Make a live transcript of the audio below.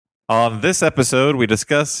On this episode, we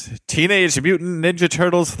discuss Teenage Mutant Ninja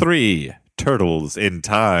Turtles 3, Turtles in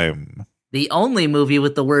Time. The only movie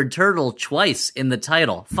with the word turtle twice in the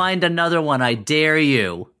title. Find another one, I dare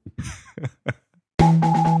you.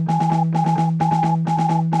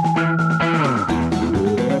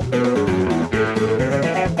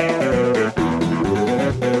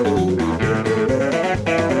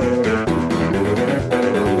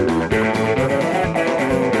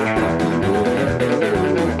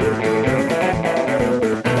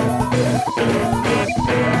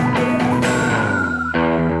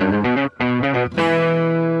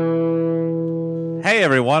 Hey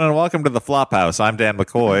everyone, and welcome to the Flophouse. I'm Dan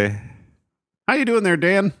McCoy. How you doing there,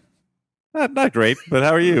 Dan? Not great, but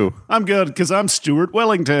how are you? I'm good, because I'm Stuart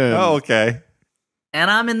Wellington. Oh, okay. And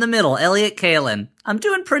I'm in the middle, Elliot Kalin. I'm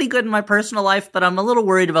doing pretty good in my personal life, but I'm a little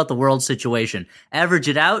worried about the world situation. Average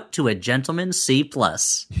it out to a gentleman C+.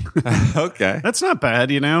 Okay. That's not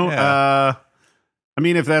bad, you know? Yeah. I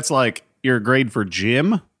mean, if that's like your grade for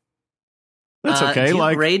gym, that's okay. Do you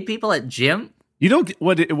like, grade people at gym? you don't,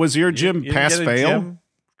 what was your gym You pass get a fail? gym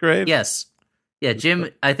grade? Yes. Yeah, gym,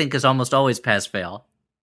 I think, is almost always pass-fail.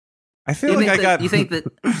 I feel like I got... You think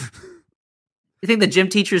the gym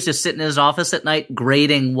teacher's just sitting in his office at night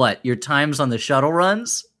grading what? Your times on the shuttle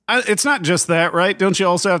runs? It's not just that, right? Don't you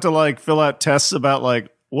also have to like fill out tests about like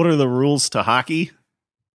what are the rules to hockey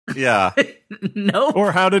Yeah. No.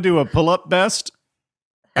 or how to do a pull-up best?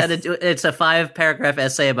 It's a 5-paragraph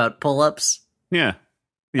essay about pull-ups. Yeah.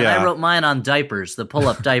 And Yeah. I wrote mine on diapers, the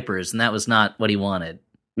pull-up diapers, and that was not what he wanted.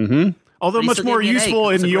 Mm-hmm. Although But he much still more gave me an A, useful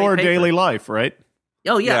 'cause it's in a great your paper. daily life, right?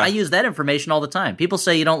 Oh, yeah, Yeah. I use that information all the time. People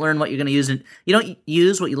say you don't learn what you're going to use you don't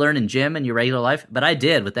use what you learn in gym in your regular life, but I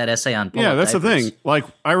did with that essay on pull-up Yeah, that's diapers. the thing. Like,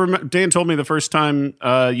 I remember Dan told me the first time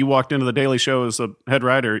you walked into the Daily Show as a head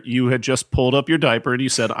writer, you had just pulled up your diaper and you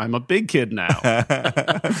said, "I'm a big kid now."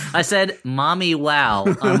 I said, "Mommy, wow,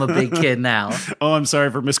 I'm a big kid now." Oh, I'm sorry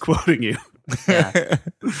for misquoting you. Yeah.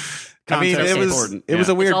 I mean, Context it was important. it was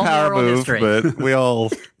Yeah. a weird all power moral move, history. but we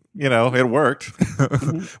all, it worked.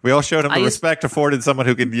 We all showed him I the used- respect afforded someone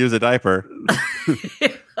who can use a diaper.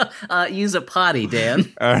 Use a potty,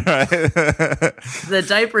 Dan. All right. The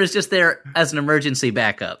diaper is just there as an emergency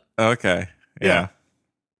backup. Okay. Yeah.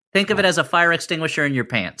 Think of it as a fire extinguisher in your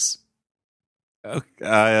pants.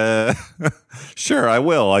 Sure, I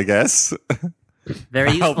will, I guess.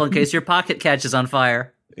 Very useful in case your pocket catches on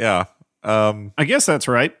fire. Yeah. I guess that's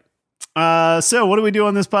right. So what do we do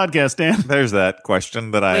on this podcast, Dan? There's that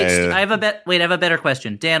question that Wait, I have a better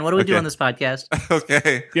question. Dan, what do we do Okay. on this podcast?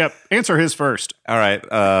 Okay. Yep, answer his first. All right.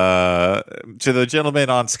 To the gentleman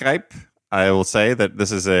on Skype, I will say that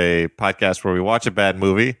this is a podcast where we watch a bad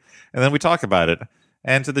movie and then we talk about it.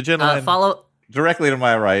 And to the gentleman Follow. directly to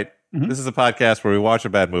my right, this is a podcast where we watch a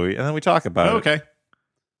bad movie and then we talk about it. Okay.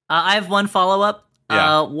 I have one follow-up.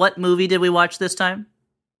 Yeah. What movie did we watch this time?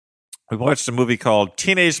 We watched a movie called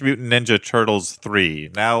Teenage Mutant Ninja Turtles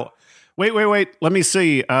 3. Now, Wait. Let me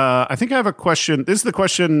see. I think I have a question. This is the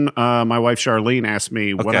question my wife Charlene asked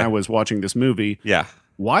me when Okay. I was watching this movie. yeah.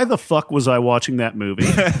 Why the fuck was I watching that movie?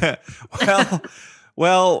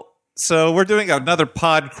 well, so we're doing another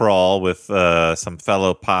pod crawl with some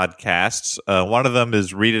fellow podcasts. One of them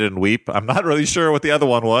is Read It and Weep. I'm not really sure what the other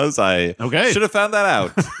one was. I Okay. should have found that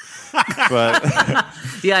out. But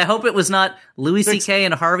Yeah, I hope it was not Louis C.K.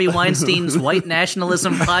 and Harvey Weinstein's white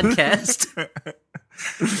nationalism podcast.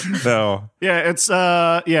 no. Yeah, it's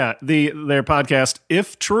their podcast,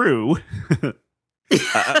 If True.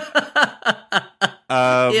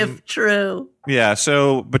 If true. Yeah,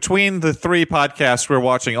 so between the three podcasts, we're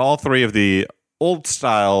watching all three of the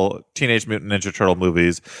old-style Teenage Mutant Ninja Turtle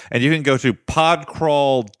movies, and you can go to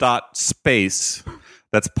podcrawl.space.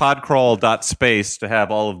 That's podcrawl.space to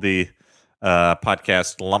have all of the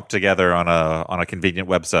podcasts lumped together on a convenient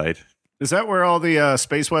website. Is that where all the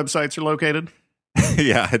space websites are located?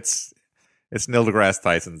 Yeah, it's Neil deGrasse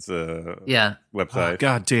Tyson's Yeah. website.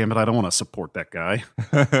 God damn it, I don't want to support that guy.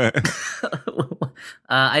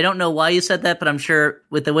 I don't know why you said that, but I'm sure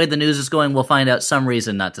with the way the news is going, we'll find out some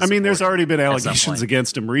reason not to I mean, there's support already been some allegations point.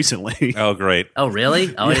 against him recently. Oh, great. Oh,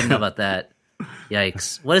 really? Oh, I didn't know about that.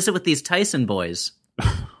 Yikes. What is it with these Tyson boys?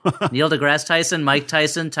 Neil deGrasse Tyson, Mike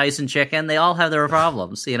Tyson, Tyson Chicken, they all have their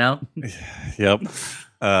problems, you know? Yep.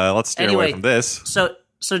 Let's steer away Anyway, from this.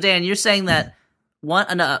 So Dan, you're saying that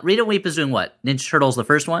Read and Weep is doing what? Ninja Turtles, the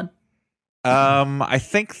first one? I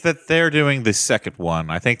think that they're doing the second one.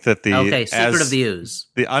 I think that Secret of the Ooze.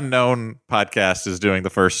 the Unknown podcast is doing the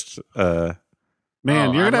first. Man,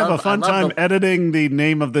 Oh, you're going to have a fun I love time editing the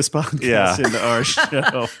name of this podcast Yeah. into our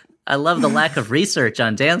show. I love the lack of research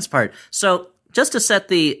on Dan's part. So just to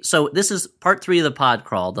set so this is part 3 of the pod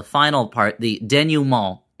crawl, the final part, the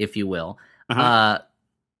denouement, if you will.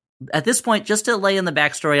 At this point, just to lay in the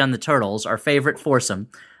backstory on the Turtles, our favorite foursome,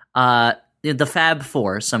 the Fab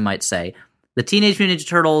Four, some might say, the Teenage Mutant Ninja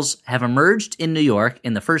Turtles have emerged in New York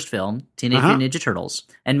in the first film, Teenage Mutant Ninja Turtles,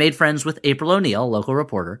 and made friends with April O'Neil, local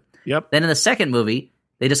reporter. Yep. Then in the second movie,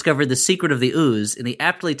 they discovered the secret of the ooze in the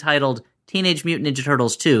aptly titled Teenage Mutant Ninja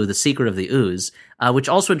Turtles 2, The Secret of the Ooze, which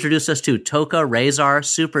also introduced us to Toka, Razor,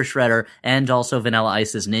 Super Shredder, and also Vanilla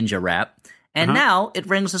Ice's Ninja Rap. And now it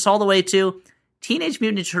brings us all the way to Teenage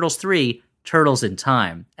Mutant Ninja Turtles 3, Turtles in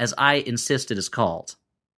Time, as I insist it is called.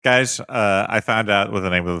 Guys, I found out what the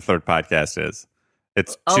name of the third podcast is.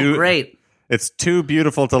 It's great. It's Too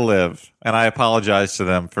Beautiful to Live, and I apologize to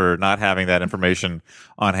them for not having that information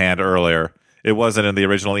on hand earlier. It wasn't in the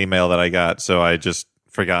original email that I got, so I just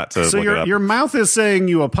forgot to look it up. Your mouth is saying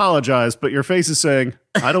you apologize, but your face is saying,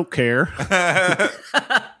 I don't care. I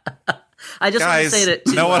just want to say that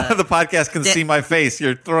no one on the podcast can see my face.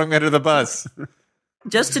 You're throwing me under the bus.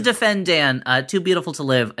 Just to defend Dan, Too Beautiful to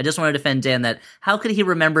Live, I just want to defend Dan that how could he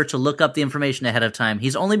remember to look up the information ahead of time?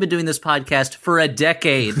 He's only been doing this podcast for a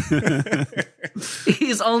decade.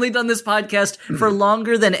 He's only done this podcast for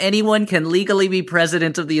longer than anyone can legally be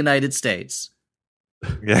president of the United States.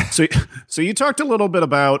 Yeah. So you talked a little bit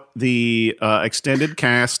about the extended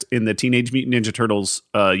cast in the Teenage Mutant Ninja Turtles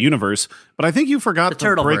universe, but I think you forgot the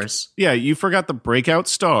Turtleverse. You forgot the breakout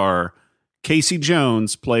star, Casey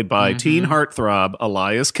Jones, played by teen heartthrob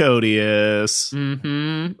Elias Codius.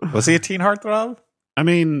 Mm-hmm. Was he a teen heartthrob? I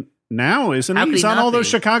mean, now isn't he? He's on all those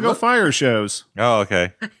Chicago Fire shows. Oh,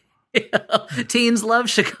 okay. Teens love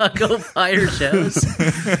Chicago Fire shows.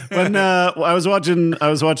 When I was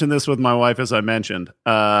watching this with my wife, as I mentioned,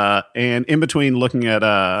 and in between looking at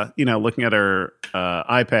her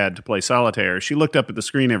iPad to play solitaire, she looked up at the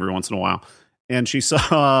screen every once in a while, and she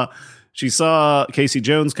saw Casey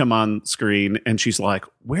Jones come on screen, and she's like,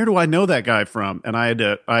 "Where do I know that guy from?" And I had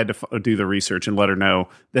to do the research and let her know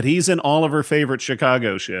that he's in all of her favorite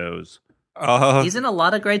Chicago shows. He's in a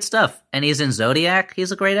lot of great stuff, and he's in Zodiac.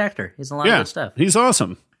 He's a great actor. He's in a lot of good stuff. He's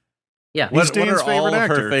awesome. Yeah, what are all of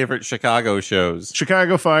her favorite Chicago shows?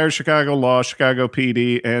 Chicago Fire, Chicago Law, Chicago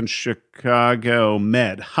PD, and Chicago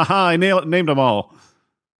Med. Haha, I named them all.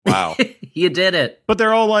 Wow, you did it. But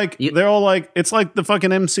they're all like it's like the fucking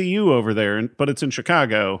MCU over there, but it's in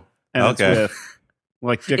Chicago, and it's with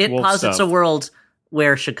like Dick Wolf posits stuff. A world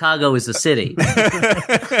where Chicago is a city,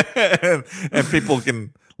 and people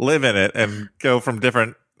can live in it and go from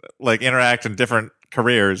different, interact in different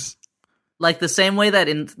careers. Like the same way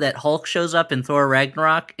that Hulk shows up in Thor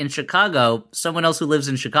Ragnarok in Chicago, someone else who lives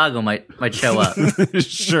in Chicago might show up.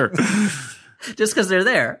 Sure, just because they're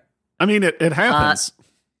there. I mean, it happens.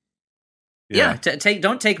 Yeah,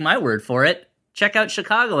 don't take my word for it. Check out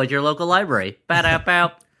Chicago at your local library.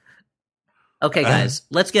 Ba-da-bow. Okay, guys,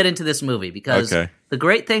 let's get into this movie because the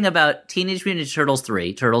great thing about Teenage Mutant Ninja Turtles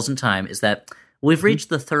 3, Turtles in Time, is that we've reached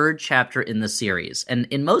the third chapter in the series. And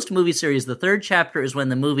in most movie series, the third chapter is when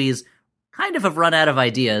the movies kind of have run out of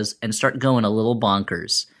ideas and start going a little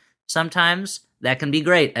bonkers. Sometimes that can be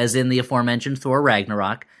great, as in the aforementioned Thor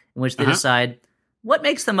Ragnarok, in which they decide, what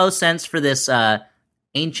makes the most sense for this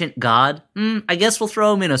ancient god? I guess we'll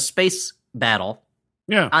throw him in a space battle.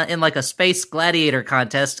 Yeah. In like a space gladiator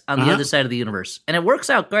contest on the other side of the universe. And it works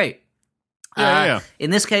out great. In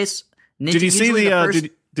this case, did you see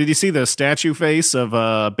Did you see the statue face of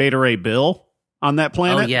Beta Ray Bill on that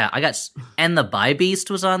planet? Oh yeah, and the Bi Beast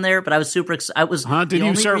was on there, but I was super excited. Did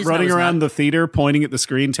you start running around the theater, pointing at the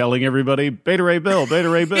screen, telling everybody Beta Ray Bill, Beta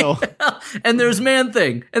Ray Bill? And there's Man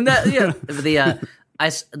Thing, and that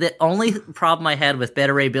the only problem I had with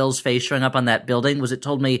Beta Ray Bill's face showing up on that building was it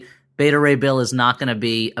told me Beta Ray Bill is not going to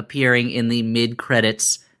be appearing in the mid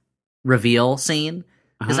credits reveal scene.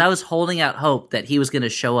 Because I was holding out hope that he was going to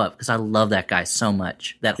show up because I love that guy so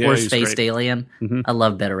much. That horse-faced alien. I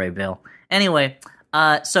love Beta Ray Bill. Anyway,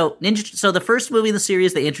 so the first movie in the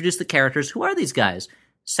series, they introduce the characters. Who are these guys?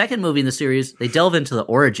 Second movie in the series, they delve into the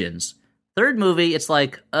origins. Third movie, it's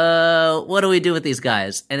like, what do we do with these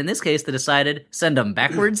guys? And in this case, they decided send them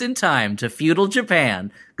backwards in time to feudal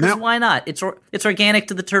Japan. Because why not? It's organic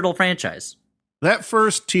to the Turtle franchise. That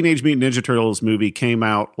first Teenage Mutant Ninja Turtles movie came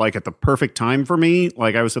out like at the perfect time for me.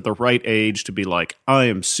 Like I was at the right age to be like, I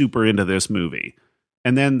am super into this movie.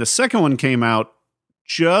 And then the second one came out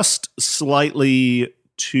just slightly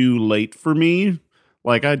too late for me.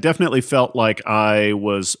 Like I definitely felt like I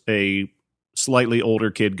was a slightly older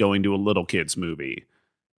kid going to a little kid's movie.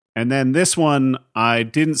 And then this one I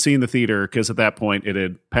didn't see in the theater because at that point it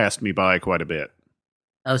had passed me by quite a bit.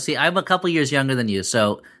 Oh, see, I'm a couple years younger than you,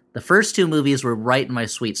 so The first two movies were right in my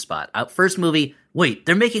sweet spot. First movie, wait,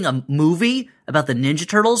 they're making a movie about the Ninja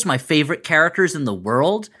Turtles, my favorite characters in the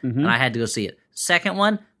world, and I had to go see it. Second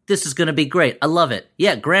one, this is going to be great. I love it.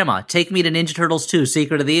 Yeah, Grandma, take me to Ninja Turtles 2,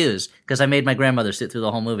 Secret of the Ooze, because I made my grandmother sit through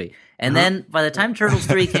the whole movie. And then by the time Turtles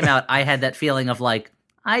 3 came out, I had that feeling of like,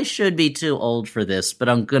 I should be too old for this, but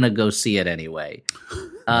I'm going to go see it anyway.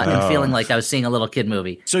 And feeling like I was seeing a little kid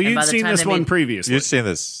movie. So you'd seen this one previously? You'd seen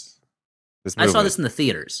this movie. I saw this in the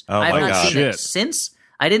theaters. Oh, I've my not God. seen it since.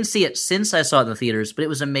 I didn't see it since I saw it in the theaters, but it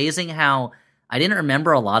was amazing how I didn't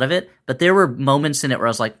remember a lot of it, but there were moments in it where I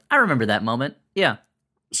was like, I remember that moment. Yeah.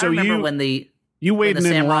 So I remember when the waited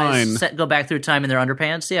in line go back through time in their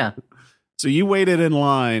underpants. Yeah. So you waited in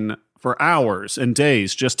line for hours and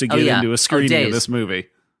days just to get into a screening of this movie.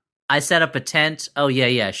 I set up a tent. Oh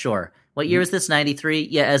yeah, sure. What year is this? 93?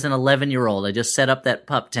 Yeah, as an 11-year-old, I just set up that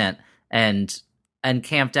pup tent and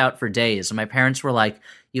camped out for days. And my parents were like,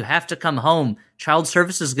 "You have to come home. Child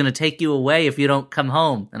Services is going to take you away if you don't come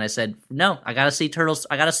home." And I said, "No, I got to see turtles.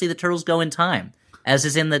 I got to see the turtles go in time, as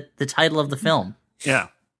is in the title of the film." Yeah.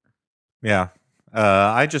 Yeah.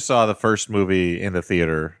 I just saw the first movie in the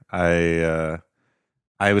theater. I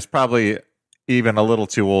was probably even a little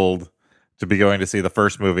too old to be going to see the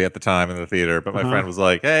first movie at the time in the theater, but my friend was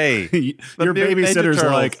like, "Hey, your babysitter's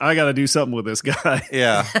like, I got to do something with this guy."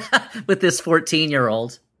 Yeah. With this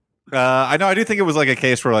 14-year-old. I know. I do think it was like a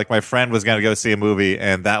case where like my friend was going to go see a movie,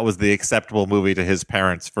 and that was the acceptable movie to his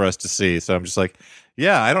parents for us to see. So I'm just like,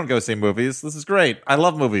 yeah, I don't go see movies. This is great. I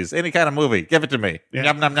love movies. Any kind of movie, give it to me. Yeah.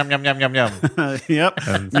 Yum yum yum yum yum yum yum. Yep.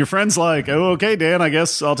 And your friend's like, "Oh, okay, Dan. I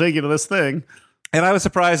guess I'll take you to this thing." And I was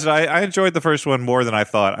surprised that I enjoyed the first one more than I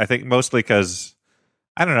thought. I think mostly because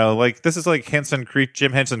I don't know, like this is like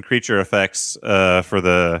Jim Henson creature effects for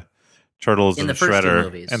the Turtles in and the first Shredder. Two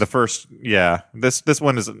movies. And the first, yeah, this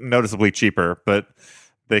one is noticeably cheaper, but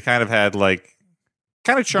they kind of had like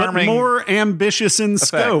kind of charming, but more ambitious in effects.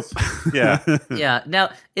 scope. Yeah, yeah.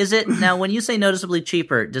 Now when you say noticeably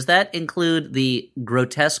cheaper, does that include the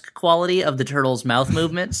grotesque quality of the turtles' mouth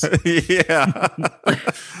movements? Yeah.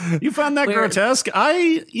 You found that grotesque?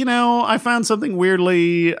 I found something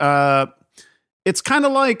weirdly. It's kind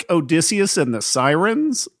of like Odysseus and the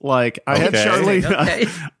Sirens. Like I had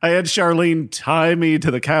Charlene, I had Charlene tie me to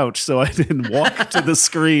the couch so I didn't walk to the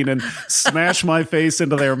screen and smash my face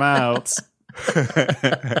into their mouths.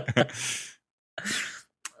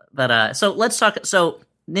 But so let's talk. So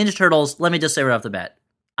Ninja Turtles. Let me just say right off the bat,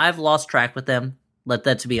 I've lost track with them. Let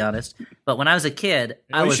that to be honest. But when I was a kid,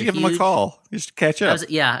 I was you should give them a call. You should catch up.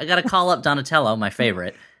 I got to call up Donatello, my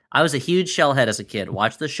favorite. I was a huge shellhead as a kid.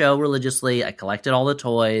 Watched the show religiously. I collected all the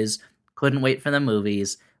toys. Couldn't wait for the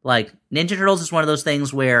movies. Like Ninja Turtles is one of those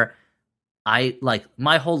things where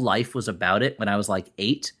my whole life was about it when I was like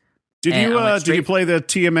 8. Did you play the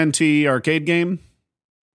TMNT arcade game?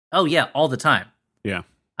 Oh yeah, all the time. Yeah.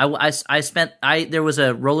 There was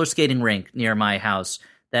a roller skating rink near my house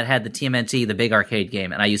that had the TMNT, the big arcade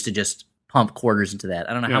game, and I used to just pump quarters into that.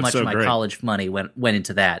 I don't know how much of my college money went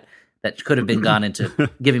into that. That could have been gone into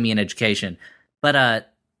giving me an education. But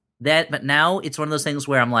now it's one of those things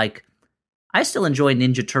where I'm like, I still enjoy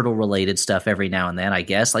Ninja Turtle related stuff every now and then, I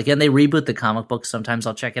guess. Like, and they reboot the comic books. Sometimes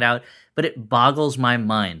I'll check it out. But it boggles my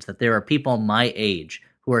mind that there are people my age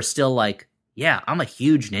who are still like, yeah, I'm a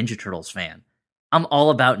huge Ninja Turtles fan. I'm all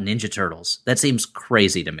about Ninja Turtles. That seems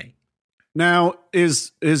crazy to me. Now,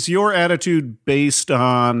 is your attitude based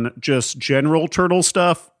on just general Turtle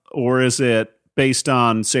stuff, or is it based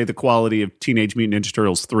on, say, the quality of Teenage Mutant Ninja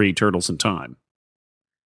Turtles 3, Turtles in Time?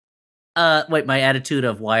 Wait, my attitude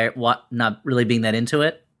of what not really being that into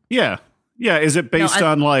it? Yeah. Yeah, is it based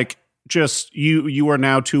on, like, just you are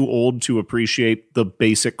now too old to appreciate the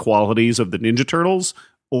basic qualities of the Ninja Turtles?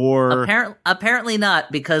 Or apparently not,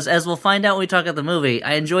 because as we'll find out when we talk about the movie,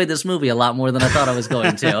 I enjoyed this movie a lot more than I thought I was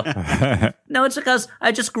going to. No, it's because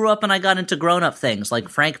I just grew up and I got into grown-up things, like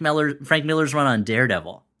Frank Miller's run on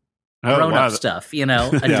Daredevil. Grown-up stuff,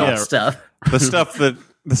 adult stuff. The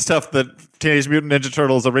stuff that Teenage Mutant Ninja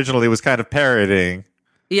Turtles originally was kind of parodying.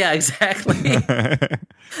 Yeah, exactly.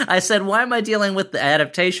 I said, why am I dealing with the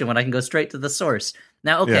adaptation when I can go straight to the source?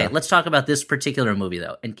 Now, let's talk about this particular movie,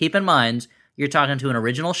 though. And keep in mind, you're talking to an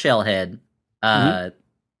original shellhead. I'm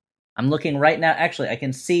looking right now. Actually, I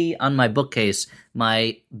can see on my bookcase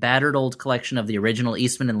my battered old collection of the original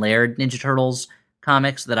Eastman and Laird Ninja Turtles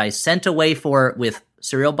comics that I sent away with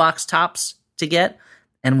cereal box tops to get,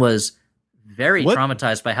 and was very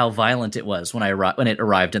traumatized by how violent it was when it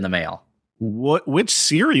arrived in the mail. Which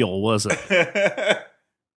cereal was it?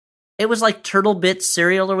 It was like Turtle Bits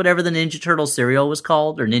cereal or whatever the Ninja Turtle cereal was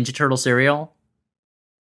called, or Ninja Turtle cereal.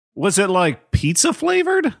 Was it like pizza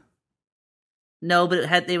flavored? No, but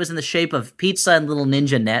it was in the shape of pizza and little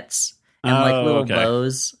ninja nets and like little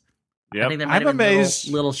bows. Yep. I think there might have been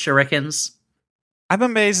little shurikens. I'm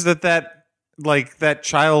amazed that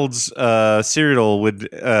child's cereal would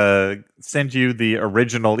send you the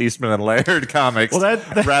original Eastman and Laird comics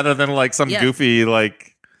rather than like some goofy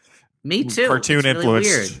like me too cartoon it's really influenced.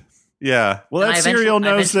 Weird. Yeah. Well, that cereal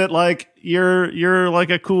knows that like you're like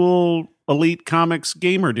a cool elite comics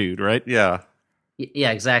gamer dude, right? Yeah.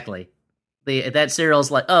 Yeah, exactly. That cereal's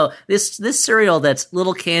like, oh, this cereal that's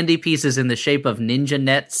little candy pieces in the shape of ninja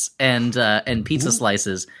nets and pizza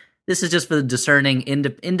slices. This is just for the discerning,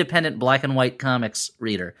 independent black and white comics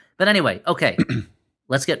reader. But anyway, okay,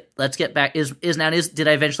 let's get back. Did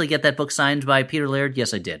I eventually get that book signed by Peter Laird?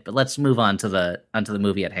 Yes, I did. But let's move on to the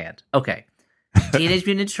movie at hand. Okay, Teenage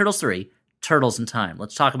Mutant Ninja Turtles 3, Turtles in Time.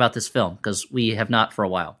 Let's talk about this film because we have not for a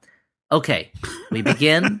while. Okay, we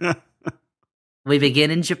begin. We begin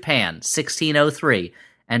in Japan, 1603,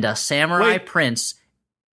 and a samurai prince.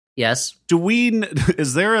 Yes.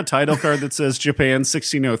 Is there a title card that says Japan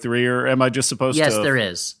 1603, or am I just supposed to? Yes, there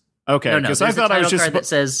is. Okay, because I thought I was just card that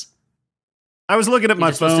says. I was looking at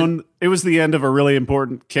my phone. It was the end of a really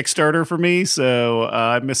important Kickstarter for me, so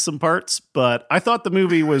I missed some parts. But I thought the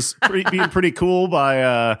movie was being pretty cool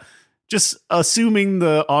by just assuming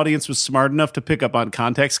the audience was smart enough to pick up on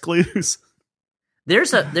context clues.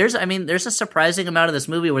 There's a surprising amount of this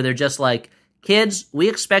movie where they're just like, kids, we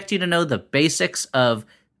expect you to know the basics of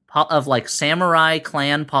like samurai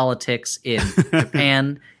clan politics in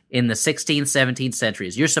Japan in the 16th, 17th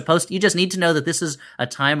centuries. You just need to know that this is a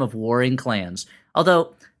time of warring clans.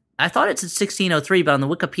 Although I thought it's 1603, but on the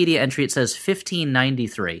Wikipedia entry it says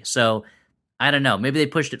 1593. So I don't know. Maybe they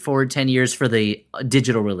pushed it forward 10 years for the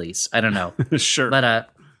digital release. I don't know. Sure. But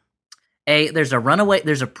there's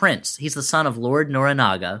a prince. He's the son of Lord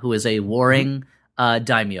Norinaga, who is a warring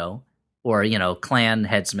daimyo, or, clan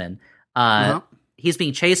headsman. He's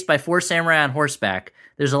being chased by 4 samurai on horseback.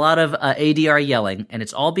 There's a lot of ADR yelling, and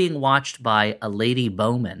it's all being watched by a lady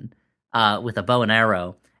bowman with a bow and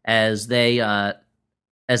arrow as these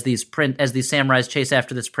samurais chase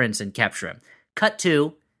after this prince and capture him. Cut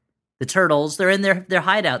to the turtles. They're in their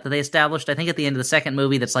hideout that they established, I think, at the end of the second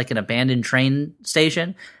movie. That's like an abandoned train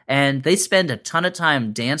station, and they spend a ton of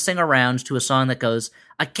time dancing around to a song that goes,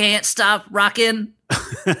 "I can't stop rocking."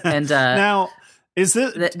 And now, is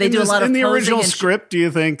it they do a lot of in the original posing script? Do you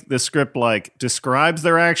think the script like describes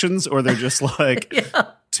their actions, or they're just like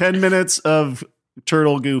 10 minutes of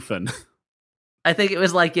turtle goofing? I think it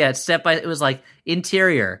was like it was like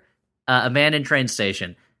interior abandoned train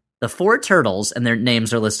station. The 4 turtles, and their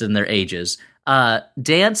names are listed in their ages,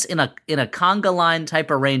 dance in a conga line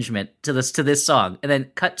type arrangement to this song, and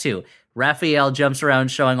then cut to Raphael jumps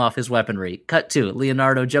around showing off his weaponry. Cut to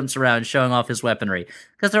Leonardo jumps around showing off his weaponry,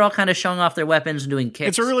 because they're all kind of showing off their weapons and doing kicks.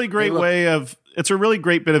 It's a really great it's a really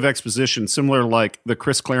great bit of exposition, similar like the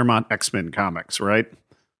Chris Claremont X-Men comics, right?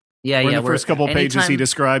 Yeah, Where in the first couple pages he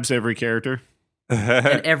describes every character.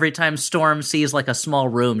 And every time Storm sees like a small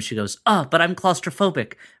room, she goes, "Oh, but I'm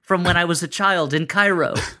claustrophobic from when I was a child in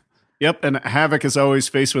Cairo." Yep, and Havoc is always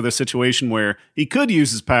faced with a situation where he could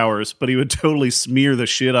use his powers, but he would totally smear the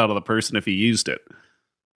shit out of the person if he used it.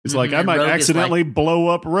 It's like, I might accidentally blow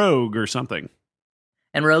up Rogue or something.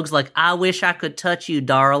 And Rogue's like, "I wish I could touch you,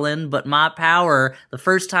 darling, but my power, the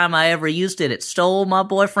first time I ever used it, it stole my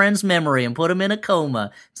boyfriend's memory and put him in a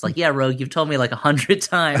coma." It's like, yeah, Rogue, you've told me like 100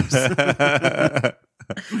 times.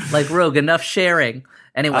 Like, Rogue, enough sharing.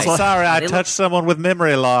 Anyway. I'm sorry, I touched someone with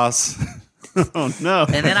memory loss. Oh, no.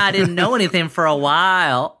 And then I didn't know anything for a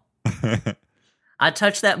while. I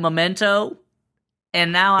touched that memento,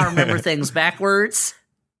 and now I remember things backwards.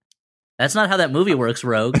 That's not how that movie works,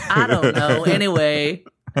 Rogue. I don't know. Anyway,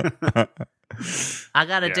 I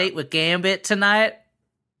got a date with Gambit tonight,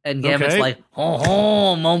 and Gambit's like,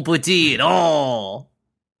 "Oh, mon petit, oh."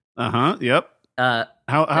 Yep. How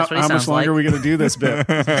much longer are we going to do this bit?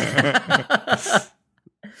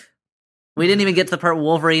 We didn't even get to the part where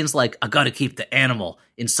Wolverine's like, "I got to keep the animal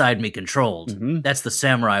inside me controlled." Mm-hmm. That's the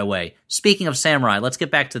samurai way. Speaking of samurai, let's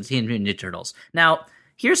get back to the Teenage Mutant Ninja Turtles. Now,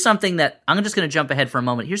 here's something that I'm just going to jump ahead for a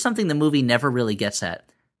moment. Here's something the movie never really gets at.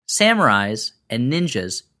 Samurais and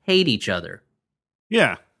ninjas hate each other.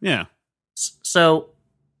 Yeah. So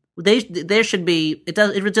there should be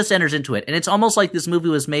it just enters into it. And it's almost like this movie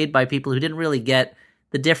was made by people who didn't really get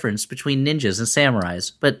the difference between ninjas and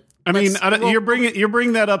samurais. But I mean, you're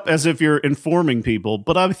bringing that up as if you're informing people,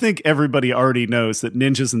 but I think everybody already knows that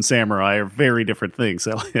ninjas and samurai are very different things,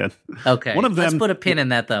 Elliot. Okay. Let's put a pin in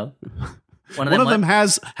that though. One of them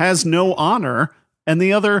has no honor, and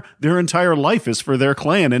the other, their entire life is for their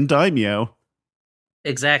clan and daimyo.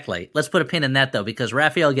 Exactly. Let's put a pin in that, though, because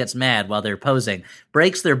Raphael gets mad while they're posing,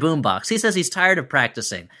 breaks their boombox. He says he's tired of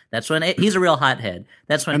practicing. That's when he's a real hothead.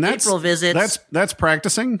 That's when April visits. That's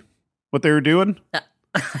practicing what they were doing.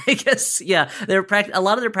 I guess, yeah. A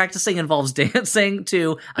lot of their practicing involves dancing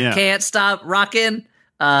to I Can't Stop Rockin'.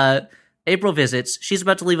 April visits. She's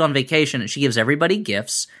about to leave on vacation, and she gives everybody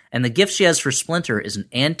gifts. And the gift she has for Splinter is an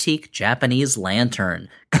antique Japanese lantern.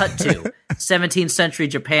 Cut to 17th century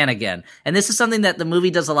Japan again. And this is something that the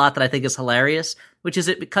movie does a lot that I think is hilarious, which is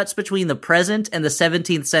it cuts between the present and the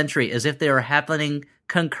 17th century as if they are happening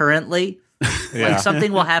concurrently. Like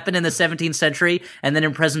something will happen in the 17th century, and then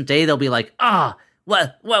in present day they'll be like, well,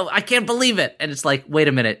 I can't believe it. And it's like, wait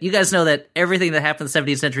a minute. You guys know that everything that happened in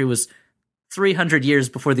the 17th century was 300 years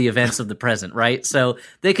before the events of the present, right? So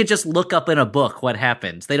they could just look up in a book what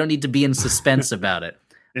happened. They don't need to be in suspense about it.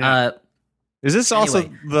 Is this also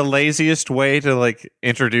the laziest way to like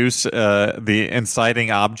introduce the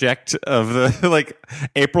inciting object of the like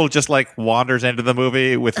April just like wanders into the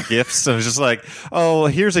movie with gifts and is just like, oh,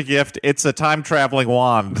 here's a gift. It's a time traveling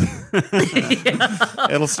wand.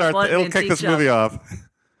 It'll kick this movie off.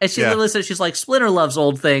 And she literally says, she's like, Splinter loves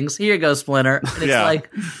old things. Here you go, Splinter. And it's like,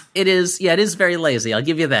 it is very lazy. I'll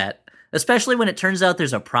give you that. Especially when it turns out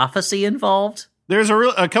there's a prophecy involved. There's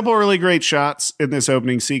a couple of really great shots in this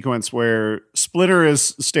opening sequence where Splinter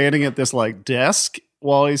is standing at this like desk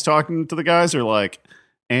while he's talking to the guys,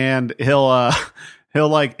 and he'll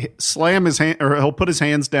like slam his hand, or he'll put his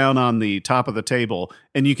hands down on the top of the table,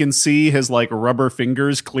 and you can see his like rubber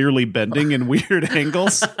fingers clearly bending in weird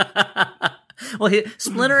angles. Well,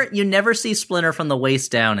 Splinter, you never see Splinter from the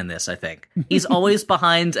waist down in this, I think. He's always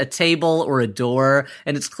behind a table or a door,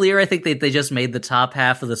 and it's clear, I think, they just made the top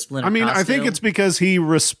half of the Splinter costume. I think it's because he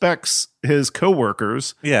respects his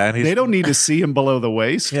coworkers. Yeah, and they don't need to see him below the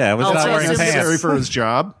waist. Yeah, it was not wearing necessary for his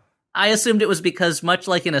job. I assumed it was because, much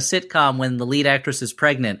like in a sitcom when the lead actress is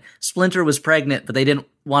pregnant, Splinter was pregnant, but they didn't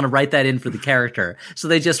want to write that in for the character. So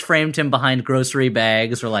they just framed him behind grocery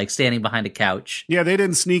bags or like standing behind a couch. Yeah, they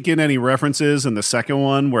didn't sneak in any references in the second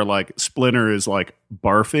one where like Splinter is like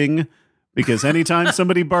barfing, because anytime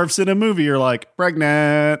somebody barfs in a movie, you're like,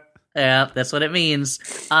 pregnant. Yeah, that's what it means.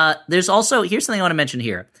 There's also, here's something I want to mention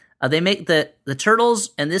here. They make the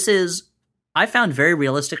turtles, and this is, I found very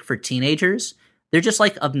realistic for teenagers. They're just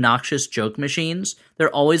like obnoxious joke machines.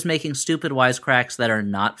 They're always making stupid wisecracks that are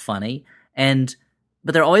not funny.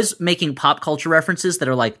 But they're always making pop culture references that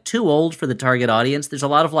are like too old for the target audience. There's a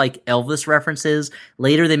lot of like Elvis references.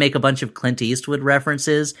 Later they make a bunch of Clint Eastwood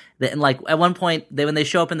references. And like at one point, when they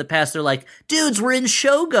show up in the past, they're like, dudes, we're in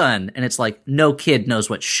Shogun. And it's like, no kid knows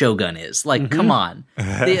what Shogun is. Like, come on.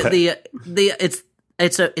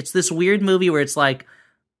 It's this weird movie where it's like,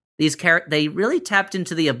 they really tapped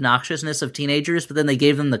into the obnoxiousness of teenagers, but then they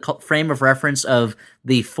gave them the frame of reference of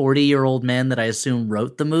the 40-year-old man that I assume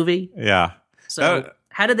wrote the movie. Yeah. So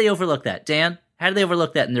how did they overlook that, Dan? How did they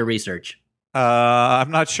overlook that in their research?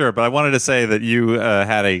 I'm not sure, but I wanted to say that you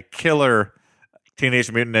had a killer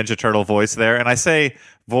Teenage Mutant Ninja Turtle voice there. And I say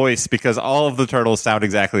voice because all of the turtles sound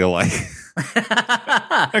exactly alike.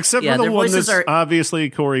 Except for the one that's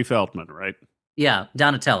obviously Corey Feldman, right? Yeah,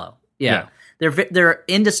 Donatello. Yeah. They're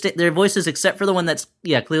indistinct. Their voices, except for the one that's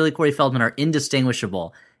clearly Corey Feldman, are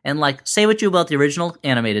indistinguishable. And like, say what you about the original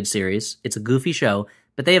animated series, it's a goofy show,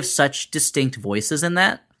 but they have such distinct voices in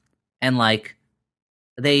that. And like,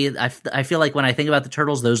 I feel like when I think about the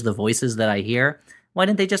Turtles, those are the voices that I hear. Why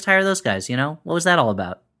didn't they just hire those guys? You know, what was that all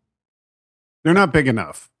about? They're not big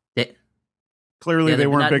enough. Clearly, they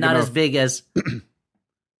weren't big enough. Not as big as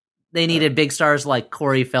they needed big stars like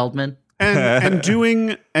Corey Feldman. And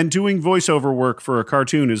doing voiceover work for a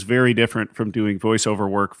cartoon is very different from doing voiceover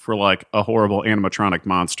work for like a horrible animatronic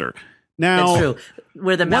monster. Now, that's true.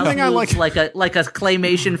 Where the mouth moves like a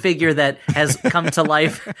claymation figure that has come to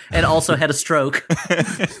life and also had a stroke.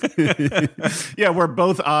 Yeah, where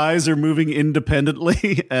both eyes are moving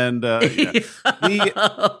independently. And one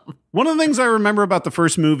of the things I remember about the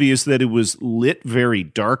first movie is that it was lit very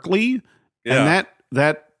darkly, and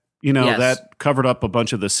that covered up a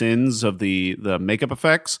bunch of the sins of the makeup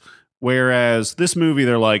effects. Whereas this movie,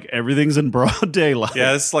 they're like, everything's in broad daylight.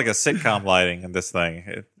 Yeah, it's like a sitcom lighting in this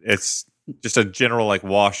thing. It's just a general like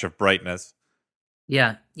wash of brightness.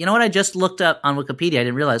 Yeah. You know what I just looked up on Wikipedia? I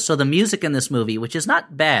didn't realize. So the music in this movie, which is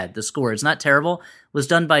not bad, the score, it's not terrible, was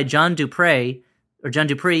done by John Dupree,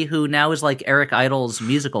 who now is like Eric Idle's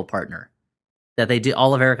musical partner. That they do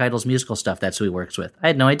all of Eric Idle's musical stuff. That's who he works with. I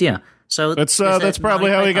had no idea. So that's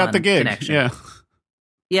probably how he got the gig. Connection. Yeah.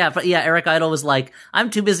 Yeah, but Eric Idle was like, I'm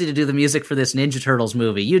too busy to do the music for this Ninja Turtles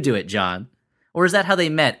movie. You do it, John. Or is that how they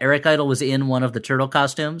met? Eric Idle was in one of the turtle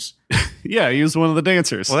costumes? Yeah, he was one of the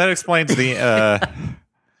dancers. Well, that explains the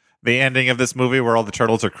ending of this movie where all the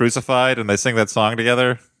turtles are crucified and they sing that song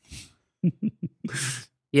together.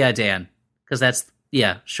 Yeah, Dan. Because that's...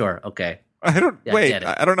 Yeah, sure. Okay. I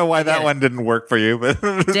don't know why that one didn't work for you, but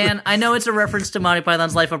Dan, I know it's a reference to Monty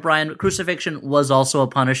Python's Life of Brian, but crucifixion was also a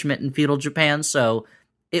punishment in feudal Japan, so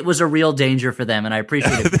it was a real danger for them, and I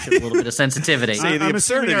appreciate it with a little bit of sensitivity. See, the I'm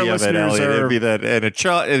assuming absurdity our of it, Elliot, listeners would be that in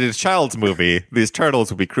a child's movie, these turtles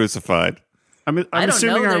would be crucified. I'm I don't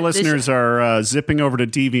assuming know. our They listeners are zipping over to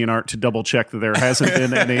DeviantArt to double check that there hasn't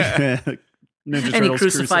been any Ninja Any Turtles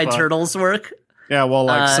crucified turtles work? Yeah, well,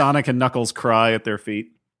 like Sonic and Knuckles cry at their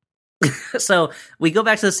feet. So we go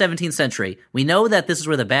back to the 17th century. We know that this is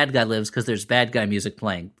where the bad guy lives because there's bad guy music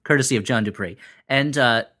playing, courtesy of John Dupree. And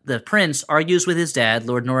the prince argues with his dad,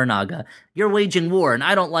 Lord Norinaga, "You're waging war, and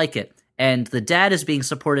I don't like it." And the dad is being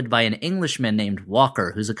supported by an Englishman named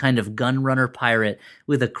Walker, who's a kind of gun runner pirate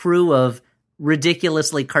with a crew of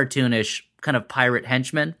ridiculously cartoonish kind of pirate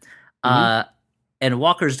henchmen. And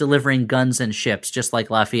Walker's delivering guns and ships, just like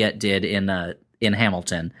Lafayette did in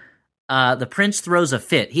Hamilton. The prince throws a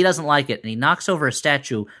fit. He doesn't like it, and he knocks over a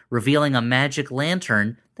statue, revealing a magic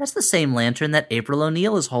lantern. That's the same lantern that April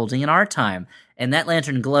O'Neil is holding in our time, and that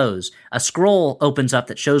lantern glows. A scroll opens up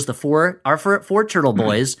that shows the four turtle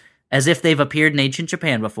boys as if they've appeared in ancient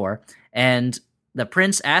Japan before, and the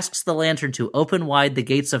prince asks the lantern to open wide the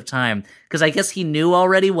gates of time, because I guess he knew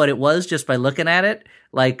already what it was just by looking at it.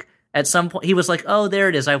 Like, at some point, he was like, "Oh, there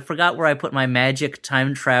it is. I forgot where I put my magic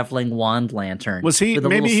time-traveling wand lantern." Was he? With a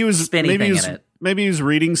Maybe little he was. spinny Maybe he thing was. in it. Maybe he was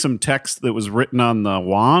reading some text that was written on the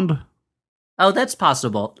wand. Oh, that's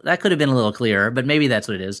possible. That could have been a little clearer, but maybe that's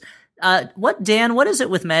what it is. Dan, what is it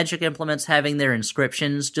with magic implements having their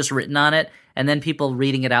inscriptions just written on it, and then people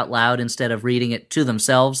reading it out loud instead of reading it to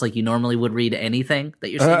themselves like you normally would read anything that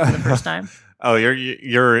you're seeing for the first time? Oh,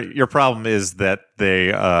 your problem is that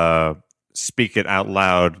they speak it out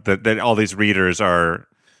loud. That all these readers are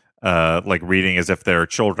like reading as if they're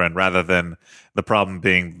children, rather than the problem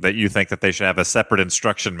being that you think that they should have a separate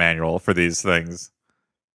instruction manual for these things.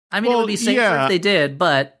 I mean, it would be safer if they did,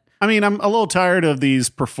 but I mean, I'm a little tired of these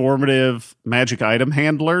performative magic item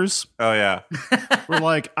handlers. Oh yeah, We're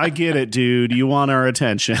like, I get it, dude. You want our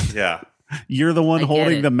attention. yeah. You're the one I get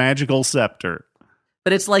holding it. the magical scepter.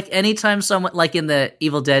 But it's like anytime someone, like in the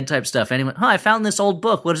Evil Dead type stuff, anyone, I found this old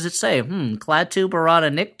book. What does it say? Clatu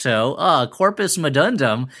Barada Nicto, Corpus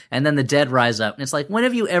Modundum, and then the dead rise up. And it's like, when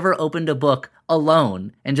have you ever opened a book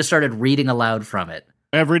alone and just started reading aloud from it?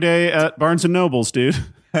 Every day at Barnes & Noble's, dude.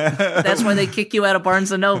 That's why they kick you out of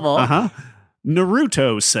Barnes & Noble. Uh-huh.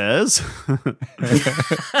 Naruto says.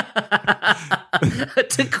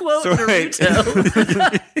 To quote So wait.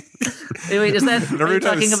 Naruto. Wait, is that, are you Naruto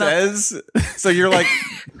talking about? says. So you're like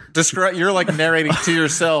you're like narrating to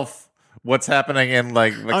yourself what's happening in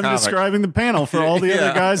like the I'm comic. describing the panel for all the Yeah.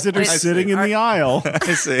 other guys that are Wait, sitting in the aisle.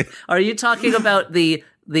 I see. Are you talking about the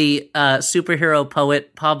superhero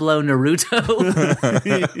poet Pablo Naruto?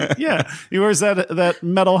 Yeah, he wears that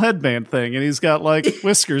metal headband thing, and he's got like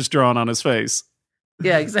whiskers drawn on his face.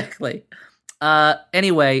 Yeah, exactly.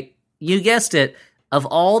 Anyway, you guessed it. Of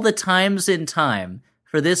all the times in time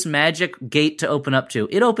for this magic gate to open up to,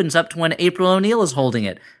 it opens up to when April O'Neil is holding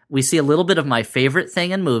it. We see a little bit of my favorite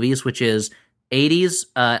thing in movies, which is 80s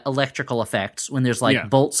electrical effects, when there's like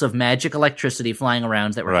bolts of magic electricity flying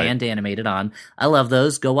around that were hand animated on. I love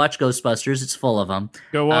those. Go watch Ghostbusters. It's full of them.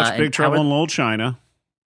 Go watch Big Trouble in Little China.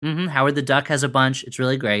 Howard the Duck has a bunch. It's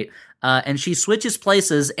really great. And she switches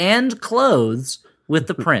places and clothes with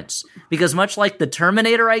the prince. Because much like the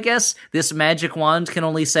Terminator, I guess, this magic wand can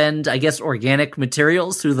only send, I guess, organic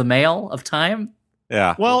materials through the mail of time.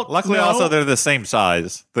 Yeah. Well, luckily also they're the same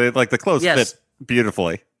size. They like the clothes fit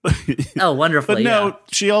beautifully. Oh, wonderfully. But no,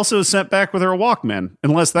 she also sent back with her Walkman,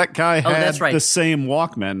 unless that guy had that's right. the same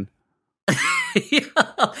Walkman. Yeah.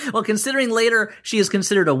 Well, considering later she is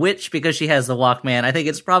considered a witch because she has the Walkman, I think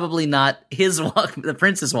it's probably not the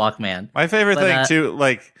prince's Walkman. My favorite thing too,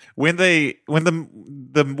 like when the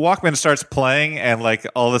Walkman starts playing and like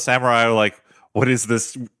all the samurai are like, "What is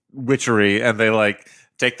this witchery?" and they like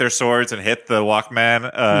take their swords and hit the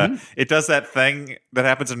Walkman. It does that thing that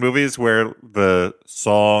happens in movies where the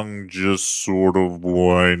song just sort of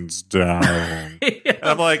winds down. And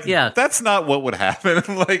I'm like, that's not what would happen.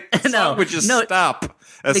 Like, the song would just stop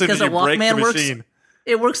as soon as you break the machine.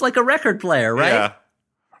 It works like a record player, right? Yeah.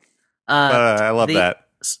 I love that.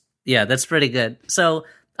 Yeah, that's pretty good. So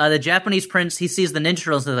the Japanese prince, he sees the Ninja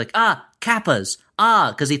Turtles and they're like, kappas.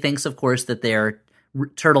 Because he thinks, of course, that they're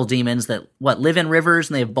turtle demons that live in rivers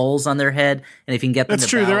and they have bowls on their head, and if you can get them That's to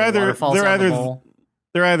true. bow, the water falls out of the bowl.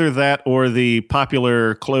 They're either that or the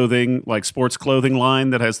popular clothing, like sports clothing line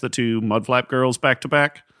that has the two Mudflap girls back to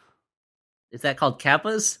back. Is that called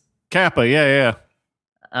Kappas? Kappa, yeah.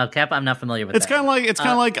 Kappa, I'm not familiar with It's that. kind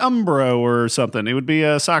of like Umbro or something. It would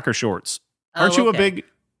be soccer shorts. Aren't you a big?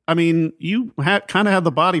 I mean, you kind of have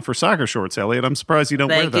the body for soccer shorts, Elliot. I'm surprised you don't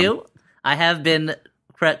wear them. Thank you. I have been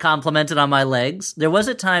complimented on my legs. There was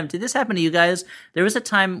a time, did this happen to you guys? There was a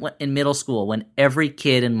time in middle school when every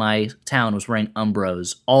kid in my town was wearing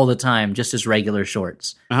Umbros all the time, just as regular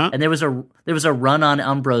shorts. Uh-huh. And there was a run on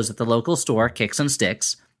Umbros at the local store, Kicks and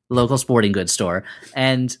Sticks, the local sporting goods store.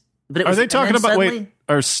 But are they talking about? Wait,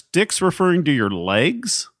 are sticks referring to your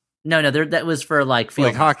legs? No, that was for like field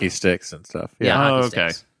like hockey sticks and stuff. Yeah, hockey okay.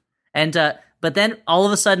 sticks. And but then all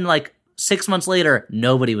of a sudden, like 6 months later,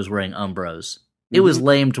 nobody was wearing Umbros. It was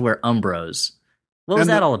lame to wear Umbros. What was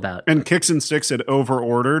that all about? And Kicks and Sticks had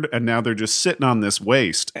over-ordered, and now they're just sitting on this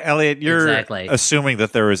waste. Elliot, you're assuming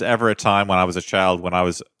that there was ever a time when I was a child when I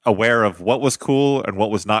was aware of what was cool and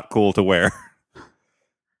what was not cool to wear.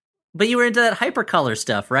 But you were into that hypercolor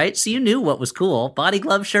stuff, right? So you knew what was cool. Body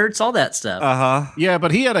glove shirts, all that stuff. Uh-huh. Yeah,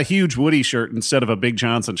 but he had a huge Woody shirt instead of a Big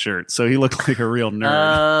Johnson shirt, so he looked like a real nerd.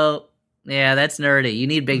 Oh, yeah, that's nerdy. You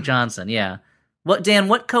need Big Johnson, yeah. Dan,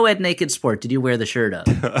 what co-ed naked sport did you wear the shirt of?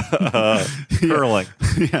 Curling.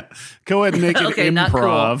 Yeah. Co-ed naked Okay, not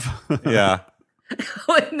improv. cool. Yeah.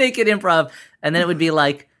 Co-ed naked improv. And then it would be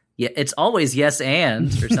like, yeah, it's always yes and,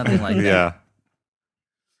 or something like that. Yeah.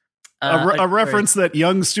 A reference that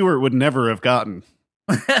young Stewart would never have gotten.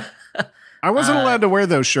 I wasn't allowed to wear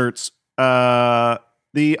those shirts. The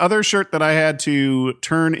other shirt that I had to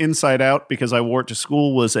turn inside out because I wore it to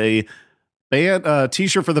school was a band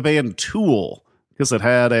t-shirt for the band Tool, because it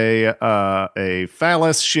had a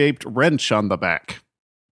phallus-shaped wrench on the back.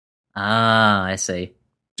 Ah, I see.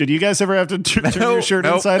 Did you guys ever have to turn your shirt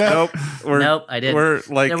inside out? Nope, I didn't. We're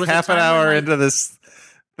like half an hour into this thing.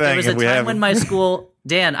 There was a time when my school...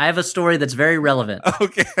 Dan, I have a story that's very relevant.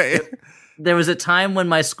 Okay. There was a time when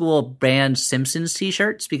my school banned Simpsons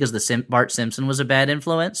t-shirts because Bart Simpson was a bad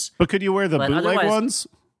influence. But could you wear the bootleg ones?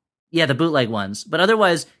 Yeah, the bootleg ones. But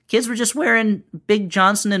otherwise, kids were just wearing Big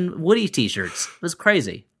Johnson and Woody t-shirts. It was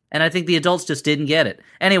crazy. And I think the adults just didn't get it.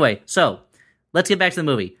 Anyway, so let's get back to the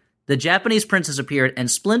movie. The Japanese princess appeared, and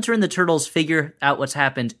Splinter and the Turtles figure out what's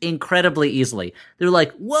happened incredibly easily. They're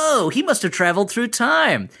like, "Whoa, he must have traveled through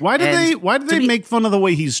time." Why did they make fun of the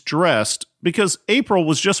way he's dressed? Because April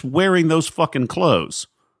was just wearing those fucking clothes.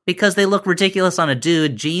 Because they look ridiculous on a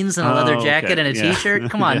dude, jeans and a leather jacket and a t-shirt.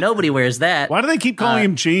 Come on, nobody wears that. Why do they keep calling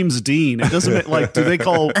him James Dean? It doesn't like. Do they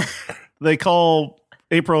call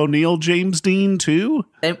April O'Neil James Dean too?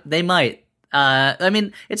 They might. I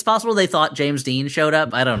mean, it's possible they thought James Dean showed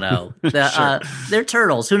up. I don't know. They're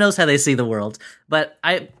turtles. Who knows how they see the world? But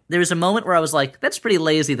there was a moment where I was like, that's pretty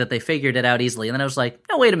lazy that they figured it out easily. And then I was like,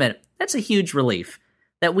 no, wait a minute. That's a huge relief.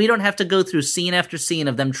 That we don't have to go through scene after scene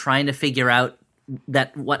of them trying to figure out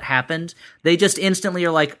what happened. They just instantly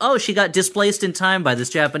are like, oh, she got displaced in time by this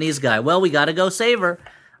Japanese guy. Well, we got to go save her.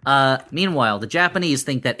 Meanwhile, the Japanese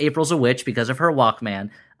think that April's a witch because of her Walkman.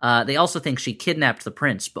 They also think she kidnapped the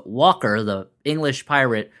prince, but Walker, the English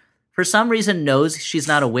pirate, for some reason knows she's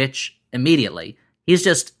not a witch immediately. He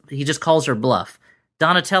just calls her bluff.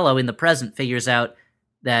 Donatello in the present figures out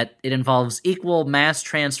that it involves equal mass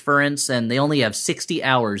transference, and they only have 60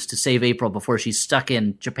 hours to save April before she's stuck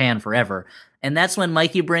in Japan forever. And that's when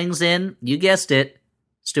Mikey brings in, you guessed it,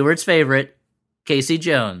 Stewart's favorite, Casey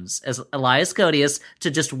Jones, as Elias Codius,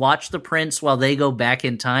 to just watch the prince while they go back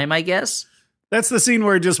in time, I guess. That's the scene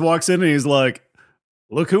where he just walks in and he's like,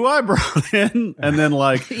 look who I brought in. And then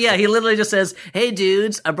like... yeah, he literally just says, hey,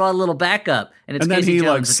 dudes, I brought a little backup. And it's then Casey he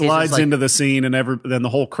Jones, like slides into the scene and then the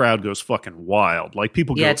whole crowd goes fucking wild. Like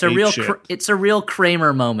people go it's a real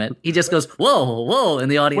Kramer moment. He just goes, whoa, whoa, and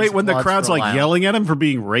the audience... Wait, when the crowd's like yelling at him for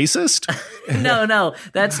being racist? No,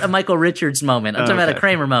 that's a Michael Richards moment. I'm talking about a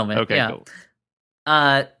Kramer moment. Okay, yeah.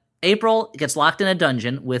 Cool. April gets locked in a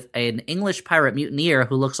dungeon with an English pirate mutineer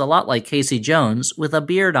who looks a lot like Casey Jones with a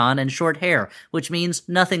beard on and short hair, which means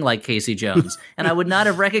nothing like Casey Jones. And I would not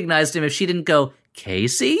have recognized him if she didn't go,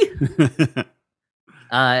 Casey?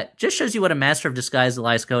 Just shows you what a master of disguise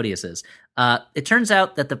Elias Codius is. It turns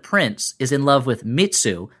out that the prince is in love with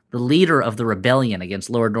Mitsu, the leader of the rebellion against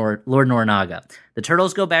Lord Nornaga. The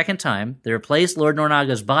turtles go back in time. They replace Lord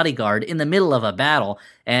Nornaga's bodyguard in the middle of a battle,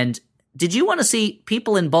 and did you want to see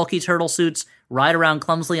people in bulky turtle suits ride around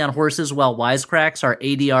clumsily on horses while wisecracks are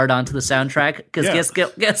ADR'd onto the soundtrack? Because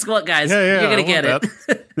guess what, guys? You're going to get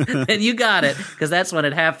it. And you got it, because that's when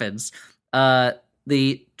it happens.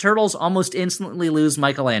 the turtles almost instantly lose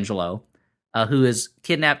Michelangelo, who is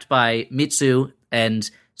kidnapped by Mitsu, and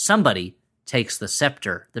somebody takes the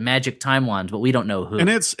scepter, the magic time wand, but we don't know who. And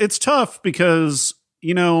it's tough because,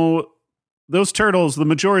 those turtles, the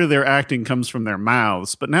majority of their acting comes from their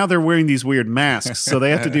mouths, but now they're wearing these weird masks, so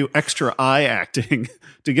they have to do extra eye acting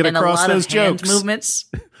to get and across those hand jokes.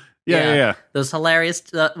 Movements. Yeah. Those hilarious,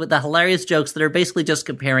 with the hilarious jokes that are basically just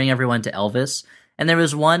comparing everyone to Elvis. And there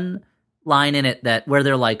was one line in it where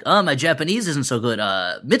they're like, "Oh, my Japanese isn't so good.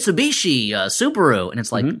 Mitsubishi, Subaru," and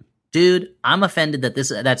it's like, dude, I'm offended that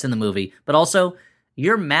that's in the movie, but also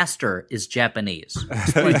your master is Japanese.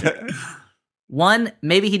 One,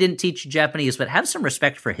 maybe he didn't teach you Japanese, but have some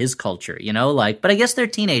respect for his culture, but I guess they're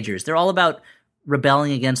teenagers. They're all about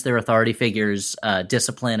rebelling against their authority figures,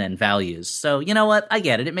 discipline, and values. So, you know what? I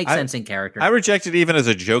get it. It makes sense in character. I reject it even as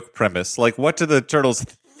a joke premise. Like, what do the turtles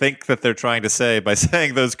think that they're trying to say by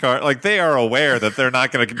saying those cards? Like, they are aware that they're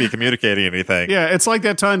not going to be communicating anything. Yeah, it's like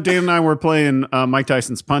that time Dan and I were playing Mike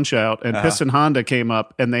Tyson's Punch-Out, and Piston Honda came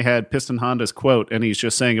up, and they had Piston Honda's quote, and he's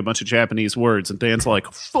just saying a bunch of Japanese words, and Dan's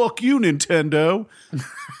like, "Fuck you, Nintendo."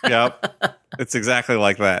 Yep. It's exactly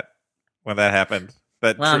like that when that happened.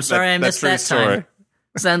 I'm sorry I missed that time.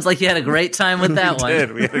 Sounds like you had a great time with that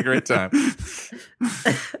one. We had a great time.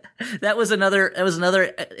 That was another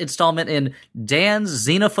installment in Dan's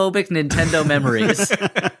xenophobic Nintendo memories.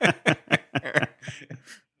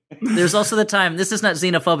 There's also the time, this is not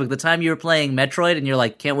xenophobic, the time you were playing Metroid and you're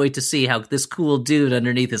like, can't wait to see how this cool dude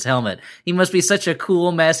underneath his helmet. He must be such a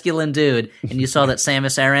cool masculine dude. And you saw that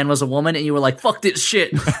Samus Aran was a woman and you were like, fuck this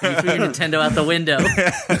shit. You threw your Nintendo out the window.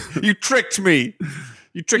 You tricked me.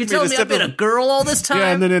 You told me I've been a girl all this time?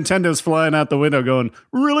 Yeah, and the Nintendo's flying out the window going,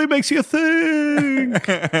 really makes you think.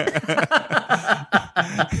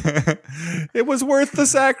 It was worth the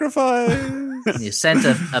sacrifice. You sent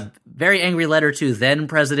a very angry letter to then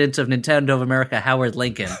President of Nintendo of America, Howard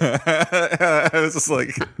Lincoln. I was just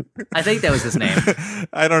like... I think that was his name.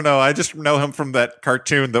 I don't know. I just know him from that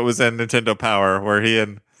cartoon that was in Nintendo Power where he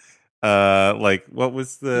and... what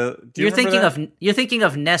was the... You're thinking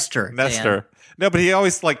of Nestor. Nestor. Dan. No, but he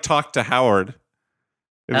always talked to Howard.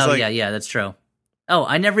 Yeah, that's true. Oh,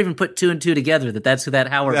 I never even put two and two together that's who that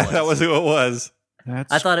Howard was. That was who it was.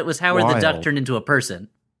 I thought it was Howard the Duck turned into a person.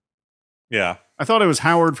 Yeah. I thought it was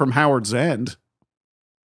Howard from Howard's End.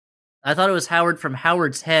 I thought it was Howard from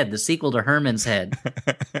Howard's Head, the sequel to Herman's Head.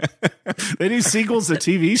 They do sequels to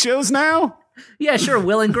TV shows now? Yeah, sure,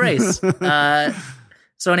 Will and Grace.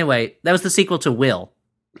 So anyway, that was the sequel to Will.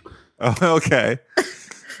 Oh, okay.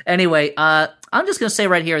 Anyway, I'm just going to say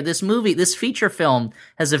right here, this feature film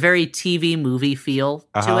has a very TV movie feel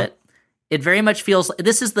to it. It very much feels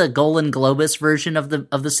this is the Golden Globus version of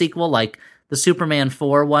the sequel, like the Superman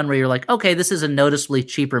 4 one, where you're like, okay, this is a noticeably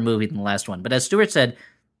cheaper movie than the last one. But as Stuart said,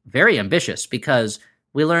 very ambitious, because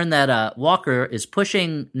we learn that Walker is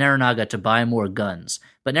pushing Naranaga to buy more guns.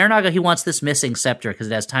 But Naranaga, he wants this missing scepter because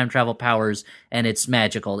it has time travel powers and it's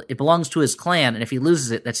magical. It belongs to his clan, and if he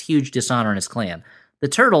loses it, that's huge dishonor in his clan. The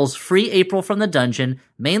Turtles free April from the dungeon,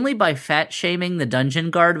 mainly by fat-shaming the dungeon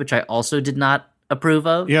guard, which I also did not approve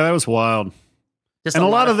of. Yeah, that was wild. Just and a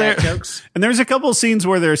lot of their jokes. And there's a couple of scenes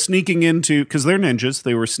where they're sneaking into, because they're ninjas,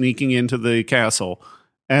 they were sneaking into the castle.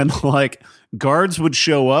 And guards would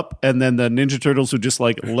show up, and then the Ninja Turtles would just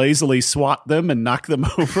lazily swat them and knock them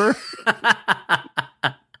over.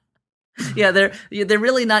 Yeah, they're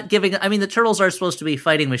really not giving. I mean, the Turtles are supposed to be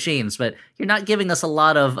fighting machines, but you're not giving us a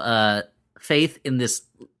lot of faith in this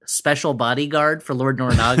special bodyguard for Lord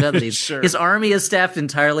Noranaga. That Sure. His army is staffed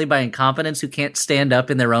entirely by incompetents who can't stand up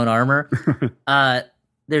in their own armor.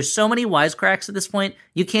 There's so many wisecracks at this point,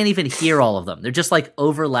 you can't even hear all of them. They're just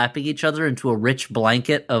overlapping each other into a rich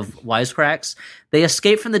blanket of wisecracks. They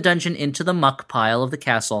escape from the dungeon into the muck pile of the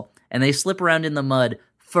castle, and they slip around in the mud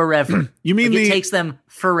forever. You mean it takes them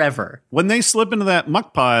forever. When they slip into that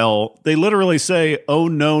muck pile, they literally say, "Oh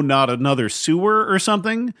no, not another sewer" or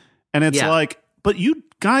something. And it's but you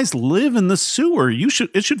guys live in the sewer.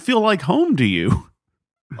 It should feel like home to you.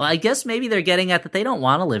 Well, I guess maybe they're getting at that they don't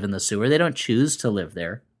want to live in the sewer. They don't choose to live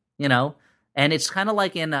there, And it's kind of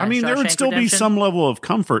like in there would Shawshank still Redemption. be some level of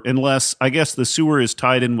comfort, unless I guess the sewer is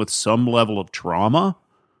tied in with some level of trauma.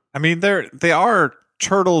 I mean, they are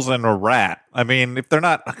turtles and a rat. I mean, if they're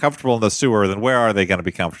not comfortable in the sewer, then where are they going to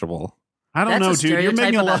be comfortable? I don't know, dude. You're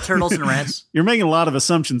making a lot turtles and rats. You're making a lot of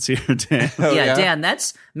assumptions here, Dan. Yeah, Dan.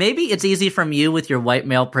 Maybe it's easy from you with your white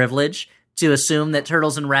male privilege to assume that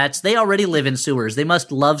turtles and rats, they already live in sewers. They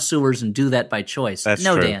must love sewers and do that by choice. That's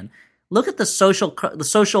no, true. Dan. Look at the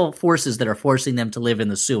social forces that are forcing them to live in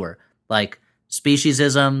the sewer, like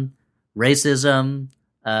speciesism, racism,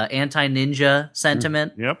 anti-ninja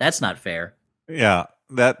sentiment. Yep. That's not fair. Yeah.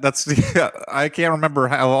 That's I can't remember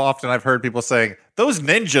how often I've heard people saying those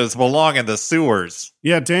ninjas belong in the sewers.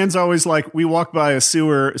 Yeah, Dan's always like, we walk by a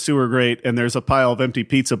sewer grate and there's a pile of empty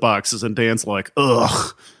pizza boxes, and Dan's like,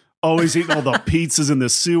 ugh, always eating all the pizzas in the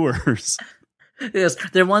sewers. Yes,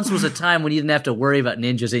 there once was a time when you didn't have to worry about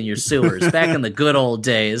ninjas in your sewers, back in the good old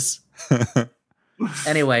days.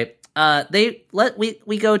 Anyway,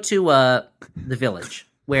 we go to the village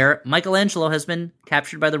where Michelangelo has been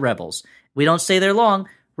captured by the rebels. We don't stay there long.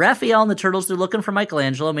 Raphael and the turtles are looking for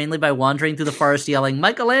Michelangelo, mainly by wandering through the forest yelling,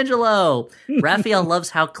 Michelangelo! Raphael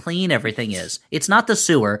loves how clean everything is. It's not the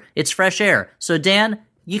sewer, it's fresh air. So, Dan,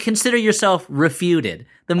 you consider yourself refuted.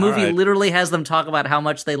 The movie literally has them talk about how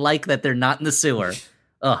much they like that they're not in the sewer.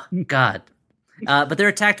 Oh, God. But they're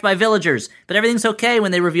attacked by villagers. But everything's okay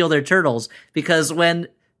when they reveal their turtles, because when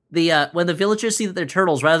the villagers see that they're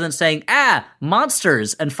turtles, rather than saying,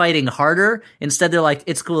 monsters, and fighting harder, instead they're like,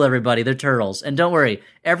 it's cool, everybody, they're turtles. And don't worry,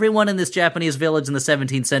 everyone in this Japanese village in the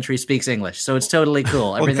 17th century speaks English, so it's totally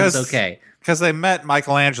cool. Everything's okay. Because they met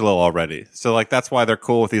Michelangelo already. So, like, that's why they're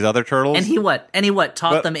cool with these other turtles. And he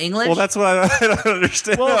taught them English? Well, that's what I don't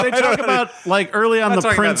understand. Well, they talk about, like, early on the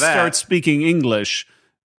prince starts speaking English,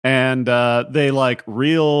 and they, like,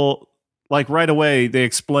 right away, they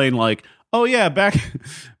explain, like, oh, yeah,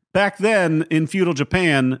 back then in feudal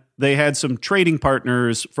Japan, they had some trading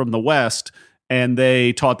partners from the West, and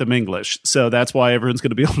they taught them English. So that's why everyone's going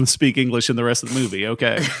to be able to speak English in the rest of the movie.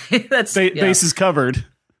 Okay. Base is covered.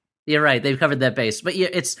 You're right. They've covered that base. But yeah,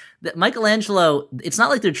 it's Michelangelo, it's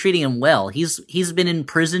not like they're treating him well. He's been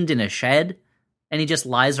imprisoned in a shed, and he just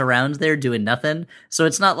lies around there doing nothing. So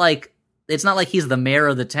it's not like he's the mayor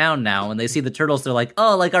of the town now. When they see the turtles, they're like,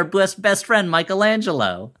 oh, like our best friend,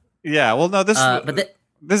 Michelangelo. Yeah, well, no, this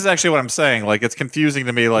is actually what I'm saying. Like, it's confusing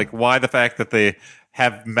to me, like, why the fact that they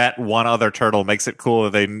have met one other turtle makes it cool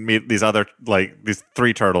that they meet these other, like, these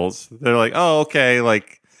three turtles. They're like, oh, okay,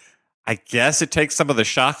 like, I guess it takes some of the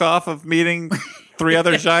shock off of meeting three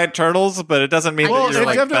other giant turtles, but it doesn't mean that you're, it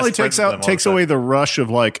like, definitely best takes away the rush of,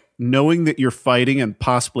 like, knowing that you're fighting and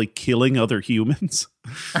possibly killing other humans.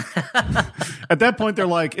 At that point, they're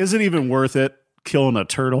like, is it even worth it killing a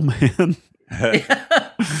turtle man?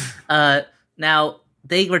 Now,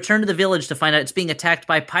 they return to the village to find out it's being attacked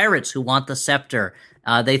by pirates who want the scepter.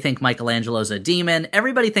 They think Michelangelo's a demon.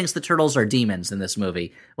 Everybody thinks the turtles are demons in this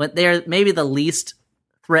movie. They're maybe the least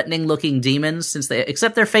threatening-looking demons,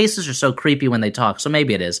 except their faces are so creepy when they talk, so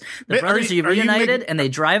maybe it is. The brothers are reunited, and they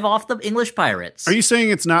drive off the English pirates. Are you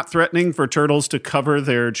saying it's not threatening for turtles to cover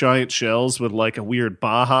their giant shells with, like, a weird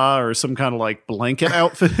baha or some kind of, like, blanket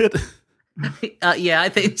outfit? Yeah, I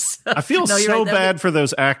think so. I feel bad for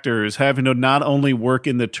those actors having to not only work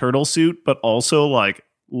in the turtle suit, but also, like,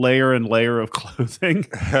 layer and layer of clothing.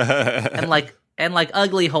 and like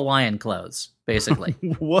ugly Hawaiian clothes, basically.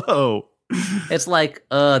 Whoa. It's like,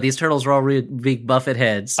 these turtles are all really big buffet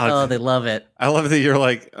heads. Oh, they love it. I love that you're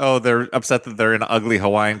like, oh, they're upset that they're in ugly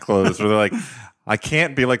Hawaiian clothes. Or they're like, I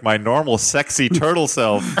can't be like my normal sexy turtle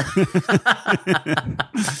self.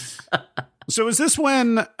 So was this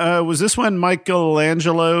when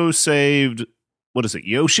Michelangelo saved, what is it,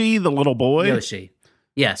 Yoshi, the little boy? Yoshi.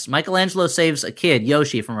 Yes, Michelangelo saves a kid,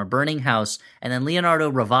 Yoshi, from a burning house, and then Leonardo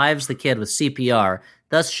revives the kid with CPR,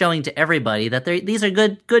 thus showing to everybody that these are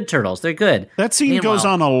good turtles. They're good. That scene goes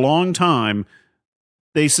on a long time.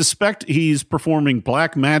 They suspect he's performing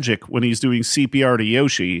black magic when he's doing CPR to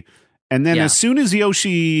Yoshi. And then as soon as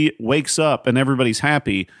Yoshi wakes up and everybody's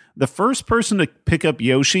happy, the first person to pick up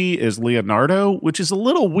Yoshi is Leonardo, which is a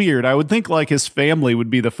little weird. I would think like his family would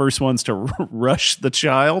be the first ones to rush the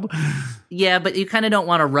child. Yeah, but you kind of don't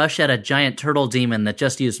want to rush at a giant turtle demon that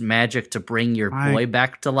just used magic to bring your boy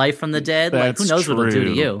back to life from the dead. Like, who knows what it'll do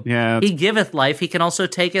to you? Yeah, he giveth life, he can also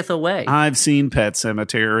taketh away. I've seen Pet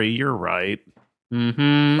Sematary. You're right.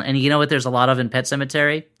 Mm-hmm. And you know what there's a lot of in Pet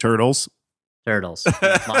Sematary? Turtles. Lots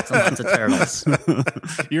and lots of turtles.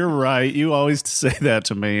 You're right. You always say that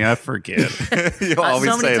to me. I forget. You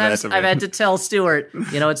always say that to me. I've had to tell Stuart,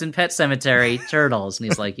 it's in Pet Sematary, turtles. And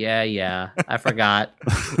he's like, yeah, I forgot.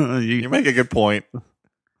 You make a good point.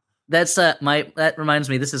 That reminds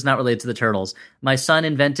me, this is not related to the turtles. My son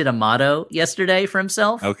invented a motto yesterday for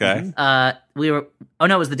himself. Okay. It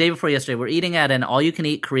was the day before yesterday. We're eating at an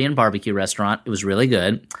all-you-can-eat Korean barbecue restaurant. It was really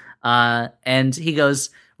good. And he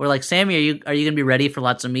goes, we're like, Sammy, are you going to be ready for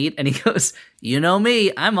lots of meat? And he goes, you know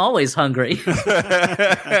me, I'm always hungry.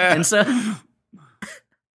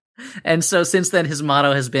 and so since then, his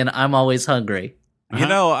motto has been, I'm always hungry. You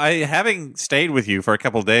know, having stayed with you for a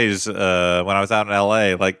couple of days when I was out in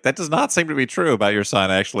LA, like that does not seem to be true about your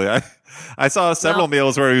son. Actually, I saw several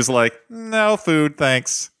meals where he was like, "No food,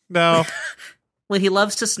 thanks, no." Well, he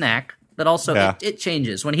loves to snack, but also it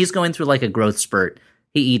changes when he's going through like a growth spurt.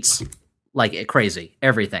 He eats like crazy,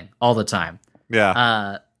 everything, all the time.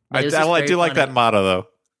 Yeah, I do like that motto though.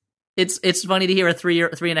 It's funny to hear a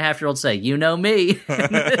 3.5-year-old say, "You know me."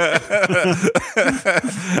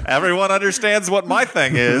 Everyone understands what my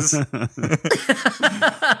thing is.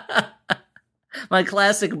 My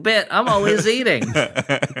classic bit. I'm always eating.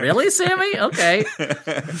 Really, Sammy? Okay.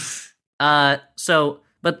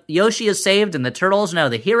 But Yoshi is saved, and the turtles are now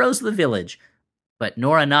the heroes of the village. But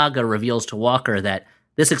Noranaga reveals to Walker that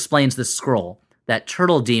this explains the scroll, that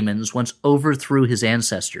turtle demons once overthrew his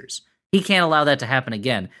ancestors. He can't allow that to happen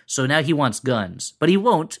again, so now he wants guns. But he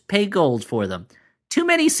won't pay gold for them. Too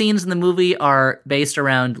many scenes in the movie are based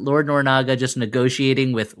around Lord Noranaga just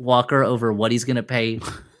negotiating with Walker over what he's going to pay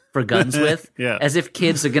for guns with, as if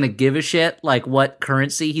kids are going to give a shit, like what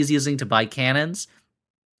currency he's using to buy cannons.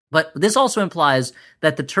 But this also implies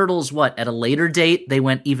that the turtles, at a later date, they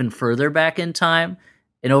went even further back in time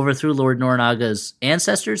and overthrew Lord Noranaga's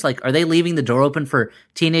ancestors? Like, are they leaving the door open for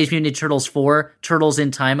Teenage Mutant Ninja Turtles 4, Turtles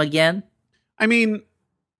in Time again? I mean,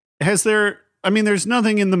 there's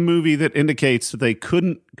nothing in the movie that indicates that they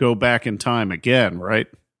couldn't go back in time again, right?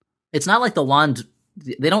 It's not like the wand,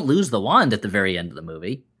 they don't lose the wand at the very end of the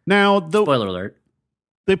movie. Now, spoiler alert.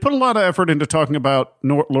 They put a lot of effort into talking about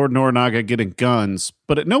Lord Noranaga getting guns,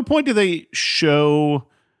 but at no point do they show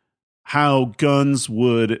how guns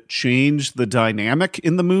would change the dynamic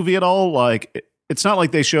in the movie at all. Like, it's not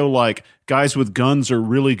like they show, like, guys with guns are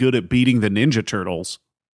really good at beating the Ninja Turtles.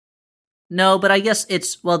 No, but I guess they're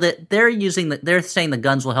saying the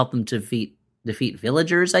guns will help them defeat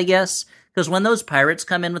villagers, I guess. Because when those pirates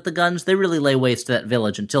come in with the guns, they really lay waste to that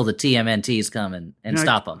village until the TMNTs come and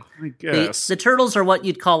stop them. I guess. The turtles are what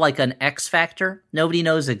you'd call like an X factor. Nobody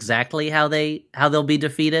knows exactly how they'll be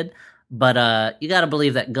defeated, but you got to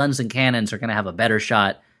believe that guns and cannons are going to have a better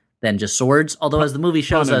shot than just swords. Although, as the movie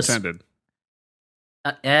shows us,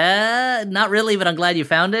 not really. But I'm glad you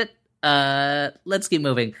found it. Let's keep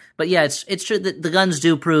moving. But yeah, it's true that the guns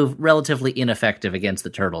do prove relatively ineffective against the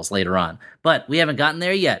turtles later on. But we haven't gotten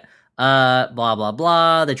there yet. Blah, blah,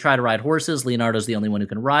 blah. They try to ride horses. Leonardo's the only one who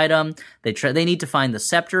can ride them. They need to find the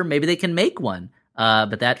scepter. Maybe they can make one.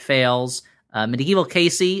 But that fails. Medieval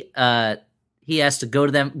Casey, he has to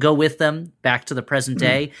go with them back to the present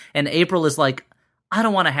day. And April is like, I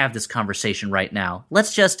don't want to have this conversation right now.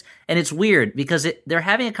 Let's just, and it's weird because they're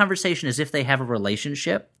having a conversation as if they have a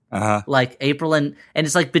relationship. Uh-huh. Like April and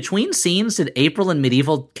it's like between scenes, did April and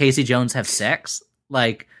Medieval Casey Jones have sex?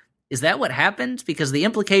 Like, is that what happened? Because the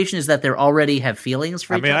implication is that they already have feelings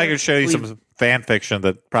for each other. I could show you some fan fiction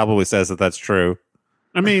that probably says that that's true.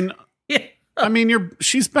 I mean,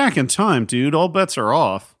 she's back in time, dude. All bets are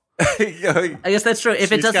off. I guess that's true.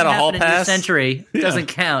 If it doesn't happen in your century, it doesn't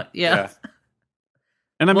count. Yeah.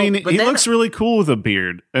 And he looks really cool with a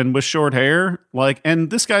beard and with short hair.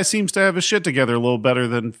 And this guy seems to have his shit together a little better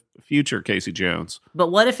than future Casey Jones.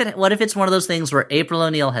 But what if it's one of those things where April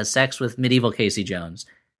O'Neil has sex with Medieval Casey Jones?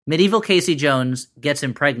 Medieval Casey Jones gets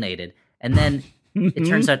impregnated, and then it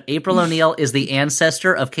turns out April O'Neil is the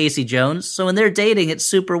ancestor of Casey Jones. So when they're dating, it's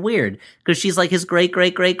super weird because she's like his great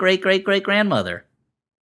great great great great great grandmother.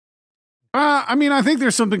 I think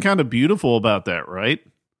there's something kind of beautiful about that, right?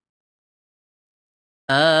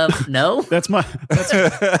 No. That's my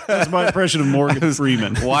impression of Morgan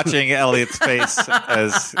Freeman. Watching Elliot's face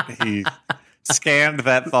as he scanned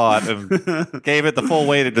that thought and gave it the full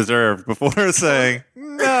weight it deserved before saying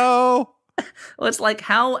no. Well, it's like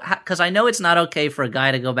because I know it's not okay for a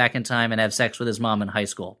guy to go back in time and have sex with his mom in high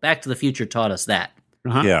school. Back to the Future taught us that.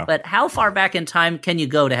 Uh-huh. Yeah. But how far back in time can you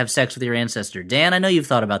go to have sex with your ancestor? Dan, I know you've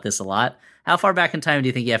thought about this a lot. How far back in time do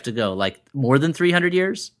you think you have to go? Like more than 300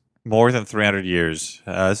 years? More than 300 years.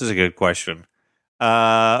 This is a good question.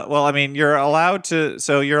 You're allowed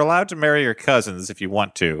to marry your cousins if you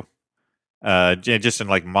want to. Just in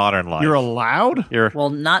like modern life. You're allowed? Well,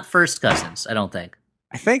 not first cousins, I don't think.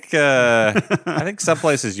 I think some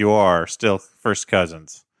places you are still first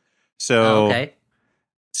cousins. So okay.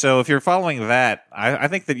 So if you're following that, I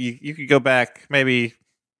think that you could go back maybe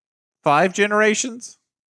 5 generations.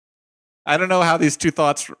 I don't know how these two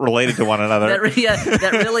thoughts related to one another. that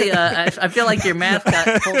really, I feel like your math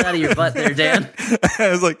got pulled out of your butt there, Dan.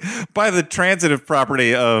 It was like, by the transitive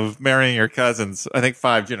property of marrying your cousins, I think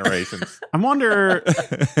 5 generations. I wonder.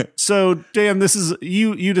 So, Dan, this is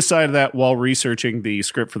you decided that while researching the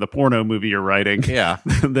script for the porno movie you're writing. Yeah.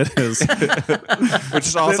 That is, which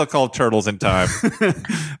is also called Turtles in Time.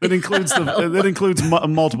 that includes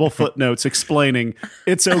multiple footnotes explaining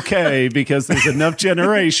it's okay because there's enough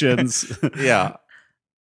generations. Yeah.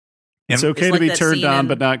 It's okay It's to be like that turned scene on in-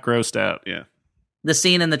 but not grossed out. Yeah. The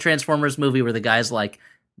scene in the Transformers movie where the guy's like,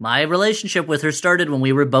 my relationship with her started when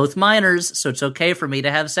we were both minors, so it's okay for me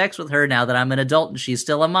to have sex with her now that I'm an adult and she's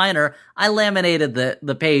still a minor. I laminated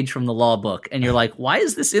the page from the law book, and you're like, why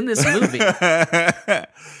is this in this movie?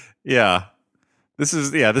 Yeah.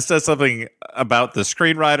 This does something about the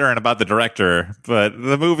screenwriter and about the director, but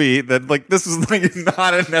the movie this is like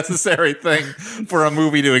not a necessary thing for a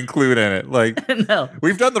movie to include in it. Like, No.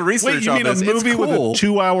 we've done the research Wait, you on mean this. a movie It's with cool. a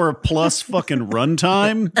 2-hour plus fucking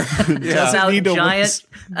runtime?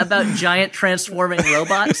 About giant transforming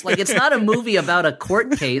robots. Like, it's not a movie about a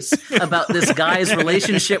court case about this guy's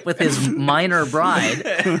relationship with his minor bride.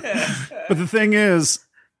 But the thing is,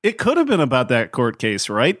 it could have been about that court case,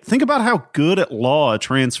 right? Think about how good at law a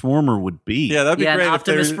Transformer would be. Yeah, that'd be Yeah, great. and if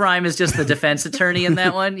Optimus they- Prime is just the defense attorney in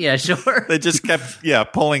that one. Yeah, sure. They just kept,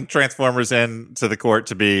 pulling Transformers in to the court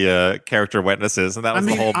to be character witnesses, and that was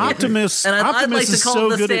the whole movie. Optimus, And I'd Optimus like to is call so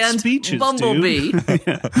the good at stand speeches, Bumblebee. dude.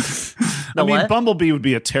 I mean, what? Bumblebee would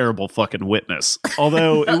be a terrible fucking witness.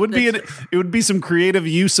 Although it would be some creative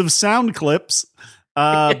use of sound clips.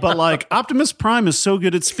 But like Optimus Prime is so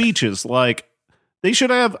good at speeches, like. They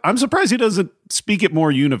should have. I'm surprised he doesn't speak at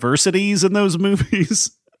more universities in those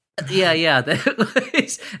movies. Yeah.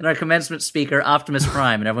 And our commencement speaker, Optimus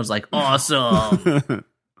Prime, and everyone's like, awesome.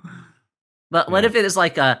 But what if it is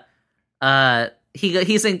like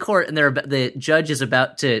he's in court and the judge is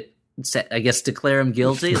about to, I guess, declare him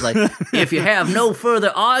guilty. He's like, if you have no further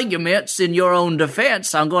arguments in your own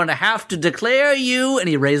defense, I'm going to have to declare you. And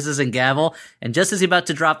he raises his gavel. And just as he's about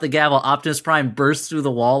to drop the gavel, Optimus Prime bursts through the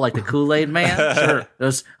wall like the Kool-Aid Man. Sure.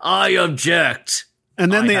 Goes, I object.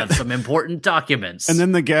 And then I have some important documents. And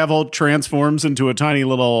then the gavel transforms into a tiny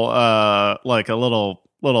little, like a little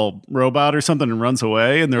robot or something, and runs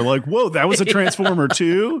away. And they're like, "Whoa, that was a Transformer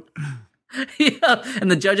too." Yeah, and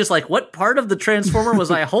the judge is like, what part of the Transformer was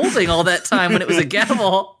I holding all that time when it was a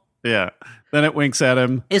gavel? Yeah. Then it winks at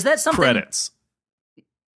him. Is that something? Credits.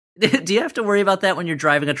 Do you have to worry about that when you're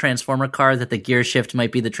driving a Transformer car, that the gear shift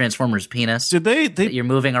might be the Transformer's penis? Did they that you're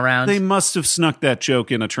moving around? They must have snuck that joke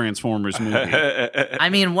in a Transformers movie. I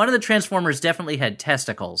mean, one of the Transformers definitely had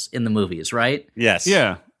testicles in the movies, right? Yes.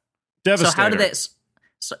 Yeah. Devastator. So how did they...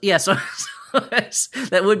 So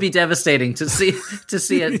that would be devastating to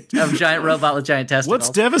see a giant robot with giant testicles. What's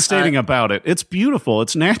devastating about it? It's beautiful.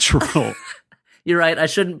 It's natural. You're right. I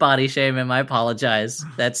shouldn't body shame him. I apologize.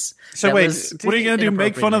 What are you going to do?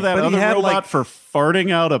 Make fun of that But he other had, robot like- for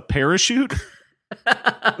farting out a parachute?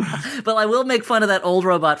 Well, I will make fun of that old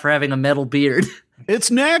robot for having a metal beard.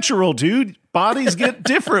 It's natural, dude. Bodies get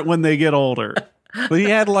different when they get older. But he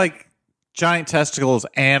had like giant testicles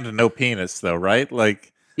and no penis, though, right?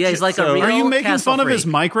 Like, Yeah, he's like So- a real Are you making castle fun of freak. his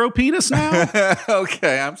micro penis now?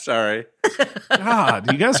 okay, I'm sorry.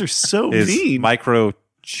 God, you guys are so His mean.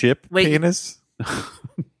 microchip Wait. penis.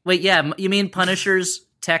 Wait, yeah, you mean Punisher's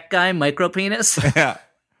tech guy, micro penis? Yeah.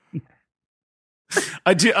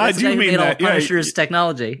 I do That's the guy who mean made all that. Yeah, Punisher's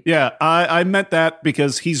technology. yeah, I meant that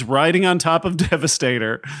because he's riding on top of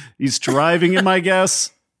Devastator. He's driving him, I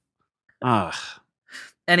guess.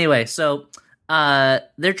 Anyway, so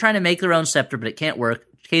they're trying to make their own scepter, but it can't work.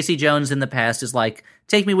 Casey Jones in the past is like,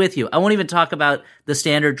 take me with you. I won't even talk about the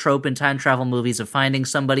standard trope in time travel movies of finding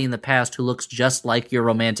somebody in the past who looks just like your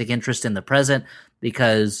romantic interest in the present,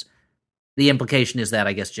 because the implication is that,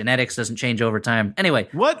 I guess, genetics doesn't change over time. Anyway,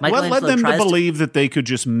 What led Michelangelo them to tries believe that they could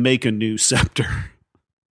just make a new scepter?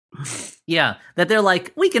 Yeah, that they're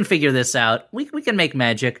like, we can figure this out. We can make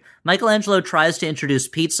magic. Michelangelo tries to introduce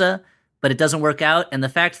pizza, but it doesn't work out. And the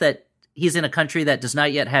fact that he's in a country that does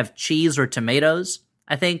not yet have cheese or tomatoes,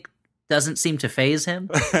 I think, doesn't seem to faze him,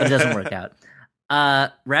 but it doesn't work out.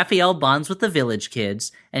 Raphael bonds with the village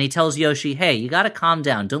kids, and he tells Yoshi, hey, you gotta calm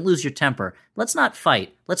down. Don't lose your temper. Let's not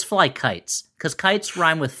fight. Let's fly kites. Because kites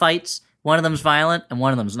rhyme with fights. One of them's violent, and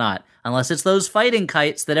one of them's not. Unless it's those fighting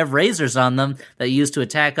kites that have razors on them that you use to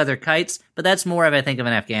attack other kites, but that's more of, I think, of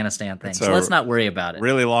an Afghanistan thing. So let's not worry about it.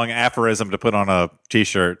 Really long aphorism to put on a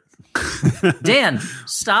t-shirt. Dan,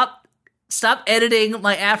 stop editing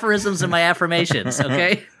my aphorisms and my affirmations,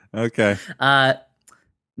 okay? Okay.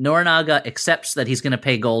 Norinaga accepts that he's going to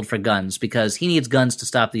pay gold for guns because he needs guns to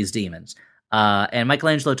stop these demons. And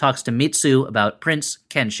Michelangelo talks to Mitsu about Prince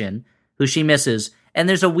Kenshin, who she misses. And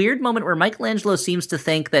there's a weird moment where Michelangelo seems to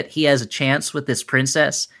think that he has a chance with this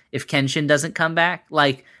princess if Kenshin doesn't come back.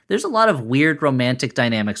 Like, there's a lot of weird romantic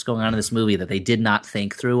dynamics going on in this movie that they did not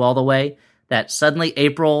think through all the way. That suddenly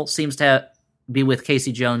April seems to be with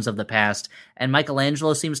Casey Jones of the past, and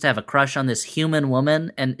Michelangelo seems to have a crush on this human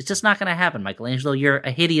woman, and it's just not going to happen. Michelangelo, you're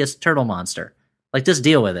a hideous turtle monster. Like, just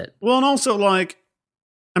deal with it. Well, and also, like,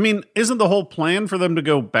 I mean, isn't the whole plan for them to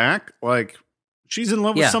go back? Like, she's in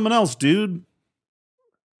love with someone else, dude.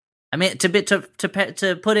 I mean, to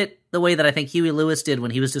put it the way that I think Huey Lewis did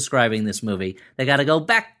when he was describing this movie, they got to go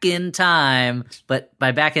back in time. But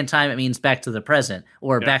by back in time, it means back to the present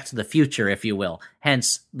or back to the future, if you will.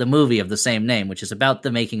 Hence the movie of the same name, which is about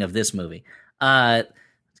the making of this movie.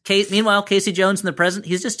 Meanwhile, Casey Jones in the present,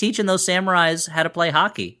 he's just teaching those samurais how to play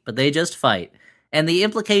hockey, but they just fight. And the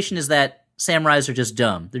implication is that samurais are just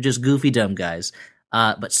dumb. They're just goofy, dumb guys.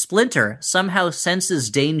 But Splinter somehow senses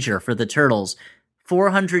danger for the turtles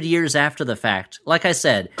 400 years after the fact. Like I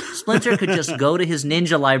said, Splinter could just go to his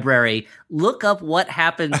ninja library, look up what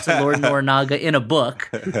happened to Lord Norinaga in a book,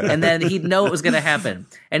 and then he'd know what was going to happen.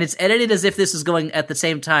 And it's edited as if this is going at the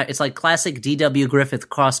same time. It's like classic D.W. Griffith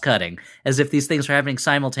cross-cutting, as if these things are happening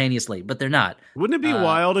simultaneously, but they're not. Wouldn't it be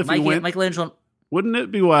wild if Michelangelo... Wouldn't it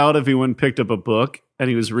be wild if he went and picked up a book and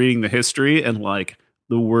he was reading the history and, like,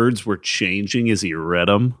 the words were changing as he read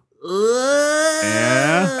them?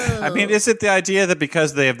 Yeah. I mean, is it the idea that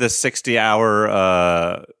because they have this 60-hour,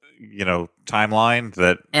 timeline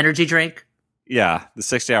that... Energy drink? Yeah, the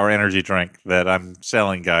 60-hour energy drink that I'm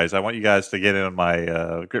selling, guys. I want you guys to get in on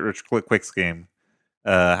my Get Rich Quick scheme.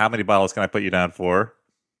 How many bottles can I put you down for?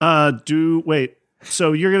 Wait.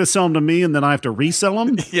 So you're going to sell them to me and then I have to resell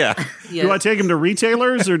them? Yeah. Do I take them to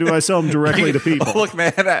retailers or do I sell them directly to people? Look,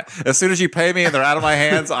 man, as soon as you pay me and they're out of my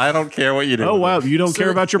hands, I don't care what you do. Oh, wow. You don't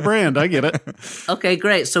care about your brand. I get it. Okay,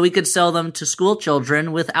 great. So we could sell them to school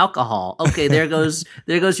children with alcohol. Okay, there goes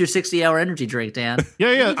your 60-hour energy drink, Dan.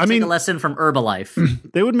 Yeah. I mean, take a lesson from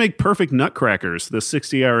Herbalife. They would make perfect nutcrackers, the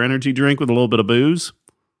 60-hour energy drink with a little bit of booze.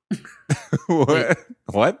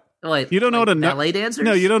 What? Wait, you don't know what a ballet dancers?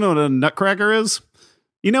 No, you don't know what a nutcracker is?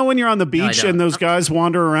 You know when you're on the beach and those guys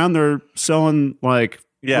wander around, they're selling like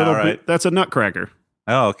that's a nutcracker.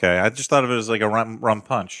 Oh, okay. I just thought of it as like a rum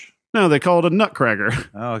punch. No, they call it a nutcracker.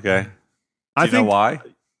 Oh, okay. Do you know why?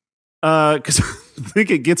 Because I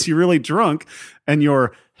think it gets you really drunk and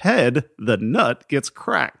your head, the nut, gets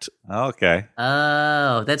cracked. Okay.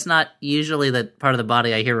 Oh, that's not usually the part of the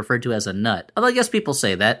body I hear referred to as a nut. Although I guess people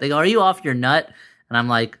say that. They go, "Are you off your nut?" And I'm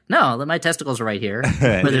like, "No, my testicles are right here,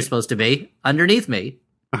 where they're supposed to be, underneath me."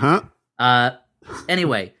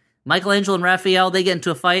 Anyway, Michelangelo and Raphael, they get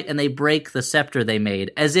into a fight and they break the scepter they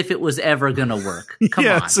made as if it was ever going to work. Come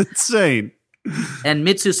on. It's insane. And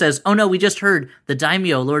Mitsu says, "Oh no, we just heard the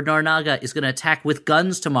daimyo, Lord Norinaga, is going to attack with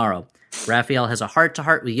guns tomorrow." Raphael has a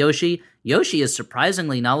heart-to-heart with Yoshi. Yoshi is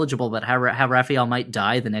surprisingly knowledgeable about how Raphael might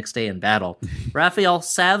die the next day in battle. Raphael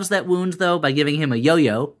salves that wound, though, by giving him a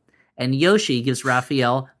yo-yo. And Yoshi gives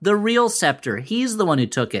Raphael the real scepter. He's the one who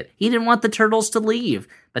took it. He didn't want the turtles to leave,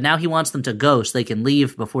 but now he wants them to go so they can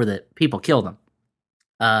leave before the people kill them.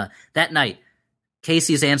 That night,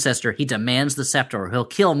 Casey's ancestor, he demands the scepter or he'll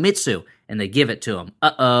kill Mitsu, and they give it to him.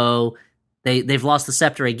 Uh-oh. They've lost the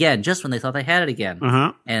scepter again, just when they thought they had it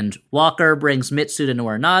again. And Walker brings Mitsu to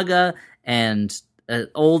Norinaga, and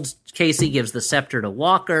old Casey gives the scepter to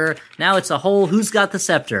Walker. Now it's a whole Who's Got the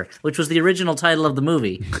Scepter, which was the original title of the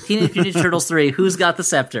movie. Teenage Mutant Ninja Turtles 3, Who's Got the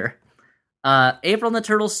Scepter? April and the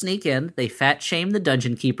Turtles sneak in. They fat shame the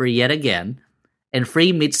dungeon keeper yet again and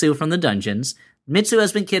free Mitsu from the dungeons. Mitsu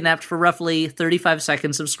has been kidnapped for roughly 35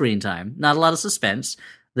 seconds of screen time. Not a lot of suspense.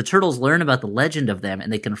 The Turtles learn about the legend of them,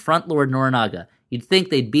 and they confront Lord Norinaga. You'd think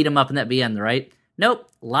they'd beat him up and that'd be end, right? Nope.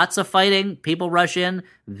 Lots of fighting. People rush in.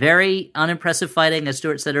 Very unimpressive fighting, as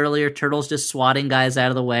Stuart said earlier. Turtles just swatting guys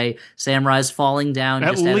out of the way. Samurais falling down.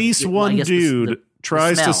 At least one dude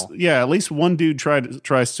tries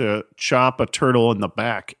to chop a turtle in the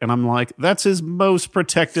back, and I'm like, that's his most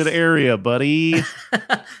protected area, buddy.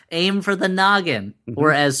 Aim for the noggin,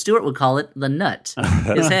 or as Stuart would call it, the nut,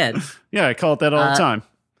 his head. Yeah, I call it that all the time.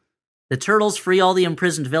 The turtles free all the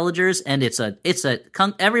imprisoned villagers, and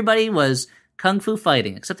everybody was kung fu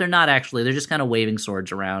fighting, except they're not actually. They're just kind of waving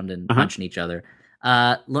swords around and punching each other.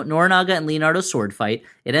 Norinaga and Leonardo's sword fight.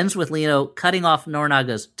 It ends with Leo cutting off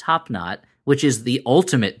Norinaga's top knot, which is the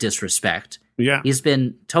ultimate disrespect. Yeah. He's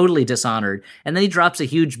been totally dishonored. And then he drops a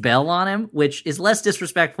huge bell on him, which is less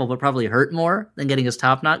disrespectful, but probably hurt more than getting his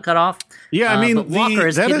top knot cut off. Yeah, I mean, but Walker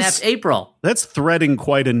has kidnapped April. That's threading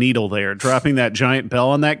quite a needle there, dropping that giant bell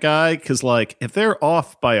on that guy. Because, like, if they're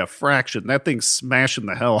off by a fraction, that thing's smashing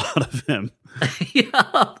the hell out of him.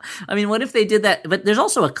 Yeah. I mean, what if they did that? But there's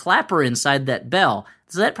also a clapper inside that bell.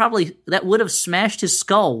 So that would have smashed his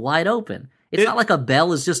skull wide open. It's not like a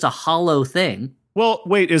bell is just a hollow thing. Well,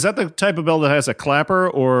 wait, is that the type of bell that has a clapper,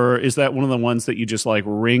 or is that one of the ones that you just like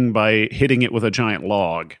ring by hitting it with a giant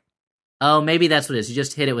log? Oh, maybe that's what it is. You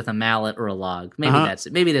just hit it with a mallet or a log. Maybe that's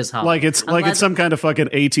it. Maybe it is hollow. Like it's some kind of fucking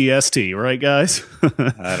ATST, right, guys?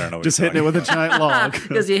 I don't know. Just hitting it with a giant log.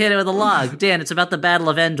 Because you hit it with a log. Dan, it's about the Battle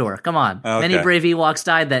of Endor. Come on. Okay. Many brave Ewoks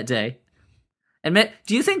died that day. And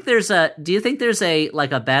do you think there's a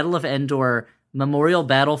like a Battle of Endor memorial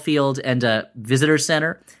battlefield and a visitor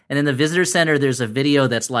center? And in the visitor center, there's a video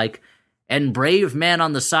that's like, and brave men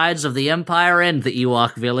on the sides of the Empire and the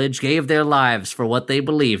Ewok village gave their lives for what they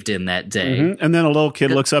believed in that day. Mm-hmm. And then a little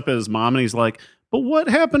kid looks up at his mom and he's like, but what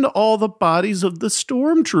happened to all the bodies of the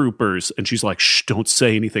stormtroopers? And she's like, shh, don't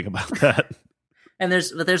say anything about that. And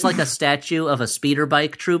there's like a statue of a speeder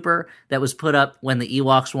bike trooper that was put up when the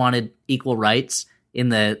Ewoks wanted equal rights in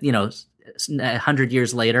the, 100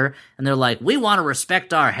 years later, and they're like, we want to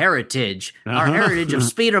respect our heritage of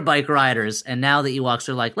speeder bike riders. And now the Ewoks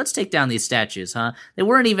are like, let's take down these statues, huh? They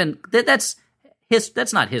weren't even that's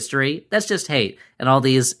not history, that's just hate. And all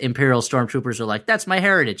these Imperial stormtroopers are like, that's my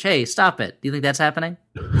heritage, hey, stop it. Do you think that's happening?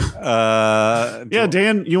 Yeah,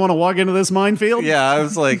 Dan, you want to walk into this minefield? Yeah, I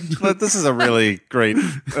was like, this is a really great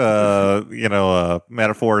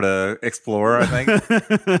metaphor to explore, I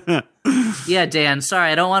think. Yeah, Dan,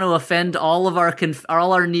 sorry, I don't want to offend all of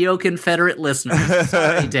our neo-Confederate listeners.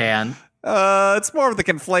 Sorry, Dan. It's more of the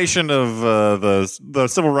conflation of the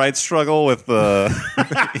civil rights struggle with the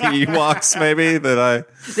Ewoks, maybe. The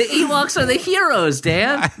Ewoks are the heroes,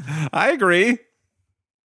 Dan. I agree.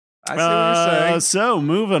 I see what you're saying. So,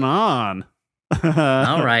 moving on.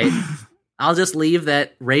 All right. I'll just leave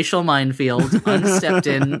that racial minefield unstepped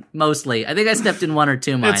in, mostly. I think I stepped in one or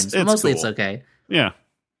two mines, but mostly cool. It's okay. Yeah.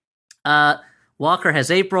 Walker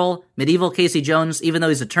has April. Medieval Casey Jones, even though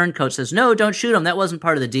he's a turncoat, says, no, don't shoot him. That wasn't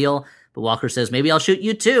part of the deal. But Walker says, maybe I'll shoot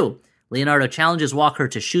you too. Leonardo challenges Walker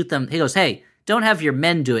to shoot them. He goes, hey, don't have your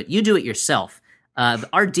men do it. You do it yourself.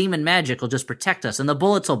 Our demon magic will just protect us, and the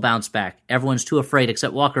bullets will bounce back. Everyone's too afraid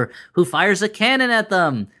except Walker, who fires a cannon at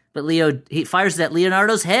them. But he fires it at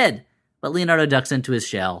Leonardo's head. But Leonardo ducks into his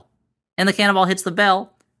shell. And the cannonball hits the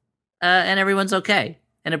bell, and everyone's okay.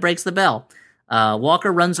 And it breaks the bell.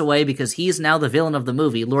 Walker runs away because he's now the villain of the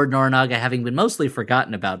movie, Lord Noranaga having been mostly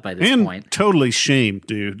forgotten about by this point. Totally shamed,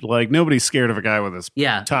 dude. Like, nobody's scared of a guy with his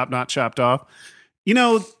top knot chopped off. You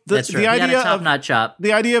know, the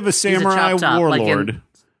idea of a samurai warlord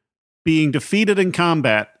being defeated in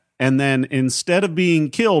combat, and then instead of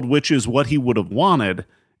being killed, which is what he would have wanted,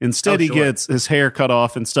 instead he gets his hair cut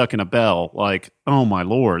off and stuck in a bell. Like, oh my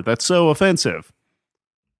lord, that's so offensive.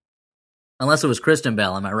 Unless it was Kristen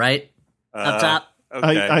Bell, am I right? Up top.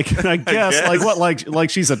 Okay. I guess. Like what? Like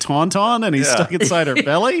she's a tauntaun and he's stuck inside her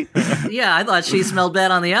belly? Yeah, I thought she smelled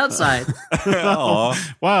bad on the outside. Wow,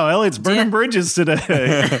 Elliot's burning bridges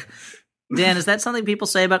today. Dan, is that something people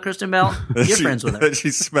say about Kristen Bell? You're friends with her. That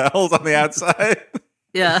she smells on the outside?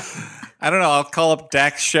 Yeah. I don't know. I'll call up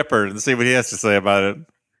Dax Shepard and see what he has to say about it.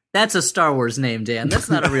 That's a Star Wars name, Dan. That's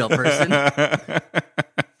not a real person.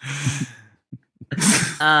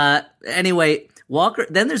 Anyway, Walker,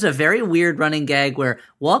 then there's a very weird running gag where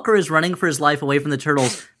Walker is running for his life away from the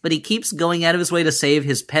turtles, but he keeps going out of his way to save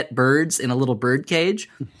his pet birds in a little bird cage.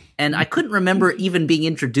 And I couldn't remember even being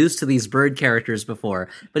introduced to these bird characters before,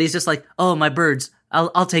 but he's just like, oh, my birds,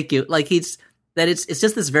 I'll take you. Like it's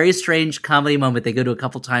just this very strange comedy moment they go to a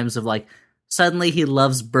couple times of like, suddenly he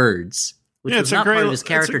loves birds, which was not part of his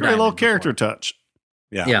character. It's a great little character touch.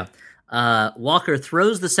 Yeah. Walker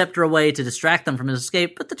throws the scepter away to distract them from his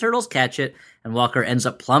escape, but the turtles catch it, and Walker ends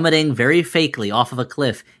up plummeting very fakely off of a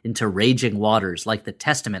cliff into raging waters, like the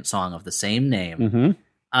Testament song of the same name.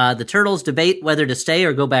 Mm-hmm. The turtles debate whether to stay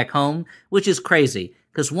or go back home, which is crazy,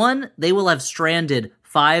 because one, they will have stranded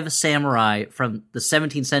 5 samurai from the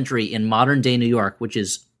 17th century in modern-day New York, which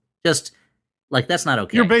is just, like, that's not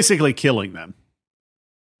okay. You're basically killing them.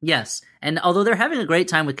 Yes, and although they're having a great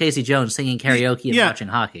time with Casey Jones singing karaoke and watching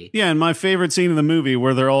hockey. Yeah, and my favorite scene in the movie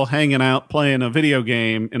where they're all hanging out playing a video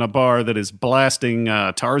game in a bar that is blasting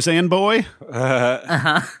Tarzan Boy.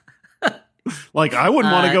 Like, I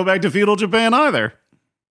wouldn't want to go back to feudal Japan either.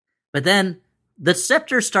 But then the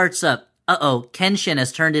scepter starts up. Uh-oh, Kenshin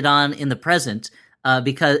has turned it on in the present.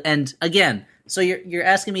 Because, and again, so you're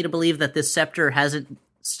asking me to believe that this scepter hasn't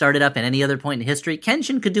started up at any other point in history.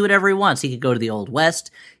 Kenshin could do whatever he wants. He could go to the Old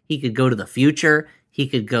West. He could go to the future. He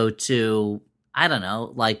could go to, I don't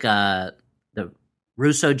know, like the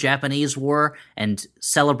Russo-Japanese War and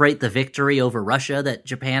celebrate the victory over Russia that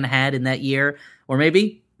Japan had in that year. Or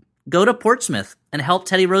maybe go to Portsmouth and help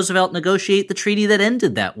Teddy Roosevelt negotiate the treaty that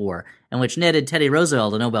ended that war, and which netted Teddy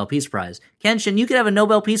Roosevelt a Nobel Peace Prize. Kenshin, you could have a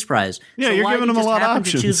Nobel Peace Prize. Yeah, so you're why giving do him you a just lot of happen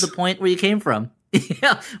options. to choose the point where you came from?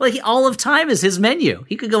 Yeah, like all of time is his menu.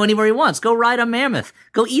 He could go anywhere he wants. Go ride a mammoth.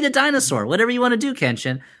 Go eat a dinosaur. Whatever you want to do,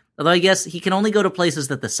 Kenshin. Although I guess he can only go to places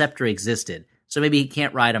that the scepter existed. So maybe he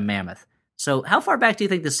can't ride a mammoth. So how far back do you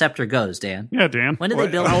think the scepter goes, Dan? Yeah, Dan. When did they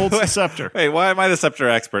build How it? old's the scepter? Wait, why am I the scepter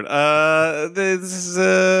expert? This is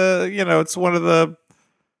it's one of the.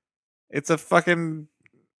 It's a fucking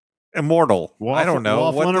immortal. I don't know.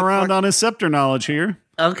 Waffling around on his scepter knowledge here.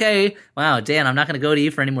 Okay. Wow, Dan, I'm not going to go to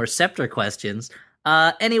you for any more scepter questions.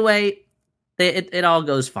 Anyway, it all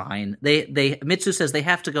goes fine. Mitsu says they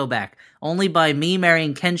have to go back. Only by me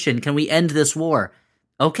marrying Kenshin can we end this war.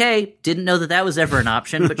 Okay, didn't know that was ever an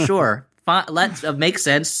option, but sure. Let's make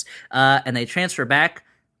sense. And they transfer back,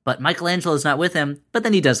 but Michelangelo's not with him, but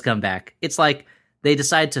then he does come back. It's like they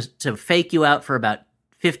decide to fake you out for about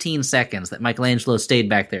 15 seconds that Michelangelo stayed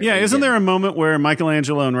back there. Yeah, isn't there a moment where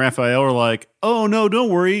Michelangelo and Raphael are like, oh, no,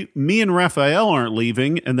 don't worry, me and Raphael aren't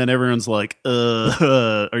leaving, and then everyone's like,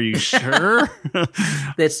 are you sure?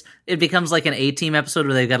 It becomes like an A-Team episode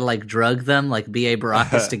where they've got to like drug them, like B.A.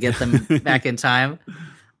 Baracus to get them back in time.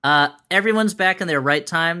 Everyone's back in their right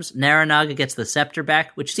times. Naranaga gets the scepter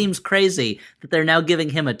back, which seems crazy that they're now giving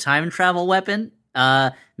him a time travel weapon.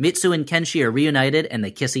 Mitsu and Kenshi are reunited and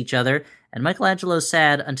they kiss each other. And Michelangelo's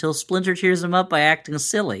sad until Splinter cheers him up by acting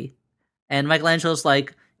silly. And Michelangelo's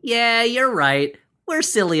like, yeah, you're right. We're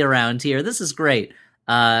silly around here. This is great.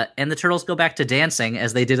 And the turtles go back to dancing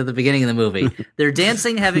as they did at the beginning of the movie. They're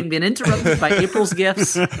dancing, having been interrupted by April's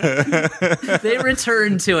gifts. They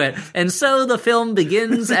return to it. And so the film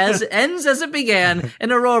ends as it began,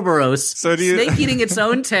 in Ouroboros, snake eating its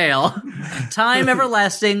own tail, time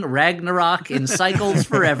everlasting, Ragnarok in cycles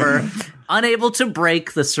forever, unable to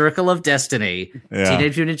break the circle of destiny. Yeah.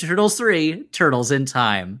 Teenage Mutant Ninja Turtles 3, Turtles in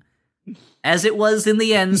Time. As it was in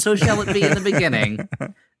the end, so shall it be in the beginning.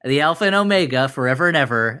 The Alpha and Omega, forever and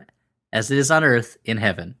ever, as it is on Earth, in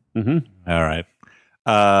heaven. Mm-hmm. All right.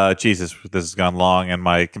 Jesus, this has gone long, and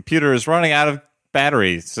my computer is running out of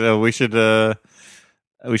battery. So we should do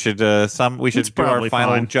our final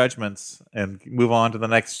fine. judgments and move on to the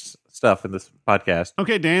next stuff in this podcast.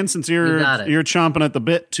 Okay, Dan, since you're chomping at the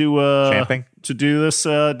bit to Champing? to do this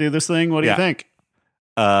thing, what do you think?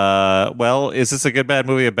 Well, is this a good bad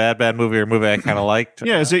movie, a bad movie, or a movie I kind of liked?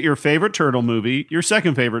 Yeah, is it your favorite turtle movie, your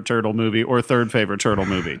second favorite turtle movie, or third favorite turtle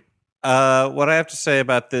movie? What I have to say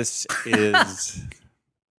about this is,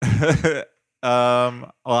 well,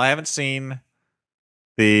 I haven't seen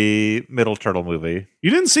the middle turtle movie.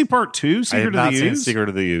 You didn't see part 2, I have Secret of not the seen Ooze? Secret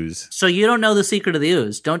of the Ooze. So you don't know the Secret of the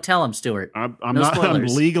Ooze. Don't tell him, Stuart. I'm No not. I'm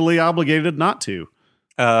spoilers. legally obligated not to.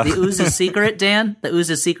 The Ooze's secret, Dan? The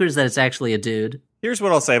Ooze's secret is that it's actually a dude. Here's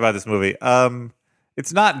what I'll say about this movie.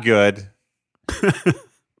 It's not good.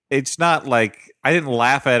 It's not like I didn't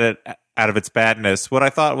laugh at it out of its badness. What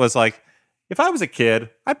I thought was like, if I was a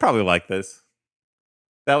kid, I'd probably like this.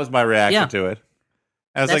 That was my reaction to it.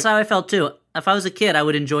 I was That's like, how I felt too. If I was a kid, I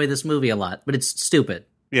would enjoy this movie a lot, but it's stupid.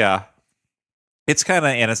 yeah, it's kind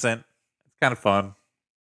of innocent. It's kind of fun.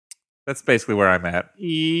 That's basically where I'm at.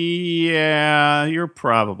 Yeah, you're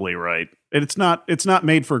probably right. It's not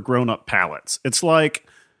made for grown-up palates. It's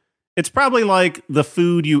probably like the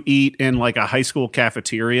food you eat in like a high school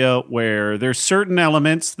cafeteria where there's certain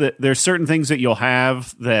elements there's certain things that you'll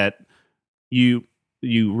have that you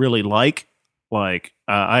really like. Like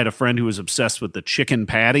I had a friend who was obsessed with the chicken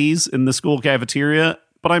patties in the school cafeteria,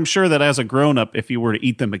 but I'm sure that as a grown-up, if you were to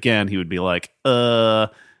eat them again, he would be like, I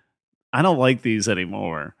don't like these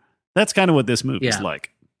anymore. That's kind of what this movie's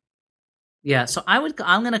like. Yeah, so I'm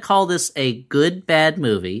going to call this a good bad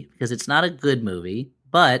movie because it's not a good movie,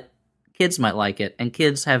 but kids might like it, and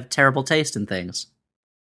kids have terrible taste in things.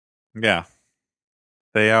 Yeah,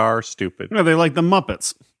 they are stupid. No, they like the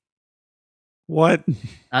Muppets. What?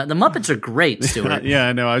 The Muppets are great, Stuart. Yeah,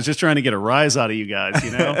 I know. I was just trying to get a rise out of you guys,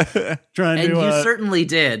 you know? And you certainly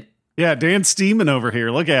did. Yeah, Dan's steaming over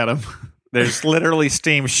here. Look at him. There's literally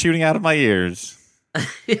steam shooting out of my ears.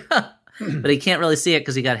 Yeah. But he can't really see it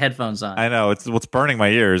because he got headphones on. I know. It's what's burning my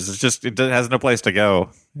ears. It's just, it has no place to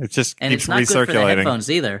go. It just And keeps it's not good for the recirculating. headphones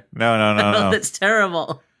either. No. That's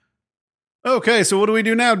terrible. Okay, so what do we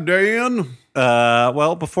do now, Dan?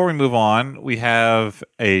 Well, before we move on, we have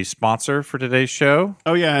a sponsor for today's show.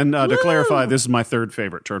 Oh, yeah, and to clarify, this is my third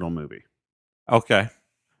favorite Turtle movie. Okay.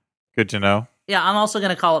 Good to know. Yeah, I'm also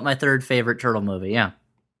going to call it my third favorite Turtle movie, yeah.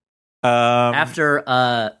 But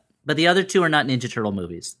the other two are not Ninja Turtle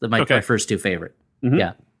movies. My first two favorite. Mm-hmm.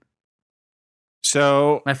 Yeah.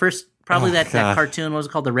 So my first, probably that cartoon, what was it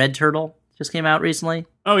called? The Red Turtle just came out recently.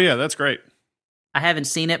 Oh, yeah, that's great. I haven't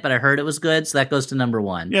seen it, but I heard it was good, so that goes to number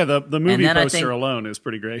one. Yeah, the movie poster alone is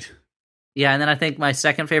pretty great. Yeah, and then I think my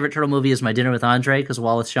second favorite Turtle movie is My Dinner with Andre, because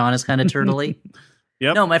Wallace Shawn is kind of turtley.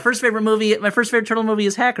 Yep. No, my first favorite Turtle movie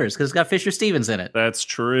is Hackers, because it's got Fisher Stevens in it. That's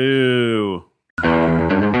true.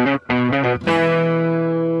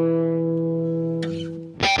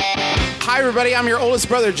 Hi, everybody. I'm your oldest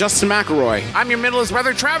brother, Justin McElroy. I'm your middleest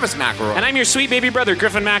brother, Travis McElroy. And I'm your sweet baby brother,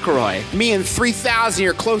 Griffin McElroy. Me and 3,000 of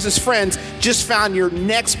your closest friends just found your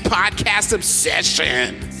next podcast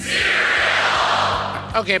obsession.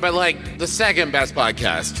 Cereal! Okay, but like the second best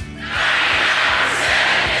podcast.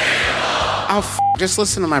 Oh, just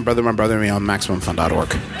listen to My Brother and Me on MaximumFun.org.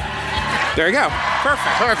 There you go.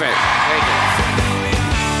 Perfect. Thank you.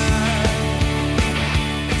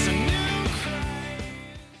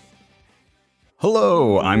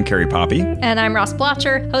 Hello, I'm Carrie Poppy. And I'm Ross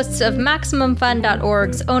Blotcher, hosts of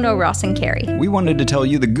MaximumFun.org's Oh No, Ross and Carrie. We wanted to tell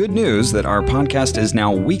you the good news that our podcast is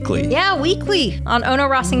now weekly. Yeah, weekly. On Oh No,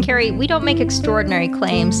 Ross and Carrie, we don't make extraordinary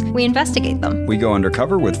claims. We investigate them. We go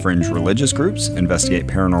undercover with fringe religious groups, investigate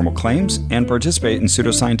paranormal claims, and participate in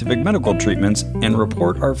pseudoscientific medical treatments and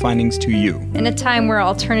report our findings to you. In a time where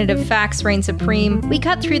alternative facts reign supreme, we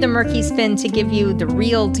cut through the murky spin to give you the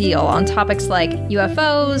real deal on topics like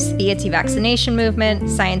UFOs, the anti-vaccination movement,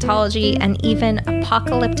 Scientology, and even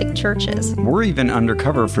apocalyptic churches. We're even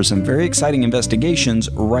undercover for some very exciting investigations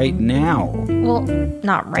right now. Well,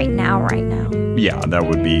 not right now. Yeah, that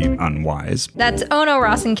would be unwise. That's Oh No,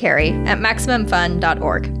 Ross and Carrie at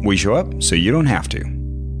MaximumFun.org. We show up so you don't have to.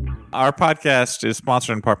 our podcast is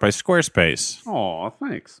sponsored in part by Squarespace. Aw,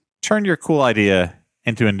 thanks. Turn your cool idea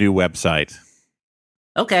into a new website.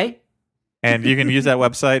 Okay. And you can use that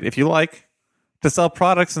website, if you like, to sell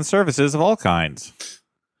products and services of all kinds.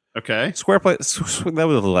 Okay. Squarespace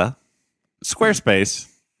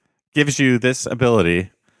gives you this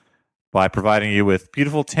ability by providing you with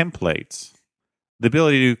beautiful templates, the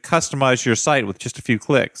ability to customize your site with just a few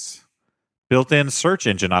clicks, built-in search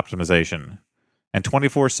engine optimization, and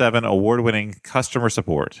 24/7 award-winning customer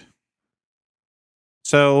support.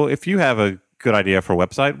 So if you have a good idea for a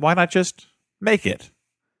website, why not just make it?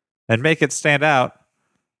 And make it stand out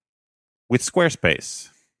with Squarespace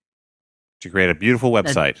to create a beautiful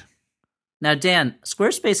website. Now, Dan,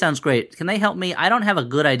 Squarespace sounds great. Can they help me? I don't have a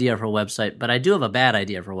good idea for a website, but I do have a bad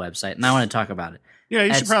idea for a website, and I want to talk about it. Yeah,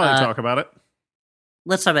 you should probably talk about it.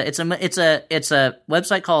 Let's talk about it. It's a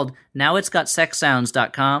website called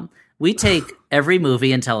nowit'sgotsexsounds.com. We take every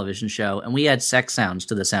movie and television show, and we add sex sounds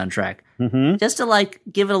to the soundtrack, just to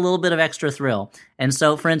give it a little bit of extra thrill. And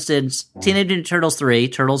so, for instance, Teenage Mutant Turtles 3,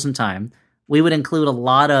 Turtles in Time, we would include a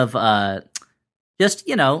lot of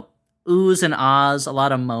oohs and ahs, a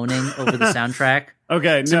lot of moaning over the soundtrack.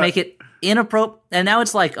 Okay, to make it inappropriate. And now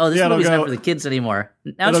it's like, this movie's not for the kids anymore.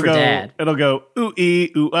 Now it's for dad. It'll go ooh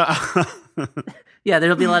ee ooh ah. Yeah,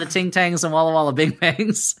 there'll be a lot of ting tangs and walla walla bing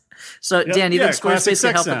bangs. So, Dan, you think Squarespace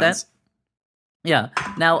can help with that? Yeah.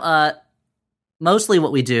 Now, mostly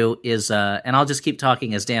what we do is, and I'll just keep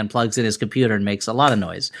talking as Dan plugs in his computer and makes a lot of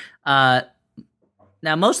noise. Now,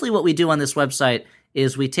 mostly what we do on this website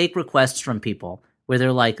is we take requests from people where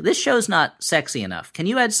they're like, this show's not sexy enough. Can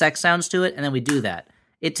you add sex sounds to it? And then we do that.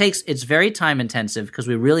 It's very time intensive because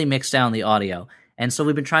we really mix down the audio. And so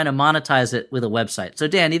we've been trying to monetize it with a website. So,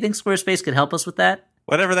 Dan, do you think Squarespace could help us with that?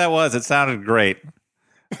 Whatever that was, it sounded great.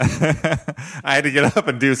 I had to get up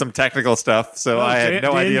and do some technical stuff, so I had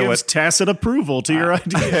no idea what tacit approval to your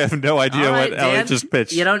idea. I have no idea what Elliot just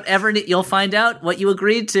pitched. You don't ever. You'll find out what you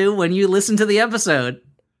agreed to when you listen to the episode.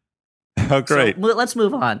 Oh, great! So, let's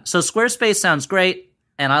move on. So Squarespace sounds great,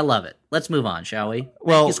 and I love it. Let's move on, shall we?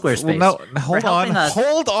 Well, thank you, Squarespace. Well, no, hold on.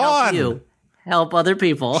 Help you help other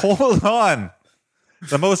people. Hold on.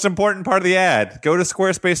 The most important part of the ad: go to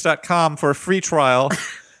squarespace.com for a free trial.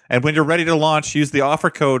 And when you're ready to launch, use the offer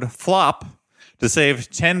code FLOP to save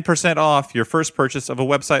 10% off your first purchase of a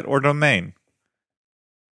website or domain.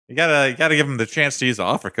 You gotta give them the chance to use the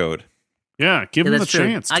offer code. Yeah, give them the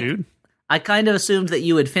chance, dude. I kind of assumed that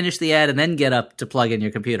you would finish the ad and then get up to plug in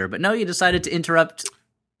your computer, but no, you decided to interrupt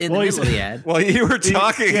in the middle of the ad. Well, you were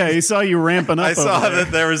talking. He saw you ramping up. I saw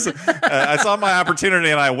that there was. I saw my opportunity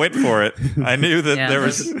and I went for it. I knew that there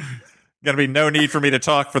was going to be no need for me to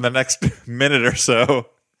talk for the next minute or so.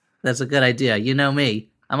 That's a good idea. You know me.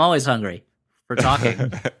 I'm always hungry for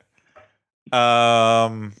talking.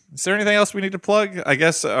 Is there anything else we need to plug? I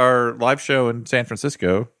guess our live show in San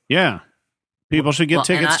Francisco Yeah. People should get Well,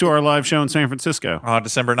 and tickets to our live show in San Francisco. on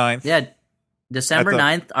December 9th. Yeah. December At the-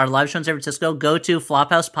 9th, our live show in San Francisco. Go to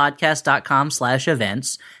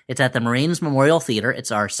flophousepodcast.com/events. It's at the Marines Memorial Theater. It's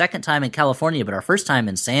our second time in California, but our first time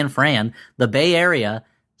in San Fran, the Bay Area,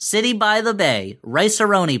 City by the Bay,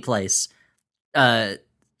 Rice-A-Roni Place, Chi-Town.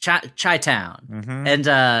 Mm-hmm.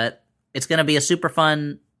 And it's going to be a super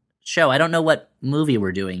fun show. I don't know what movie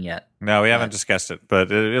we're doing yet. No, we haven't discussed it, but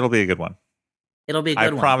it'll be a good one. It'll be a I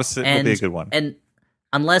good one. promise it will be a good one. And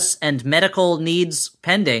unless medical needs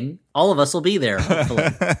pending, all of us will be there, hopefully.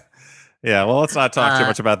 Yeah, well, let's not talk too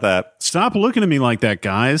much about that. Stop looking at me like that,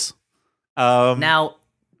 guys. Now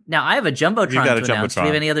I have a Jumbotron You got a to announce. Do Jumbotron. we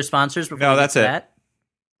have any other sponsors before No, we get that's to it. that?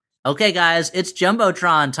 Okay, guys, it's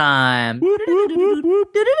Jumbotron time.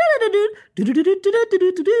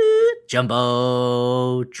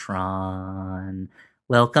 Jumbotron.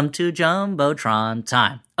 Welcome to Jumbotron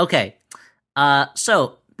time. Okay,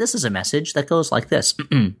 so this is a message that goes like this.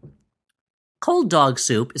 Cold Dog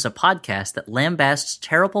Soup is a podcast that lambasts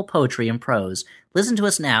terrible poetry and prose. Listen to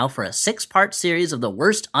us now for a 6-part series of the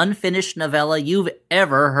worst unfinished novella you've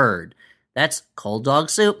ever heard. That's Cold Dog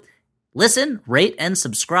Soup. Listen, rate, and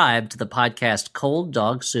subscribe to the podcast Cold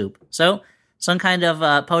Dog Soup. So, some kind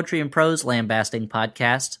of poetry and prose lambasting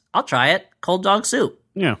podcast. I'll try it. Cold Dog Soup.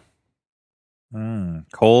 Yeah.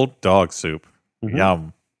 Cold dog soup. Mhm.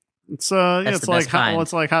 Yum. It's That's it's the like best kind.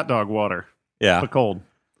 it's like hot dog water, Yeah. but cold.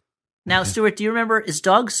 Now, Stuart, do you remember, is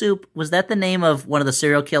Dog Soup, was that the name of one of the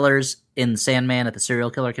serial killers in Sandman at the serial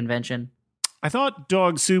killer convention? I thought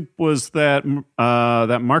Dog Soup was that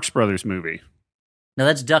Marx Brothers movie. No,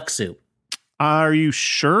 that's Duck Soup. Are you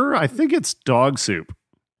sure? I think it's Dog Soup.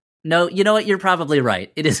 No, you know what? You're probably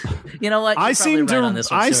right. It is. You know what? You're I probably seem right on to this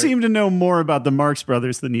one, I Stuart. seem to know more about the Marx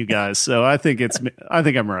Brothers than you guys, so I think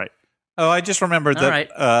I'm right. Oh, I just remembered All that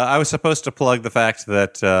right. I was supposed to plug the fact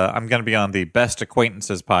that I'm going to be on the Best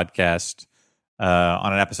Acquaintances podcast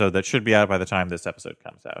on an episode that should be out by the time this episode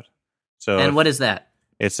comes out. So, And what is that?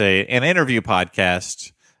 it's an interview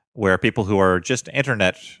podcast where people who are just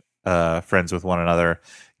internet friends with one another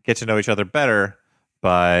get to know each other better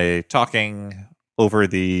by talking over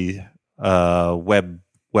the web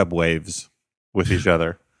waves with each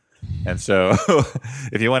other. And so,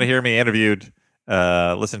 if you want to hear me interviewed,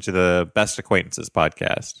 listen to the Best Acquaintances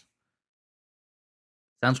podcast.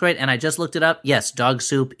 Sounds great. And I just looked it up. Yes, Dog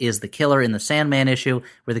Soup is the killer in the Sandman issue,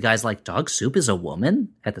 where the guy's like, Dog Soup is a woman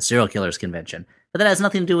at the serial killers convention. But that has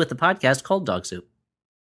nothing to do with the podcast called Dog Soup.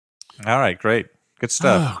 All right, great, good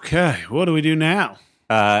stuff. Okay, what do we do now?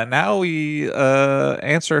 Now we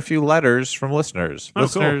answer a few letters from listeners. Oh,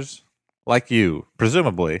 Listeners like you,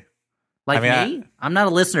 presumably. Like I mean, me? I'm not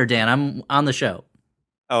a listener, Dan. I'm on the show.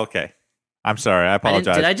 Okay. I'm sorry. I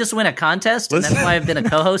apologize. Did I just win a contest? And that's why I've been a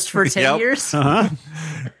co-host for 10 Yep. years? Uh-huh.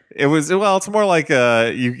 It was it's more like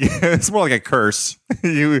it's more like a curse.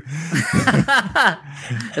 You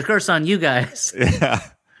A curse on you guys. yeah.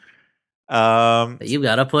 That you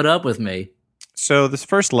got to put up with me. So this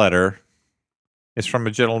first letter is from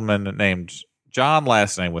a gentleman named John,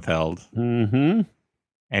 last name withheld, Mm-hmm.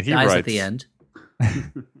 and he Dies writes at the end.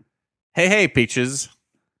 Hey, Peaches.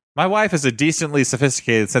 My wife has a decently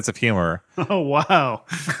sophisticated sense of humor. Oh wow!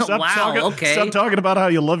 Wow, okay. Stop talking about how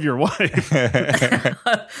you love your wife.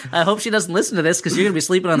 I hope she doesn't listen to this because you're going to be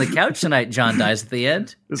sleeping on the couch tonight. John dies at the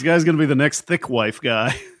end. This guy's gonna be the next thick wife guy.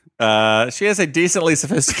 She has a decently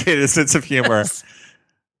sophisticated sense of humor.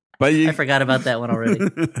 But I you forgot about that one already.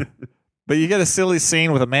 But you get a silly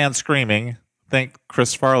scene with a man screaming, think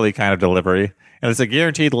Chris Farley kind of delivery, and it's a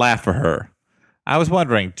guaranteed laugh for her. I was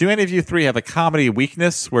wondering, do any of you three have a comedy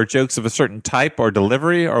weakness where jokes of a certain type or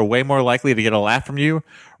delivery are way more likely to get a laugh from you,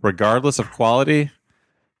 regardless of quality?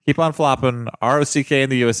 Keep on flopping. ROCK in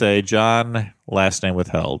the USA. John, last name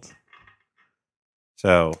withheld.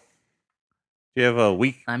 So, do you have a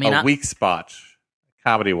weak weak spot,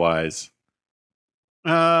 comedy wise?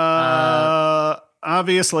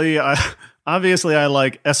 Obviously, I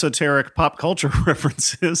like esoteric pop culture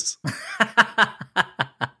references.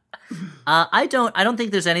 I don't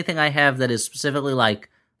think there's anything I have that is specifically like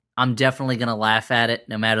I'm definitely going to laugh at it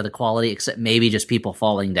no matter the quality, except maybe just people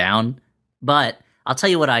falling down. But I'll tell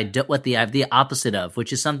you what I have the opposite of,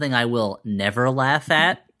 which is something I will never laugh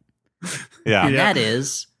at. Yeah. And that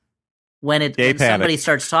is when Gay panic. somebody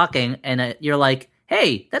starts talking and you're like,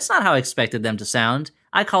 hey, that's not how I expected them to sound.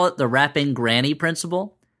 I call it the rapping granny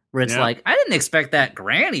principle, where it's like, I didn't expect that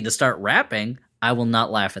granny to start rapping. I will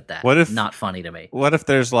not laugh at that. What if- not funny to me? What if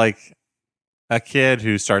there's like a kid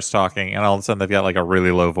who starts talking, and all of a sudden they've got like a really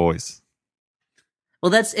low voice. Well,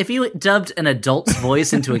 that's if you dubbed an adult's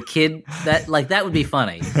voice into a kid, that would be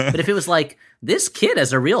funny. But if it was like, this kid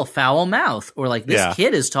has a real foul mouth, or like this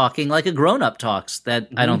kid is talking like a grown-up talks, that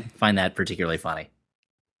I don't find that particularly funny.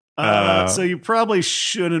 So you probably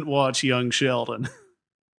shouldn't watch Young Sheldon.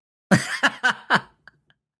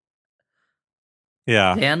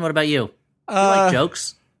 Yeah. Dan, what about you? You like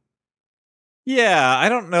jokes? Yeah, I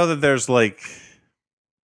don't know that there's like,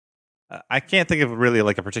 I can't think of really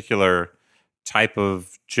like a particular type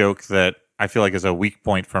of joke that I feel like is a weak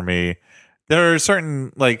point for me. There are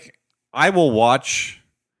certain, like, I will watch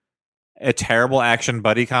a terrible action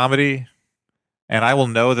buddy comedy and I will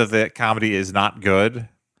know that the comedy is not good,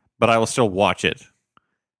 but I will still watch it.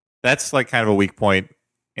 That's like kind of a weak point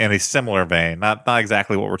in a similar vein. Not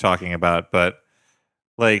exactly what we're talking about, but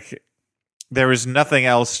like there was nothing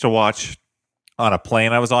else to watch on a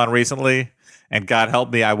plane I was on recently, and God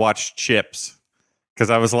help me, I watched Chips because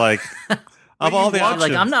I was like, of all the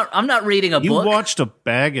options, like I'm not reading a book. You watched a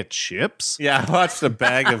bag of chips? Yeah, I watched a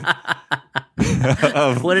bag of.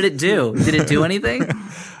 What did it do? Did it do anything?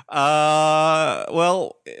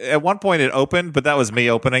 Well, at one point it opened, but that was me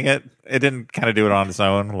opening it. It didn't kind of do it on its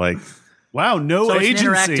own. Like, wow, no so it's agency.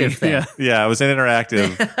 an interactive thing. Yeah, it was an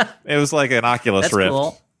interactive. It was like an Oculus That's Rift.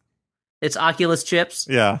 Cool. It's Oculus Chips.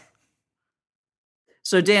 Yeah.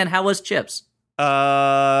 So Dan, how was Chips?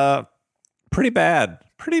 Pretty bad.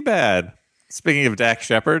 Pretty bad. Speaking of Dak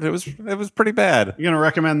Shepard, it was pretty bad. You going to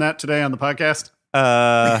recommend that today on the podcast?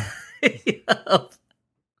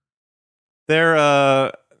 There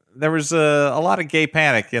was a lot of gay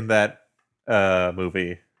panic in that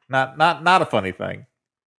movie. Not a funny thing.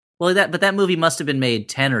 Well, that movie must have been made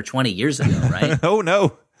 10 or 20 years ago, right? Oh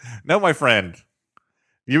no, my friend.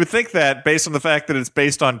 You would think that based on the fact that it's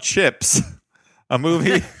based on Chips, a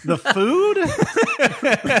movie. The food.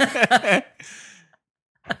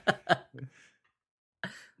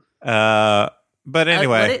 But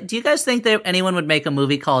anyway, do you guys think that anyone would make a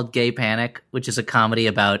movie called Gay Panic, which is a comedy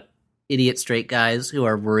about idiot straight guys who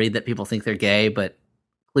are worried that people think they're gay, but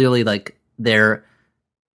clearly, like,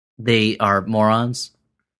 they are morons?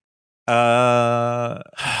 Man,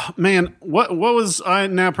 what was I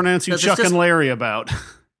now pronouncing Chuck and Larry about?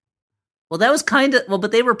 Well, that was kind of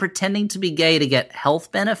but they were pretending to be gay to get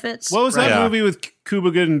health benefits. What was that movie with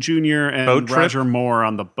Cuba Gooding Jr. and Roger Moore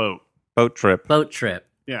on the boat? Boat Trip.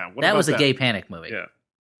 Yeah, that was a gay panic movie. Yeah,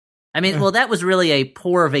 I mean, well, that was really a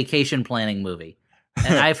poor vacation planning movie,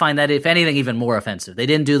 and I find that, if anything, even more offensive. They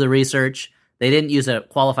didn't do the research. They didn't use a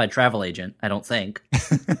qualified travel agent, I don't think.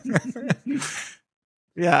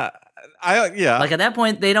 Yeah. Like, at that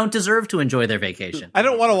point, they don't deserve to enjoy their vacation. I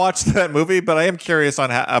don't want to watch that movie, but I am curious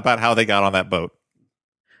about how they got on that boat.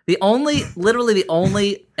 Literally the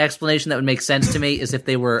only explanation that would make sense to me is if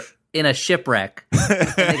they were in a shipwreck and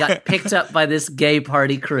they got picked up by this gay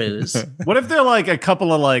party cruise. What if they're like a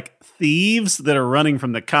couple of like thieves that are running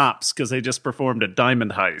from the cops because they just performed a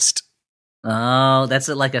diamond heist? Oh, that's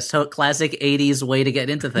like a classic 80s way to get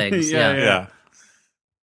into things. Yeah.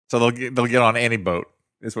 So they'll get on any boat,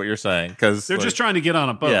 is what you're saying, because they're just trying to get on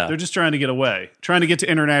a boat. Yeah. They're just trying to get away, trying to get to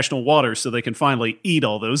international waters so they can finally eat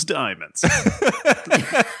all those diamonds.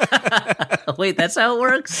 Wait, that's how it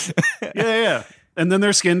works? Yeah. And then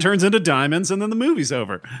their skin turns into diamonds, and then the movie's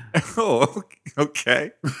over. Oh,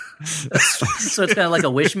 okay. So it's kind of like a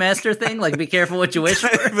Wishmaster thing? Like, be careful what you wish for?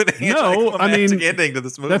 No, I mean, ending to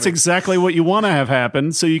this movie. That's exactly what you want to have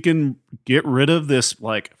happen, so you can get rid of this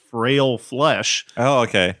like frail flesh. Oh,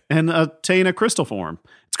 okay. And attain a crystal form.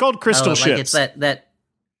 It's called crystal ships. Like it's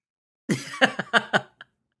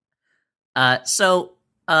that. So,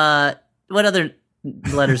 what other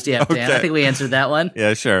letters do you have, Dan? Okay. I think we answered that one.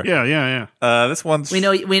 Yeah, sure. Yeah. This one's... We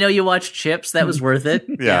know you watched Chips. That was worth it.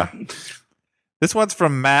 Yeah. This one's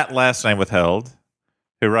from Matt, last name withheld,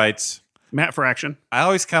 who writes... Matt Fraction. I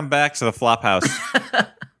always come back to the Flophouse.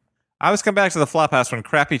 When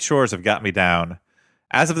crappy chores have got me down.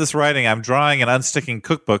 As of this writing, I'm drawing and unsticking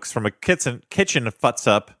cookbooks from a kitchen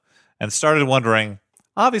futz-up and started wondering,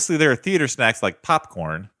 obviously there are theater snacks like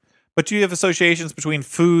popcorn, but do you have associations between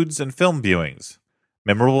foods and film viewings?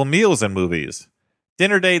 Memorable meals and movies?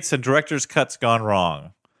 Dinner dates and director's cuts gone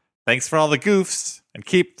wrong? Thanks for all the goofs, and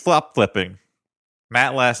keep flop-flipping.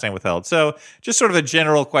 Matt, last name withheld. So, just sort of a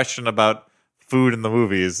general question about food in the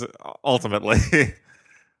movies, ultimately.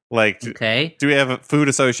 Like, okay. Do we have food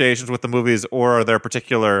associations with the movies, or are there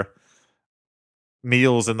particular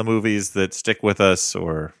meals in the movies that stick with us,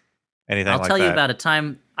 or anything like that? I'll tell you about a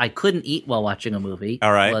time I couldn't eat while watching a movie.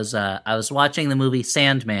 All right. I was watching the movie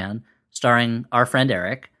Sandman, starring our friend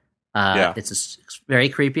Eric, It's very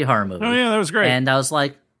creepy horror movie. Oh, yeah, that was great. And I was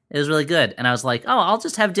like, it was really good. And I was like, oh, I'll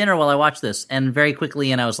just have dinner while I watch this. And very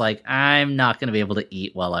quickly, and I was like, I'm not going to be able to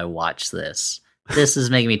eat while I watch this. This is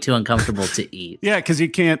making me too uncomfortable to eat. Yeah, because you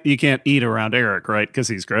can't eat around Eric, right? Because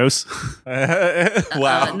he's gross.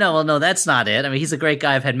 Wow. No, that's not it. I mean, he's a great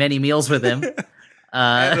guy. I've had many meals with him.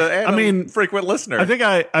 I mean, frequent listener. I think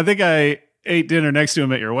I ate dinner next to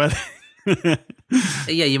him at your wedding.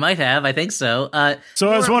 Yeah, you might have. I think so. So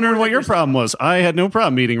I was wondering what your problem was. I had no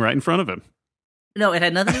problem eating right in front of him. No, it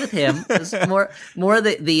had nothing to do with him. It was more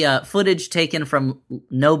the footage taken from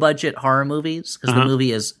no budget horror movies, because the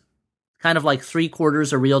movie is kind of like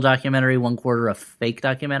 3/4 a real documentary, 1/4 a fake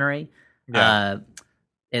documentary. Yeah.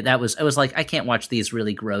 I was like, I can't watch these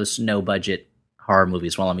really gross no budget horror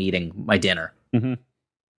movies while I'm eating my dinner. Mm-hmm.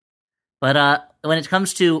 But when it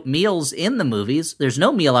comes to meals in the movies, there's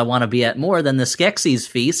no meal I want to be at more than the Skeksis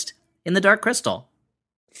feast in the Dark Crystal.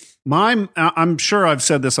 I'm sure I've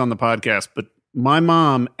said this on the podcast, but my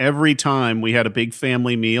mom, every time we had a big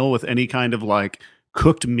family meal with any kind of like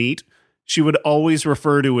cooked meat, she would always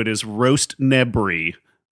refer to it as roast nebri,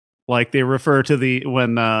 like they refer to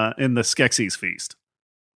when in the Skeksis feast.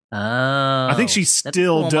 Oh, I think she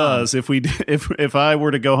still does. Mom. If I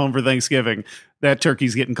were to go home for Thanksgiving, that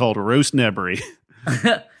turkey's getting called roast nebri.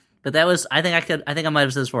 But that was, I think I might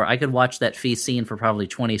have said this before. I could watch that feast scene for probably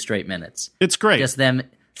 20 straight minutes. It's great. Just them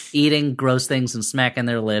eating gross things and smacking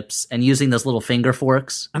their lips and using those little finger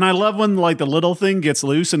forks. And I love when like the little thing gets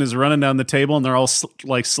loose and is running down the table and they're all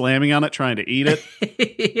like slamming on it trying to eat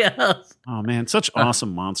it. Yeah. Oh man, such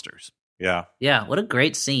awesome monsters. Yeah. Yeah, what a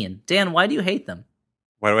great scene. Dan, why do you hate them?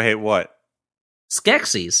 Why do I hate what?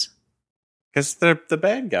 Skeksis. Because they're the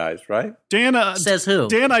bad guys, right? Dan says who?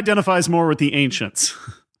 Dan identifies more with the ancients.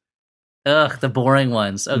 Ugh, the boring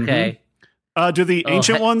ones. Okay. Mm-hmm. Do the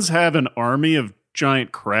ancient ones have an army of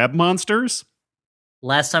giant crab monsters?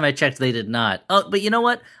 Last time I checked, they did not. Oh, but you know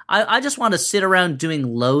what? I just want to sit around doing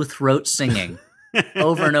low throat singing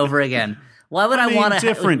over and over again. Why would I want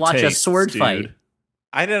to watch a sword fight?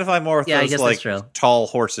 I identify more with those like tall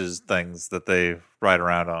horses things that they ride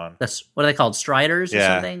around on. What are they called? Striders or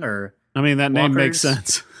something? Or I mean, that name walkers? makes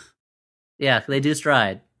sense. Yeah, they do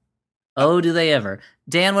stride. Oh, do they ever?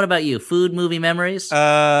 Dan, what about you? Food movie memories?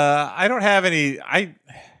 I don't have any. I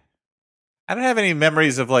don't have any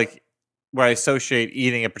memories of like where I associate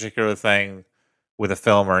eating a particular thing with a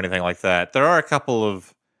film or anything like that. There are a couple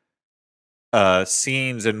of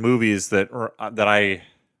scenes in movies that I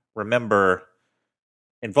remember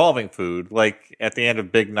involving food, like at the end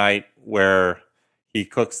of Big Night where he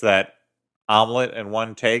cooks that omelet in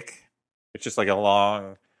one take. It's just like a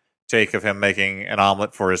long take of him making an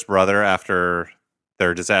omelet for his brother after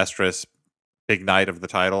their disastrous big night of the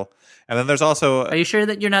title. And then there's also... Are you sure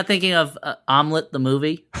that you're not thinking of Omelet the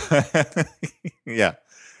movie? Yeah.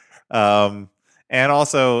 And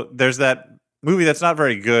also there's that movie that's not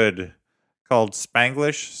very good called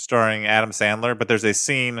Spanglish starring Adam Sandler, but there's a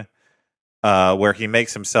scene where he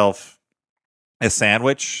makes himself a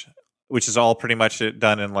sandwich, which is all pretty much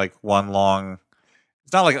done in like one long...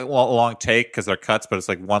 It's not like a long take because they're cuts, but it's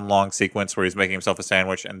like one long sequence where he's making himself a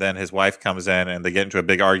sandwich, and then his wife comes in and they get into a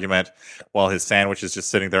big argument while his sandwich is just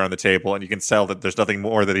sitting there on the table, and you can tell that there's nothing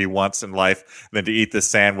more that he wants in life than to eat this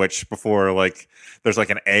sandwich before like there's like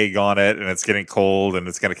an egg on it and it's getting cold and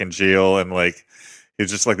it's going to congeal, and like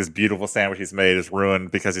he's just like this beautiful sandwich he's made is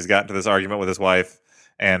ruined because he's gotten into this argument with his wife,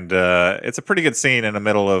 and it's a pretty good scene in the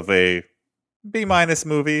middle of a B-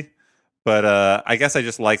 movie. But I guess I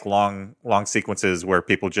just like long sequences where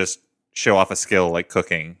people just show off a skill like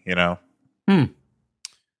cooking, you know?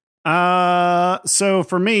 So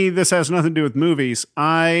for me, this has nothing to do with movies.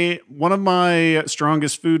 One of my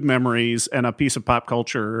strongest food memories and a piece of pop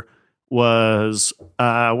culture was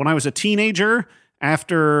when I was a teenager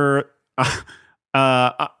after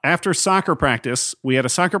soccer practice. We had a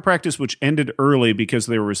soccer practice which ended early because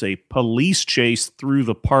there was a police chase through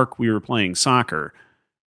the park we were playing soccer.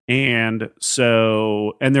 And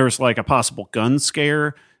there was like a possible gun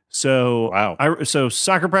scare. So wow. So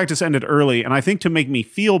soccer practice ended early, and I think to make me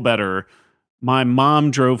feel better, my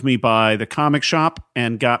mom drove me by the comic shop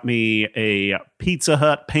and got me a Pizza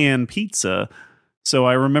Hut pan pizza. So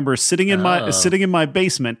I remember sitting in my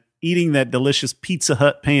basement eating that delicious Pizza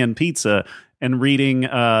Hut pan pizza and reading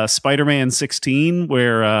Spider-Man 16,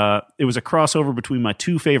 where it was a crossover between my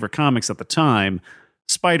two favorite comics at the time,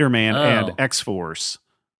 Spider-Man and X-Force.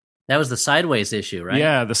 That was the Sideways issue, right?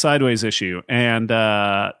 Yeah, the Sideways issue. And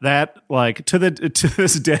that, like, to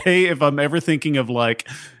this day, if I'm ever thinking of like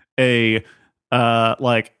a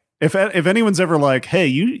like If anyone's ever like, hey,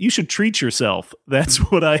 you should treat yourself, that's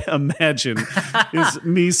what I imagine is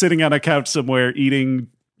me sitting on a couch somewhere eating,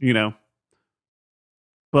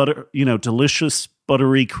 butter, delicious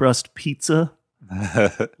buttery crust pizza,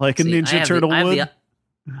 like a Ninja Turtle would.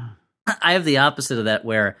 I have the opposite of that,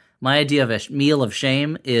 where my idea of a meal of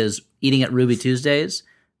shame is eating at Ruby Tuesdays,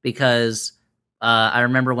 because I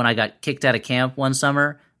remember when I got kicked out of camp one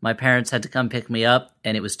summer, my parents had to come pick me up,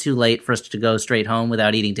 and it was too late for us to go straight home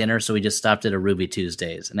without eating dinner, so we just stopped at a Ruby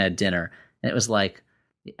Tuesdays and had dinner. And it was like,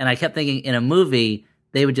 and I kept thinking, in a movie,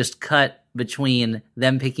 they would just cut between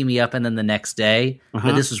them picking me up and then the next day.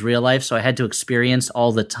 But this was real life, so I had to experience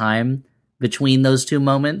all the time between those two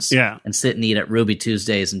moments. Yeah. And sit and eat at Ruby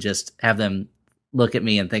Tuesdays and just have them look at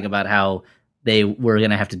me and think about how they were going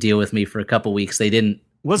to have to deal with me for a couple weeks. They didn't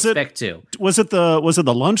expect to. Was it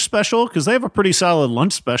the lunch special? Because they have a pretty solid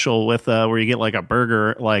lunch special with where you get like a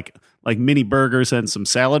burger, like mini burgers and some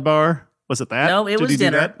salad bar. Was it that? No, it was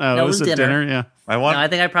dinner. Oh, no, it was dinner. Yeah. I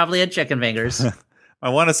think I probably had chicken fingers. My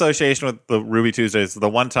one association with the Ruby Tuesdays, the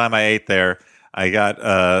one time I ate there, I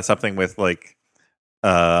got something with like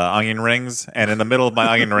onion rings, and in the middle of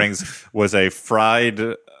my onion rings was a fried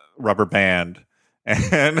rubber band.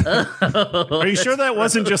 And are you sure that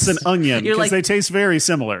wasn't just an onion? Because they taste very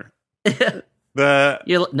similar.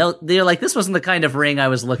 You're like, this wasn't the kind of ring I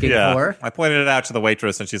was looking for. I pointed it out to the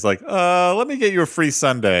waitress, and she's like, let me get you a free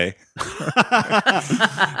sundae.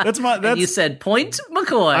 And you said, Point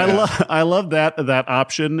McCoy. I love that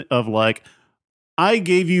option of like, I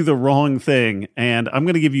gave you the wrong thing, and I'm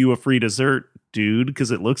going to give you a free dessert, dude,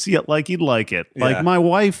 because it looks like you'd like it. Yeah. Like my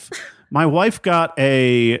wife got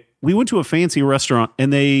we went to a fancy restaurant,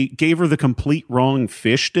 and they gave her the complete wrong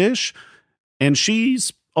fish dish, and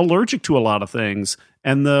she's allergic to a lot of things.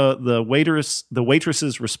 And the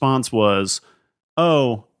waitress's response was,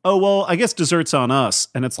 oh, well, I guess dessert's on us.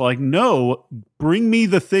 And it's like, no, bring me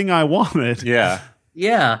the thing I wanted. Yeah.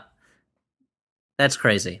 Yeah. That's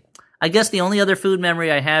crazy. I guess the only other food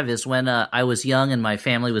memory I have is when I was young and my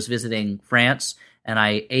family was visiting France, and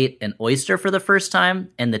I ate an oyster for the first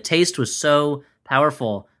time, and the taste was so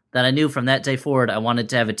powerful that I knew from that day forward I wanted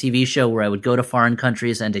to have a TV show where I would go to foreign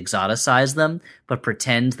countries and exoticize them, but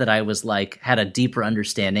pretend that I was had a deeper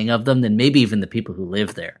understanding of them than maybe even the people who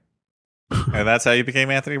live there. And that's how you became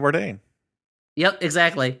Anthony Bourdain. Yep,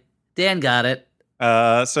 exactly. Dan got it.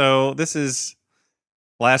 So this is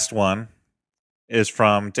last one is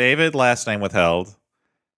from David, last name withheld.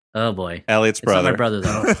 Oh boy. Elliot's brother. It's my brother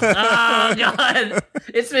though. Oh God.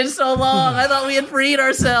 It's been so long. I thought we had freed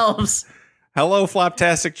ourselves. Hello,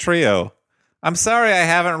 Floptastic Trio. I'm sorry I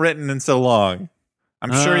haven't written in so long.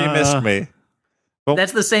 I'm sure you missed me. But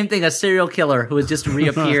that's the same thing a serial killer who has just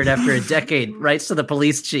reappeared after a decade writes to the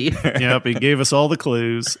police chief. Yep, he gave us all the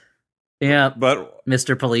clues. Yeah, but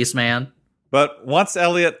Mr. Policeman. But once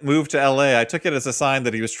Elliot moved to LA, I took it as a sign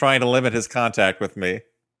that he was trying to limit his contact with me.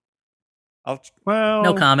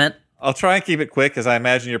 No comment. I'll try and keep it quick, as I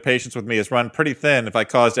imagine your patience with me has run pretty thin if I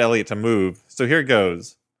caused Elliot to move. So here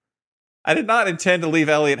goes. I did not intend to leave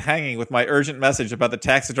Elliot hanging with my urgent message about the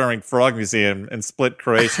taxidermied frog museum in Split,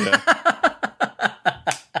 Croatia.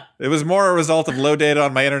 It was more a result of low data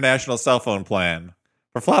on my international cell phone plan.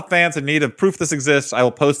 For Flop fans in need of proof this exists, I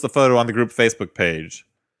will post the photo on the group Facebook page.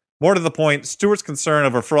 More to the point, Stuart's concern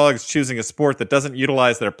over frogs choosing a sport that doesn't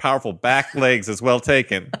utilize their powerful back legs is well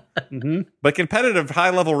taken. Mm-hmm. But competitive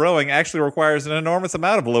high-level rowing actually requires an enormous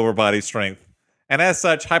amount of lower body strength, and as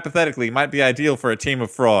such, hypothetically, might be ideal for a team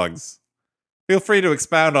of frogs. Feel free to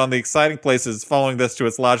expound on the exciting places following this to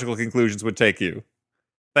its logical conclusions would take you.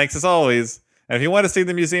 Thanks as always, and if you want to see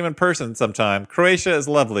the museum in person sometime, Croatia is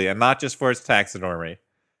lovely, and not just for its taxidermy.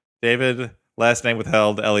 David, last name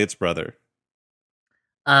withheld, Elliot's brother.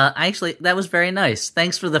 Actually, that was very nice.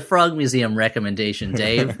 Thanks for the Frog Museum recommendation,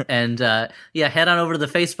 Dave. And head on over to the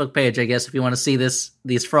Facebook page, I guess, if you want to see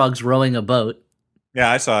these frogs rowing a boat. Yeah,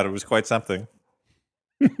 I saw it. It was quite something.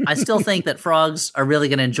 I still think that frogs are really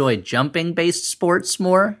going to enjoy jumping-based sports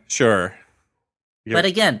more. Sure. But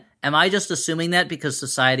again, am I just assuming that because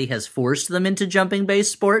society has forced them into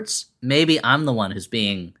jumping-based sports? Maybe I'm the one who's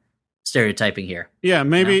being stereotyping here. Yeah,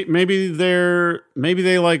 maybe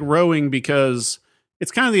they like rowing because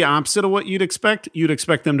it's kind of the opposite of what you'd expect. You'd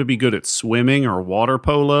expect them to be good at swimming or water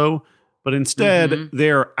polo, but instead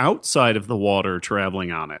they're outside of the water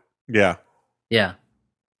traveling on it. Yeah. Yeah.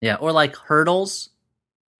 Yeah, or like hurdles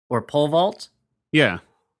or pole vault. Yeah.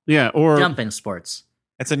 Yeah, or jumping sports.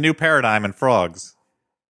 It's a new paradigm in frogs.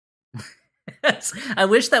 I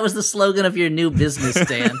wish that was the slogan of your new business,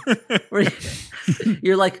 Dan. Where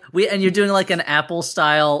you're like, you're doing like an Apple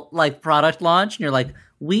style like product launch, and you're like,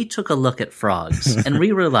 we took a look at frogs and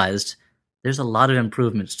we realized there's a lot of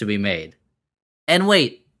improvements to be made. And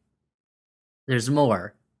wait, there's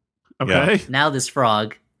more. Okay. Now this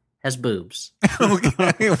frog has boobs.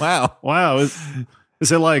 Okay. Wow. Wow.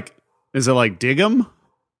 Is it like Diggum?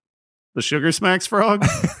 The Sugar Smacks frog?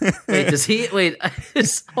 Wait, does he? Wait,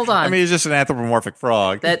 hold on. I mean, he's just an anthropomorphic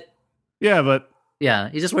frog. Yeah, but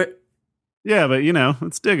he just you know,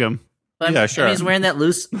 it's Diggum. Yeah, sure. And he's wearing that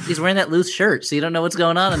loose shirt, so you don't know what's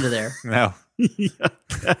going on under there. No.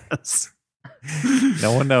 Yes.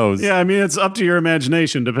 No one knows. Yeah, I mean, it's up to your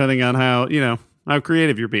imagination, depending on how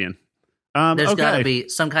creative you're being. There's got to be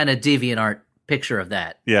some kind of DeviantArt picture of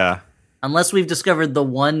that. Yeah. Unless we've discovered the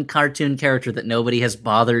one cartoon character that nobody has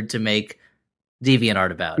bothered to make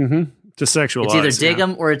DeviantArt about. Mm-hmm. To sexualize. It's either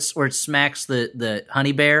Diggum or it smacks the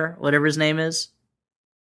honey bear, whatever his name is.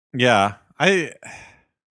 Yeah.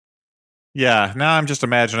 Now I'm just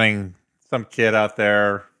imagining some kid out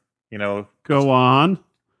there, Go on.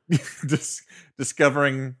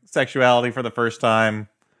 discovering sexuality for the first time,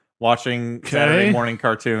 watching Saturday morning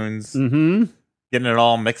cartoons, mm-hmm. getting it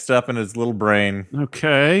all mixed up in his little brain.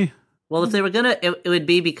 Okay. Well, if they were gonna, it would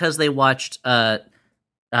be because they watched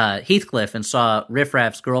Heathcliff and saw Riff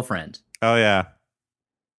Raff's girlfriend. Oh yeah.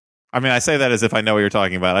 I mean, I say that as if I know what you're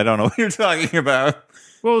talking about. I don't know what you're talking about.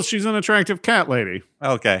 Well, she's an attractive cat lady.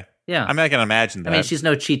 Okay. Yeah. I mean, I can imagine that. I mean, she's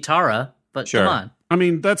no Chitara, but Sure. come on. I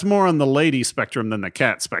mean, that's more on the lady spectrum than the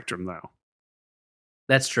cat spectrum, though.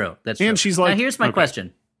 That's true. And she's like, now here's my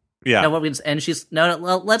question. Yeah. No,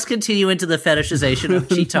 well, let's continue into the fetishization of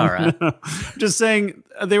Chitara. Just saying,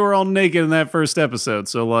 they were all naked in that first episode,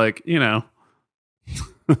 so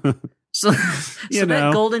So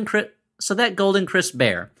that golden crisp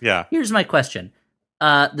bear. Yeah. Here's my question: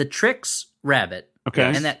 the Trix rabbit, Okay.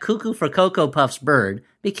 and that Cuckoo for Cocoa Puffs bird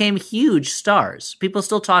became huge stars. People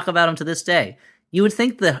still talk about them to this day. You would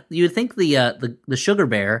think the sugar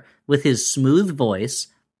bear, with his smooth voice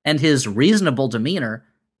and his reasonable demeanor,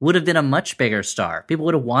 would have been a much bigger star. People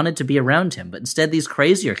would have wanted to be around him, but instead these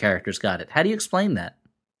crazier characters got it. How do you explain that?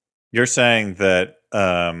 You're saying that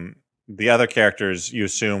the other characters you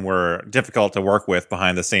assume were difficult to work with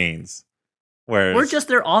behind the scenes, whereas Or just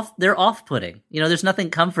they're off-putting. There's nothing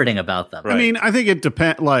comforting about them. Right. I mean, I think it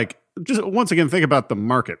depends. Just once again, think about the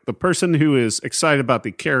market. The person who is excited about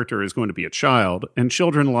the character is going to be a child, and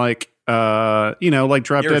children like Drop Dead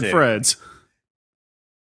Irritating. Fred's.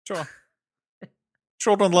 Sure.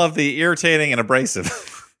 Children love the irritating and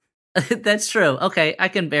abrasive. That's true. Okay, I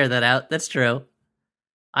can bear that out. That's true.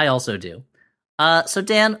 I also do. So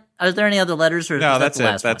Dan, are there any other letters? Or No, is that that's the it.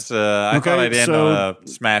 last That's one? I thought I'd end on a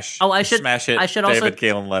smash. Oh, I should- smash hit. I should also- David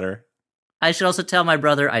Kalen letter. I should also tell my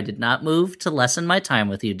brother I did not move to lessen my time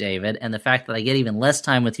with you, David, and the fact that I get even less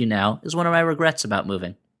time with you now is one of my regrets about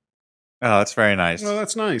moving. Oh, that's very nice. Oh,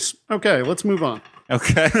 that's nice. Okay, let's move on.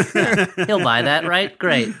 Okay. He'll buy that, right?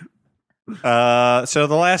 Great. So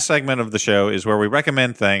the last segment of the show is where we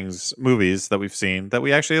recommend movies that we've seen that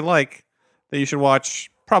we actually like that you should watch,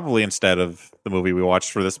 probably instead of the movie we watched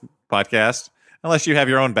for this podcast, unless you have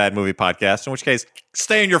your own bad movie podcast, in which case,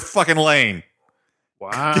 stay in your fucking lane.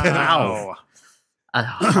 Wow. A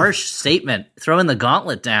harsh statement. Throwing the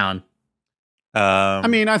gauntlet down. I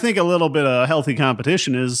mean, I think a little bit of healthy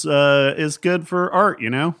competition is good for art,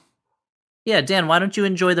 Yeah, Dan, why don't you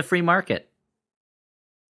enjoy the free market?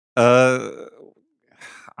 I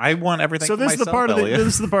want everything. So for this is the myself, part of Elliot. this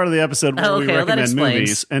is the part of the episode where we Okay, well, that recommend explains.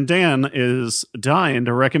 movies, and Dan is dying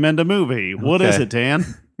to recommend a movie. What is Okay. it, Dan?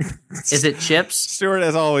 Is it chips? Stuart,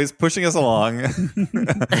 as always, pushing us along.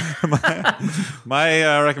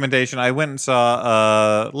 my recommendation, I went and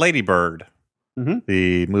saw Lady Bird, Mhm.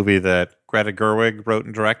 the movie that Greta Gerwig wrote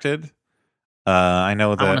and directed. I know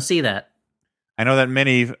I want to that see that.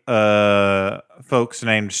 many folks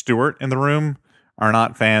named Stuart in the room are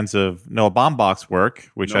not fans of Noah Baumbach's work,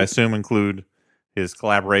 which I Nope. assume include his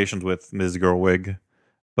collaborations with Ms. Gerwig.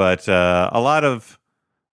 But a lot of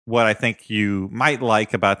what I think you might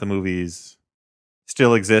like about the movies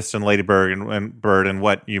still exists in Lady Bird and Bird, and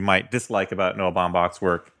what you might dislike about Noah Baumbach's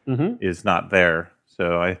work Mhm. is not there.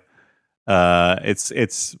 So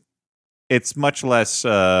it's much less,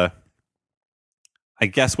 I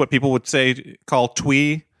guess, what people would call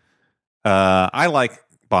twee. I like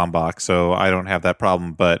Baumbach, so I don't have that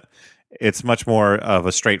problem, but it's much more of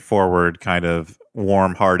a straightforward kind of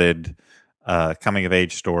warm-hearted coming of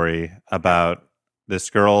age story about this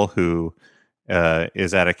girl who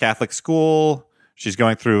is at a Catholic school. She's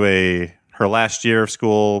going through her last year of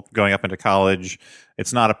school, going up into college.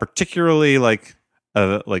 It's not a particularly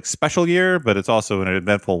special year, but it's also an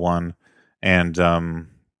eventful one. And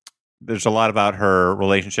there's a lot about her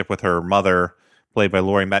relationship with her mother, played by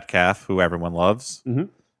Laurie Metcalf, who everyone loves.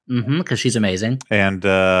 Because she's amazing. And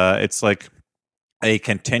it's like a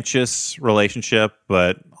contentious relationship,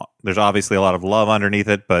 but there's obviously a lot of love underneath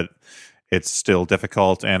it, but it's still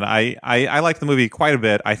difficult. And I like the movie quite a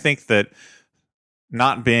bit. I think that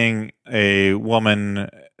not being a woman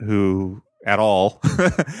who at all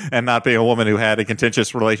and not being a woman who had a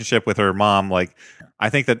contentious relationship with her mom, like, I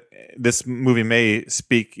think that this movie may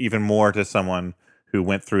speak even more to someone who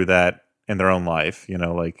went through that in their own life, you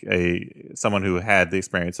know, like someone who had the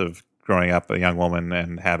experience of growing up a young woman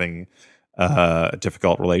and having a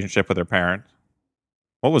difficult relationship with her parent.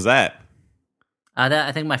 What was that?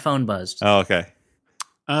 I think my phone buzzed. Oh, okay.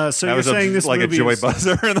 So that you're was saying this like movie a joy is...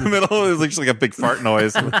 buzzer in the middle. It was just like a big fart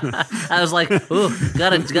noise. I was like, "Ooh,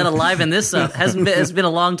 gotta liven this up." It's been a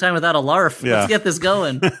long time without a larf. Yeah. Let's get this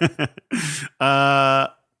going.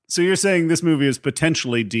 So you're saying this movie is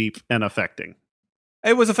potentially deep and affecting.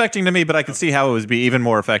 It was affecting to me, but I could see how it would be even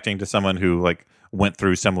more affecting to someone who like went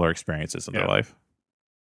through similar experiences in their life.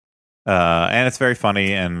 And it's very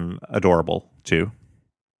funny and adorable too.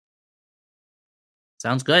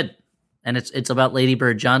 Sounds good. And it's about Lady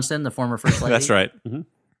Bird Johnson, the former first lady. That's right. Mm-hmm.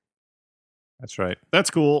 That's right.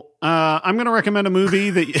 That's cool. I'm going to recommend a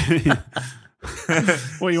movie that.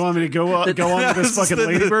 Well, you want me to go on with this fucking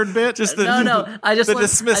Ladybird bit? Just No. I just love the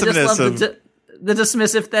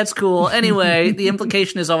dismissive. That's cool. Anyway, the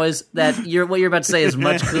implication is always that what you're about to say is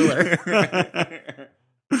much cooler.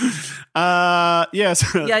 Yes.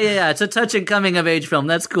 Yeah. It's a touching coming of age film.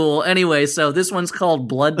 That's cool. Anyway, so this one's called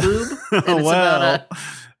Blood Boob. And it's about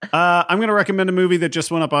I'm going to recommend a movie that just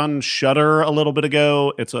went up on Shudder a little bit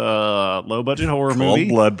ago. It's a low-budget horror movie.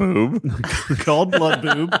 Blood Boob. Called Blood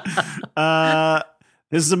Boob.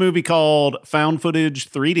 This is a movie called Found Footage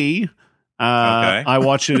 3D. Okay. I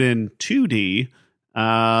watched it in 2D.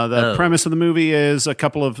 The premise of the movie is a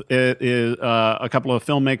couple of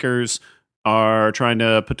filmmakers are trying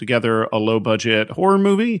to put together a low-budget horror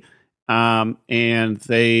movie. And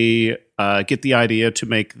they get the idea to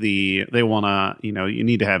make they want to, you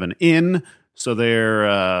need to have an in. So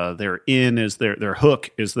their in is their hook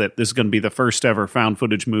is that this is going to be the first ever found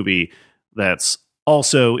footage movie that's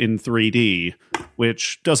also in 3D,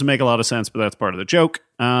 which doesn't make a lot of sense, but that's part of the joke.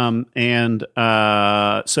 So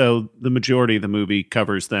the majority of the movie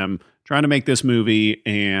covers them trying to make this movie,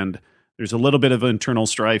 and there's a little bit of internal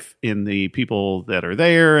strife in the people that are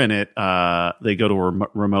there, and they go to a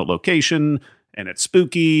remote location, and it's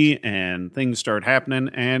spooky, and things start happening,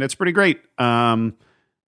 and it's pretty great. I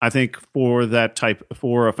think for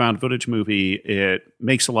a found footage movie, it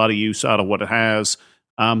makes a lot of use out of what it has,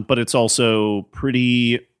 but it's also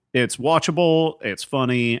it's watchable, it's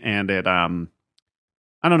funny, and it I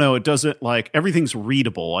don't know, it doesn't everything's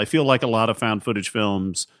readable. I feel like a lot of found footage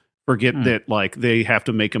films forget that they have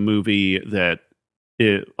to make a movie that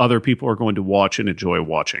other people are going to watch and enjoy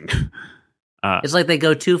watching. It's like they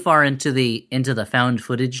go too far into the found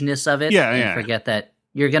footageness of it. And forget that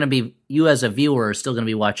you're going to be, you as a viewer are still going to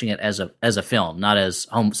be watching it as a film, not as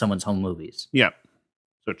someone's home movies. Yeah.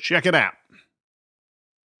 So check it out.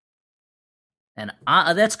 And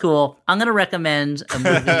that's cool. I'm going to recommend a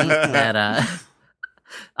movie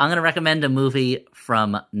I'm going to recommend a movie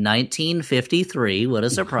from 1953. What a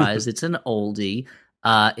surprise. It's an oldie.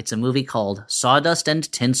 It's a movie called Sawdust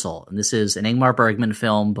and Tinsel. And this is an Ingmar Bergman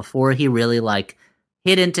film before he really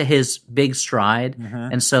hit into his big stride. Mm-hmm.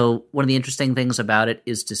 And so one of the interesting things about it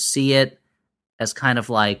is to see it as kind of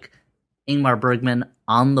like Ingmar Bergman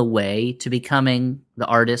on the way to becoming the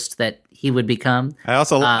artist that he would become. I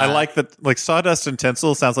also I like that, Sawdust and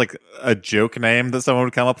Tinsel sounds like a joke name that someone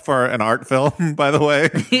would come up for an art film, by the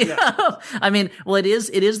way. Yeah. I mean, well, it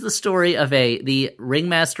is the story of the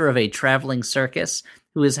ringmaster of a traveling circus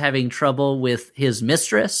who is having trouble with his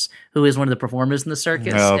mistress, who is one of the performers in the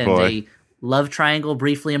circus. Oh, and boy. a love triangle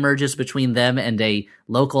briefly emerges between them and a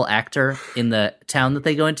local actor in the town that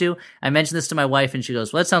they go into. I mentioned this to my wife, and she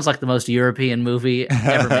goes, well, that sounds like the most European movie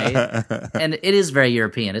ever made. And it is very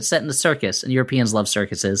European. It's set in a circus, and Europeans love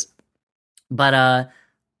circuses. But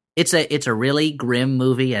it's a really grim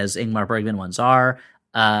movie, as Ingmar Bergman ones are.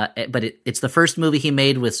 But it's the first movie he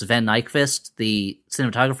made with Sven Nykvist, the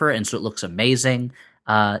cinematographer, and so it looks amazing.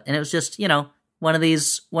 And it was just, one of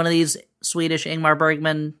these Swedish Ingmar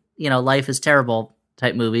Bergman, life is terrible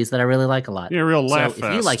type movies that I really like a lot. Yeah, real laugh So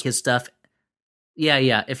if you like his stuff,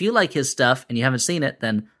 if you like his stuff and you haven't seen it,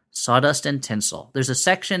 then Sawdust and Tinsel. There's a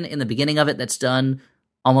section in the beginning of it that's done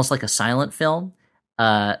almost like a silent film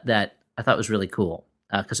that I thought was really cool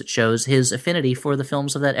because it shows his affinity for the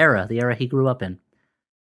films of that era, the era he grew up in.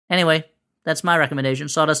 Anyway, that's my recommendation,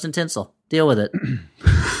 Sawdust and Tinsel. Deal with it.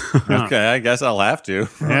 Okay, I guess I'll have to.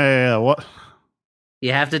 Yeah. What?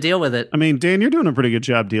 You have to deal with it. I mean, Dan, you're doing a pretty good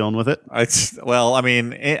job dealing with it.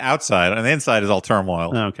 Outside and the inside is all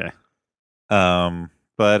turmoil. Okay.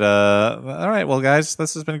 But all right, well, guys,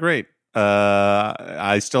 this has been great.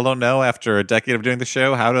 I still don't know after a decade of doing the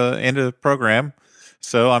show how to end a program,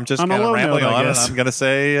 so I'm just kind of rambling on, and I'm going to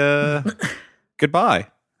say goodbye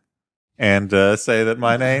and say that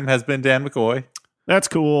my name has been Dan McCoy. That's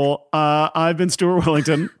cool. I've been Stuart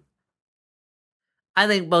Wellington. I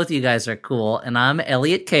think both of you guys are cool, and I'm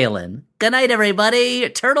Elliot Kalin. Good night, everybody.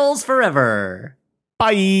 Turtles forever.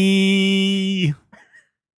 Bye.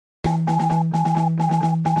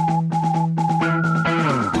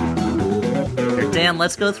 Dan,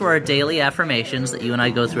 let's go through our daily affirmations that you and I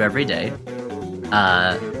go through every day.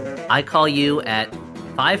 I call you at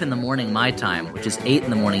 5 in the morning my time, which is 8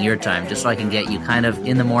 in the morning your time, just so I can get you kind of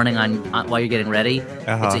in the morning on while you're getting ready.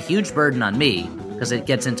 It's a huge burden on me because it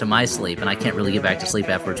gets into my sleep, and I can't really get back to sleep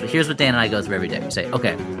afterwards. But here's what Dan and I go through every day. We say,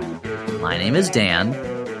 okay, my name is Dan.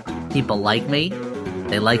 People like me.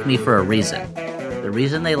 They like me for a reason. The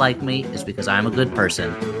reason they like me is because I'm a good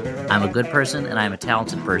person. I'm a good person, and I'm a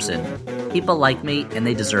talented person. People like me, and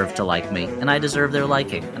they deserve to like me, and I deserve their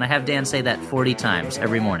liking. And I have Dan say that 40 times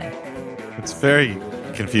every morning. It's very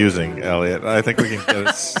confusing, Elliot. I think we can get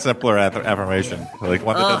a simpler affirmation, like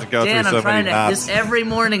one that doesn't go Dan, through so many knots. Every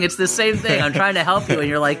morning, it's the same thing. I'm trying to help you, and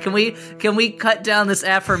you're like, "Can we cut down this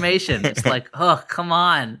affirmation?" It's like, oh, come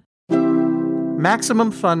on.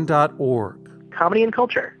 MaximumFun.org. Comedy and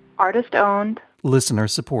culture. Artist owned. Listener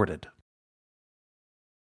supported.